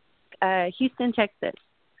Houston, Texas.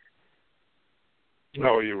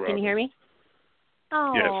 How are you, Robin? Can you hear me?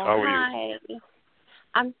 Oh, yes, how are hi. You?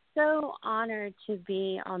 I'm so honored to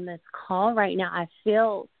be on this call right now. I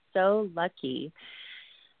feel so lucky.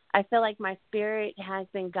 I feel like my spirit has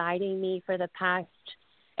been guiding me for the past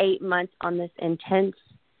 8 months on this intense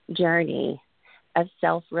journey of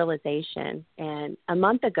self-realization. And a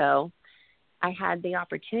month ago, I had the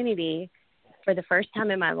opportunity for the first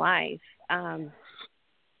time in my life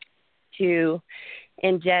to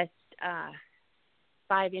ingest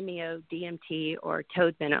 5-MeO-DMT or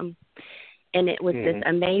toad venom. And it was this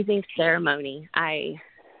amazing ceremony. I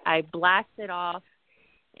blasted off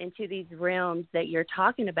into these realms that you're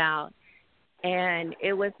talking about, and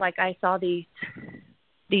it was like I saw these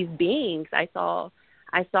beings. I saw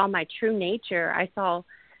my true nature. I saw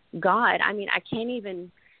God. I mean, I can't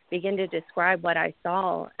even begin to describe what I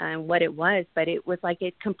saw and what it was, but it was like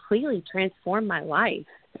it completely transformed my life.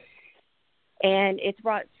 And it's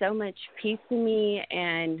brought so much peace to me,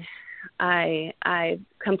 and I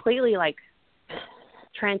completely like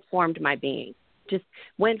transformed my being. Just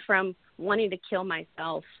went from wanting to kill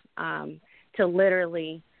myself to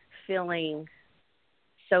literally feeling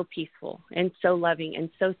so peaceful and so loving and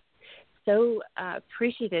so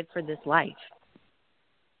appreciative for this life.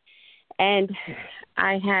 And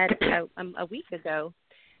I had a week ago,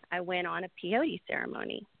 I went on a peyote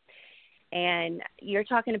ceremony. And you're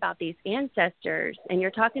talking about these ancestors, and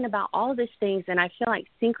you're talking about all these things, and I feel like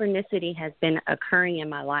synchronicity has been occurring in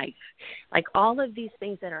my life. Like all of these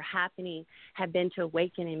things that are happening have been to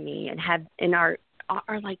awaken in me and are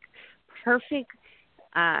like perfect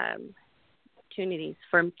opportunities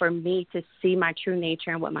for me to see my true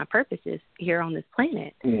nature and what my purpose is here on this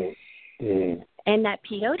planet. Mm-hmm. And that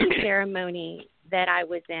peyote ceremony that I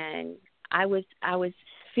was in, I was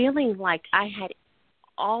feeling like I had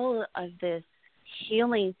all of this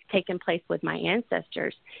healing taking place with my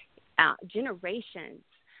ancestors, generations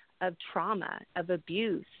of trauma, of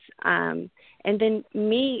abuse. And then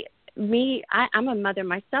I'm a mother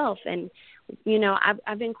myself. And,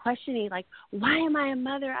 I've been questioning, like, why am I a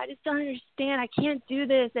mother? I just don't understand. I can't do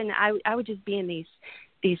this. And I would just be in these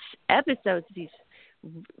episodes, these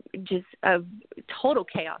just of total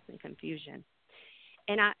chaos and confusion.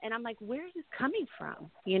 And I'm like, where is this coming from?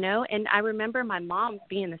 And I remember my mom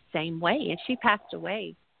being the same way, and she passed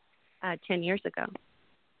away 10 years ago.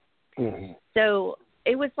 Mm-hmm. So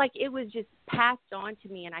it was like it was just passed on to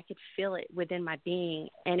me, and I could feel it within my being.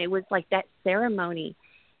 And it was like that ceremony,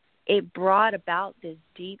 it brought about this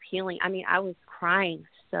deep healing. I mean, I was crying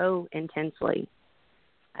so intensely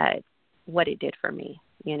at what it did for me,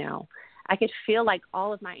 I could feel like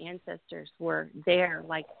all of my ancestors were there,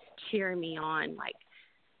 like cheering me on, like.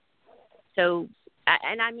 So,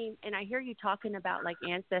 and I mean, and I hear you talking about like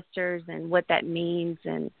ancestors and what that means,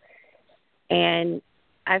 and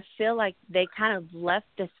I feel like they kind of left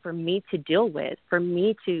this for me to deal with, for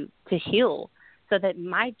me to heal so that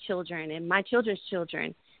my children and my children's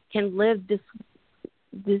children can live this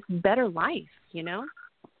better life, you know?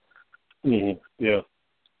 Mm-hmm. Yeah.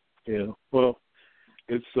 Well,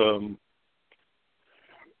 it's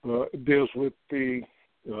it deals with the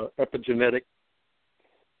epigenetic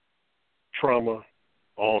trauma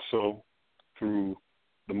also through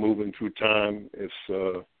the moving through time.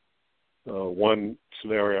 It's one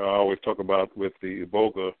scenario I always talk about with the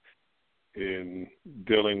Iboga in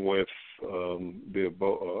dealing with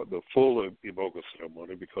the full Iboga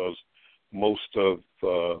ceremony, because most of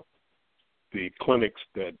the clinics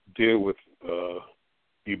that deal with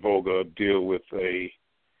Iboga deal with a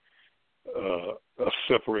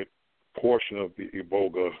separate portion of the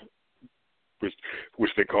Iboga,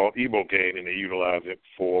 which they call Ibogaine, and they utilize it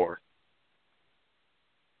for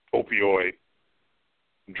opioid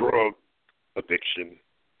drug addiction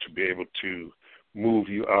to be able to move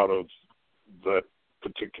you out of that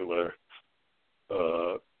particular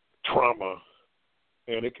trauma.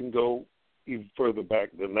 And it can go even further back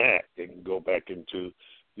than that. It can go back into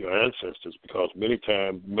your ancestors, because many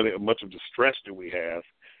times, much of the stress that we have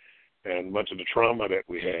and much of the trauma that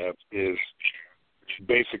we have is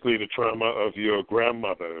basically the trauma of your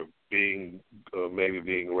grandmother maybe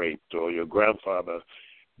being raped, or your grandfather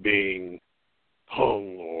being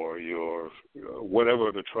hung, or your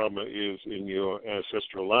whatever the trauma is in your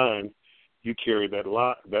ancestral line. You carry that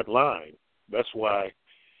line. That's why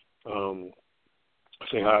I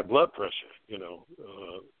say high blood pressure,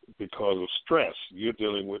 because of stress. You're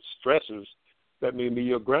dealing with stresses that may be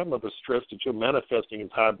your grandmother's stress that you're manifesting as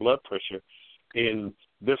high blood pressure in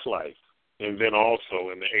this life. And then also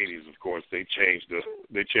in the 80s, of course, they changed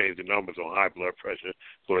the numbers on high blood pressure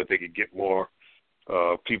so that they could get more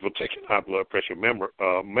people taking high blood pressure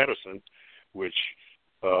medicine, which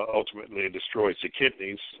ultimately destroys the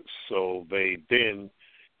kidneys. So they then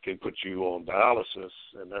can put you on dialysis,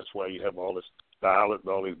 and that's why you have all these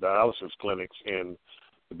dialysis clinics in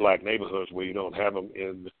the black neighborhoods, where you don't have them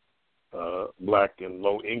in black and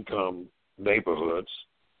low-income neighborhoods,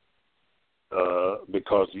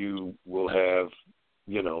 because you will have,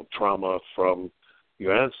 trauma from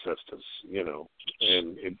your ancestors,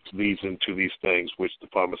 and it leads into these things which the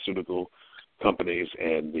pharmaceutical companies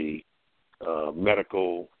and the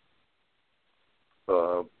medical,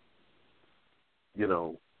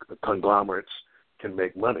 conglomerates can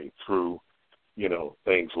make money through,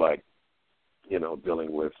 things like,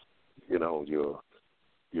 dealing with,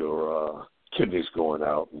 your kidneys going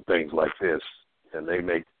out and things like this, and they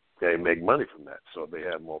make money from that. So they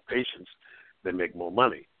have more patients, they make more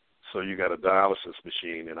money. So you got a dialysis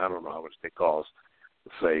machine, and I don't know how much they cost,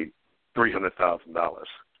 say $300,000,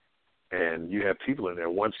 and you have people in there.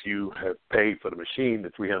 Once you have paid for the machine, the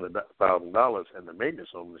 $300,000 and the maintenance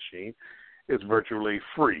on the machine is virtually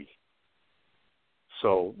free.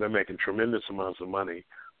 So they're making tremendous amounts of money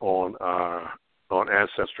on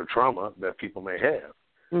ancestral trauma that people may have.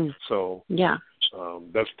 Mm. So yeah,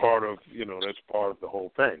 that's part of the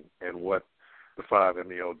whole thing. And what the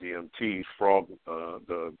 5-MeO-DMT frog,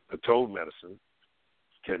 the toad medicine,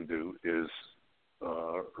 can do is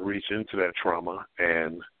reach into that trauma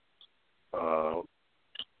and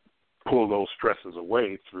pull those stresses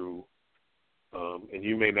away through. And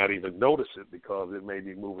you may not even notice it because it may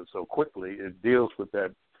be moving so quickly. It deals with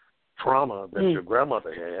that trauma that your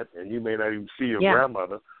grandmother had, and you may not even see your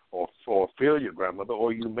grandmother or feel your grandmother,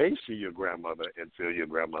 or you may see your grandmother and feel your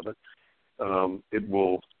grandmother. It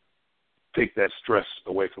will take that stress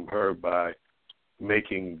away from her by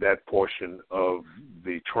making that portion of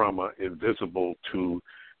the trauma invisible to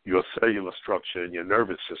your cellular structure and your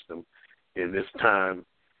nervous system in this time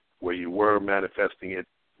where you were manifesting it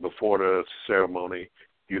before the ceremony.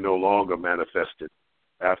 You no longer manifest it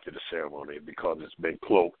after the ceremony because it's been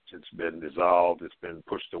cloaked, it's been dissolved, it's been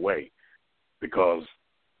pushed away, because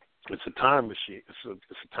it's a time machine. It's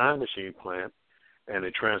a time machine plant and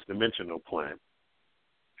a transdimensional plant.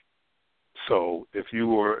 So if you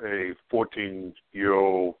were a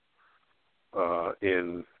 14-year-old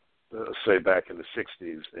in, say, back in the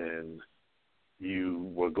 60s, and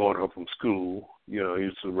you were going home from school, you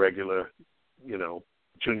was a regular,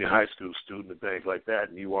 junior high school student and things like that,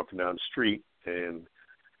 and you walking down the street, and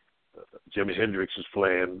Jimi Hendrix is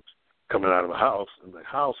playing, coming out of a house, and the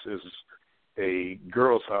house is a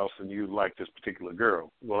girl's house, and you like this particular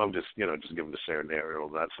girl. Well, I'm just giving the scenario.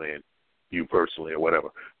 I'm not saying you personally or whatever,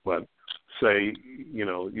 but say,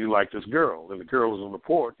 you like this girl, and the girl is on the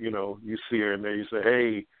porch, you see her in there, you say,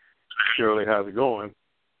 "Hey, Shirley, how's it going?"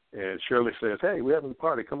 And Shirley says, "Hey, we're having a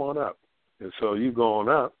party, come on up." And so you go on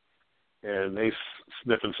up, and they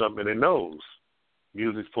sniffing something in their nose.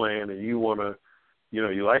 Music's playing, and you want to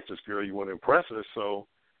you like this girl, you want to impress her. So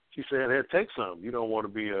she said, "Hey, take some. You don't want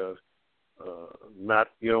to be you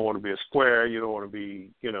don't want to be a square. You don't want to be,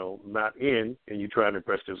 not in, and you try to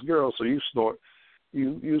impress this girl. So you snort,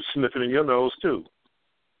 you sniff it in your nose too.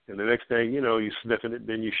 And the next thing you know, you sniffing it,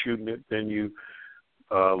 then you shooting it, then you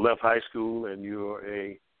left high school and you're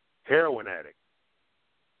a heroin addict.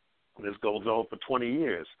 And this goes on for 20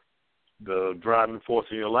 years. The driving force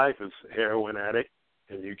in your life is heroin addict,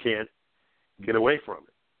 and you can't get away from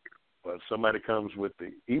it. But somebody comes with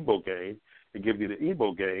the ibogaine and give you the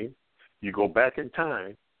ibogaine, you go back in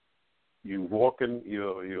time, you're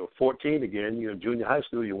 14 again, you're in junior high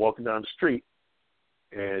school, you're walking down the street,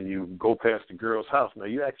 and you go past the girl's house. Now,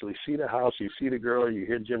 you actually see the house, you see the girl, you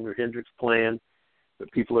hear Jimi Hendrix playing, the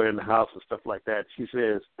people are in the house and stuff like that. She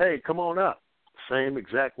says, "Hey, come on up." Same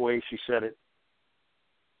exact way she said it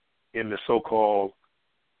in the so-called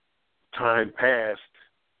time past,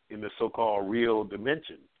 in the so-called real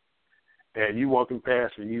dimension. And you walking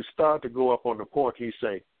past and you start to go up on the porch, you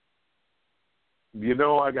say,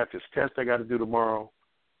 I got this test I got to do tomorrow,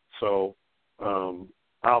 so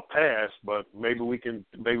I'll pass, but maybe we can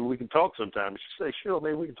talk sometime. She say, "Sure,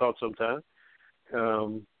 maybe we can talk sometime."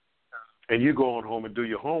 And you go on home and do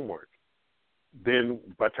your homework. Then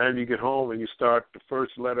by the time you get home and you start the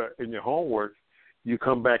first letter in your homework, you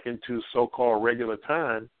come back into so-called regular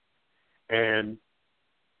time, and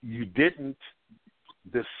you didn't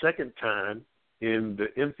this second time in the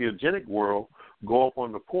entheogenic world go up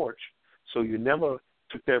on the porch, so you never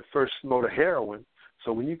took that first snort of heroin.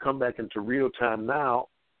 So when you come back into real time now,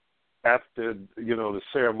 after, the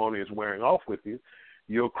ceremony is wearing off with you,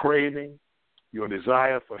 your craving, your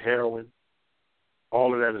desire for heroin,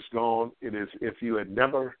 all of that is gone. It is, if you had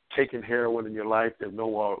never taken heroin in your life, there's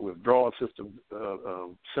no withdrawal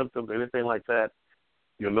symptoms, anything like that,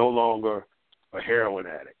 you're no longer a heroin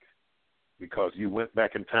addict because you went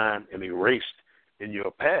back in time and erased in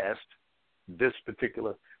your past this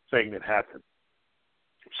particular thing that happened.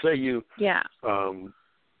 Say you're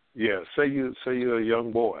a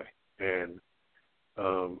young boy and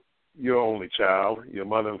your only child, your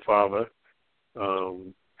mother and father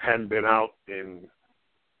hadn't been out in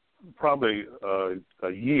probably a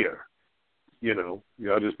year. Y'all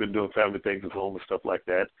just been doing family things at home and stuff like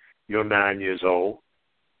that. You're 9 years old,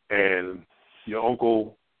 and your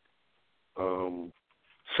uncle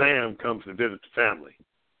Sam comes to visit the family.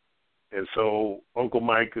 And so Uncle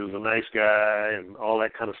Mike is a nice guy and all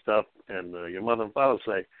that kind of stuff. And your mother and father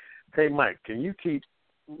say, "Hey, Mike, can you keep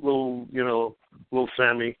little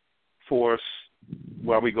Sammy for us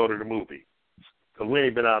while we go to the movie? Because we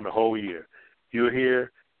ain't been out in the whole year. You're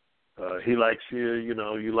here. He likes you. You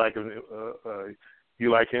like him. You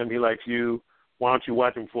like him. He likes you. Why don't you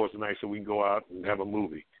watch him for us tonight so we can go out and have a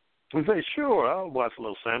movie?" We say, "Sure, I'll watch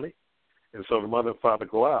little Sammy." And so the mother and father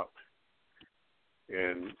go out.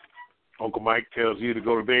 And Uncle Mike tells you to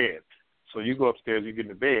go to bed. So you go upstairs, you get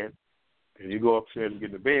into bed, and you go upstairs and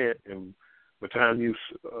get into bed, and by the time you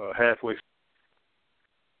halfway.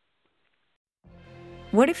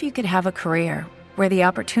 What if you could have a career where the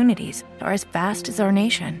opportunities are as vast as our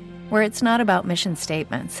nation, where it's not about mission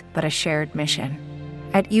statements, but a shared mission?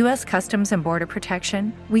 At U.S. Customs and Border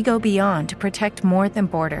Protection, we go beyond to protect more than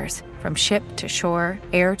borders. From ship to shore,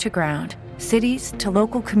 air to ground, cities to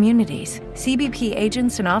local communities, CBP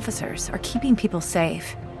agents and officers are keeping people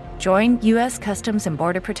safe. Join U.S. Customs and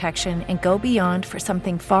Border Protection and go beyond for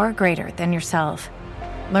something far greater than yourself.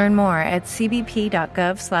 Learn more at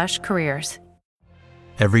cbp.gov/careers.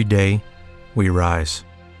 Every day, we rise,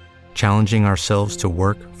 challenging ourselves to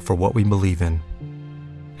work for what we believe in.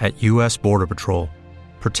 At U.S. Border Patrol,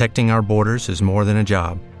 protecting our borders is more than a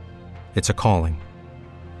job. It's a calling.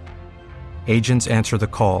 Agents answer the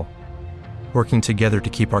call, working together to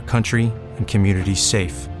keep our country and communities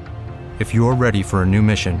safe. If you're ready for a new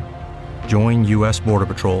mission, join U.S. Border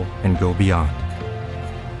Patrol and go beyond.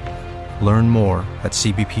 Learn more at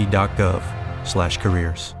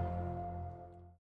cbp.gov/careers.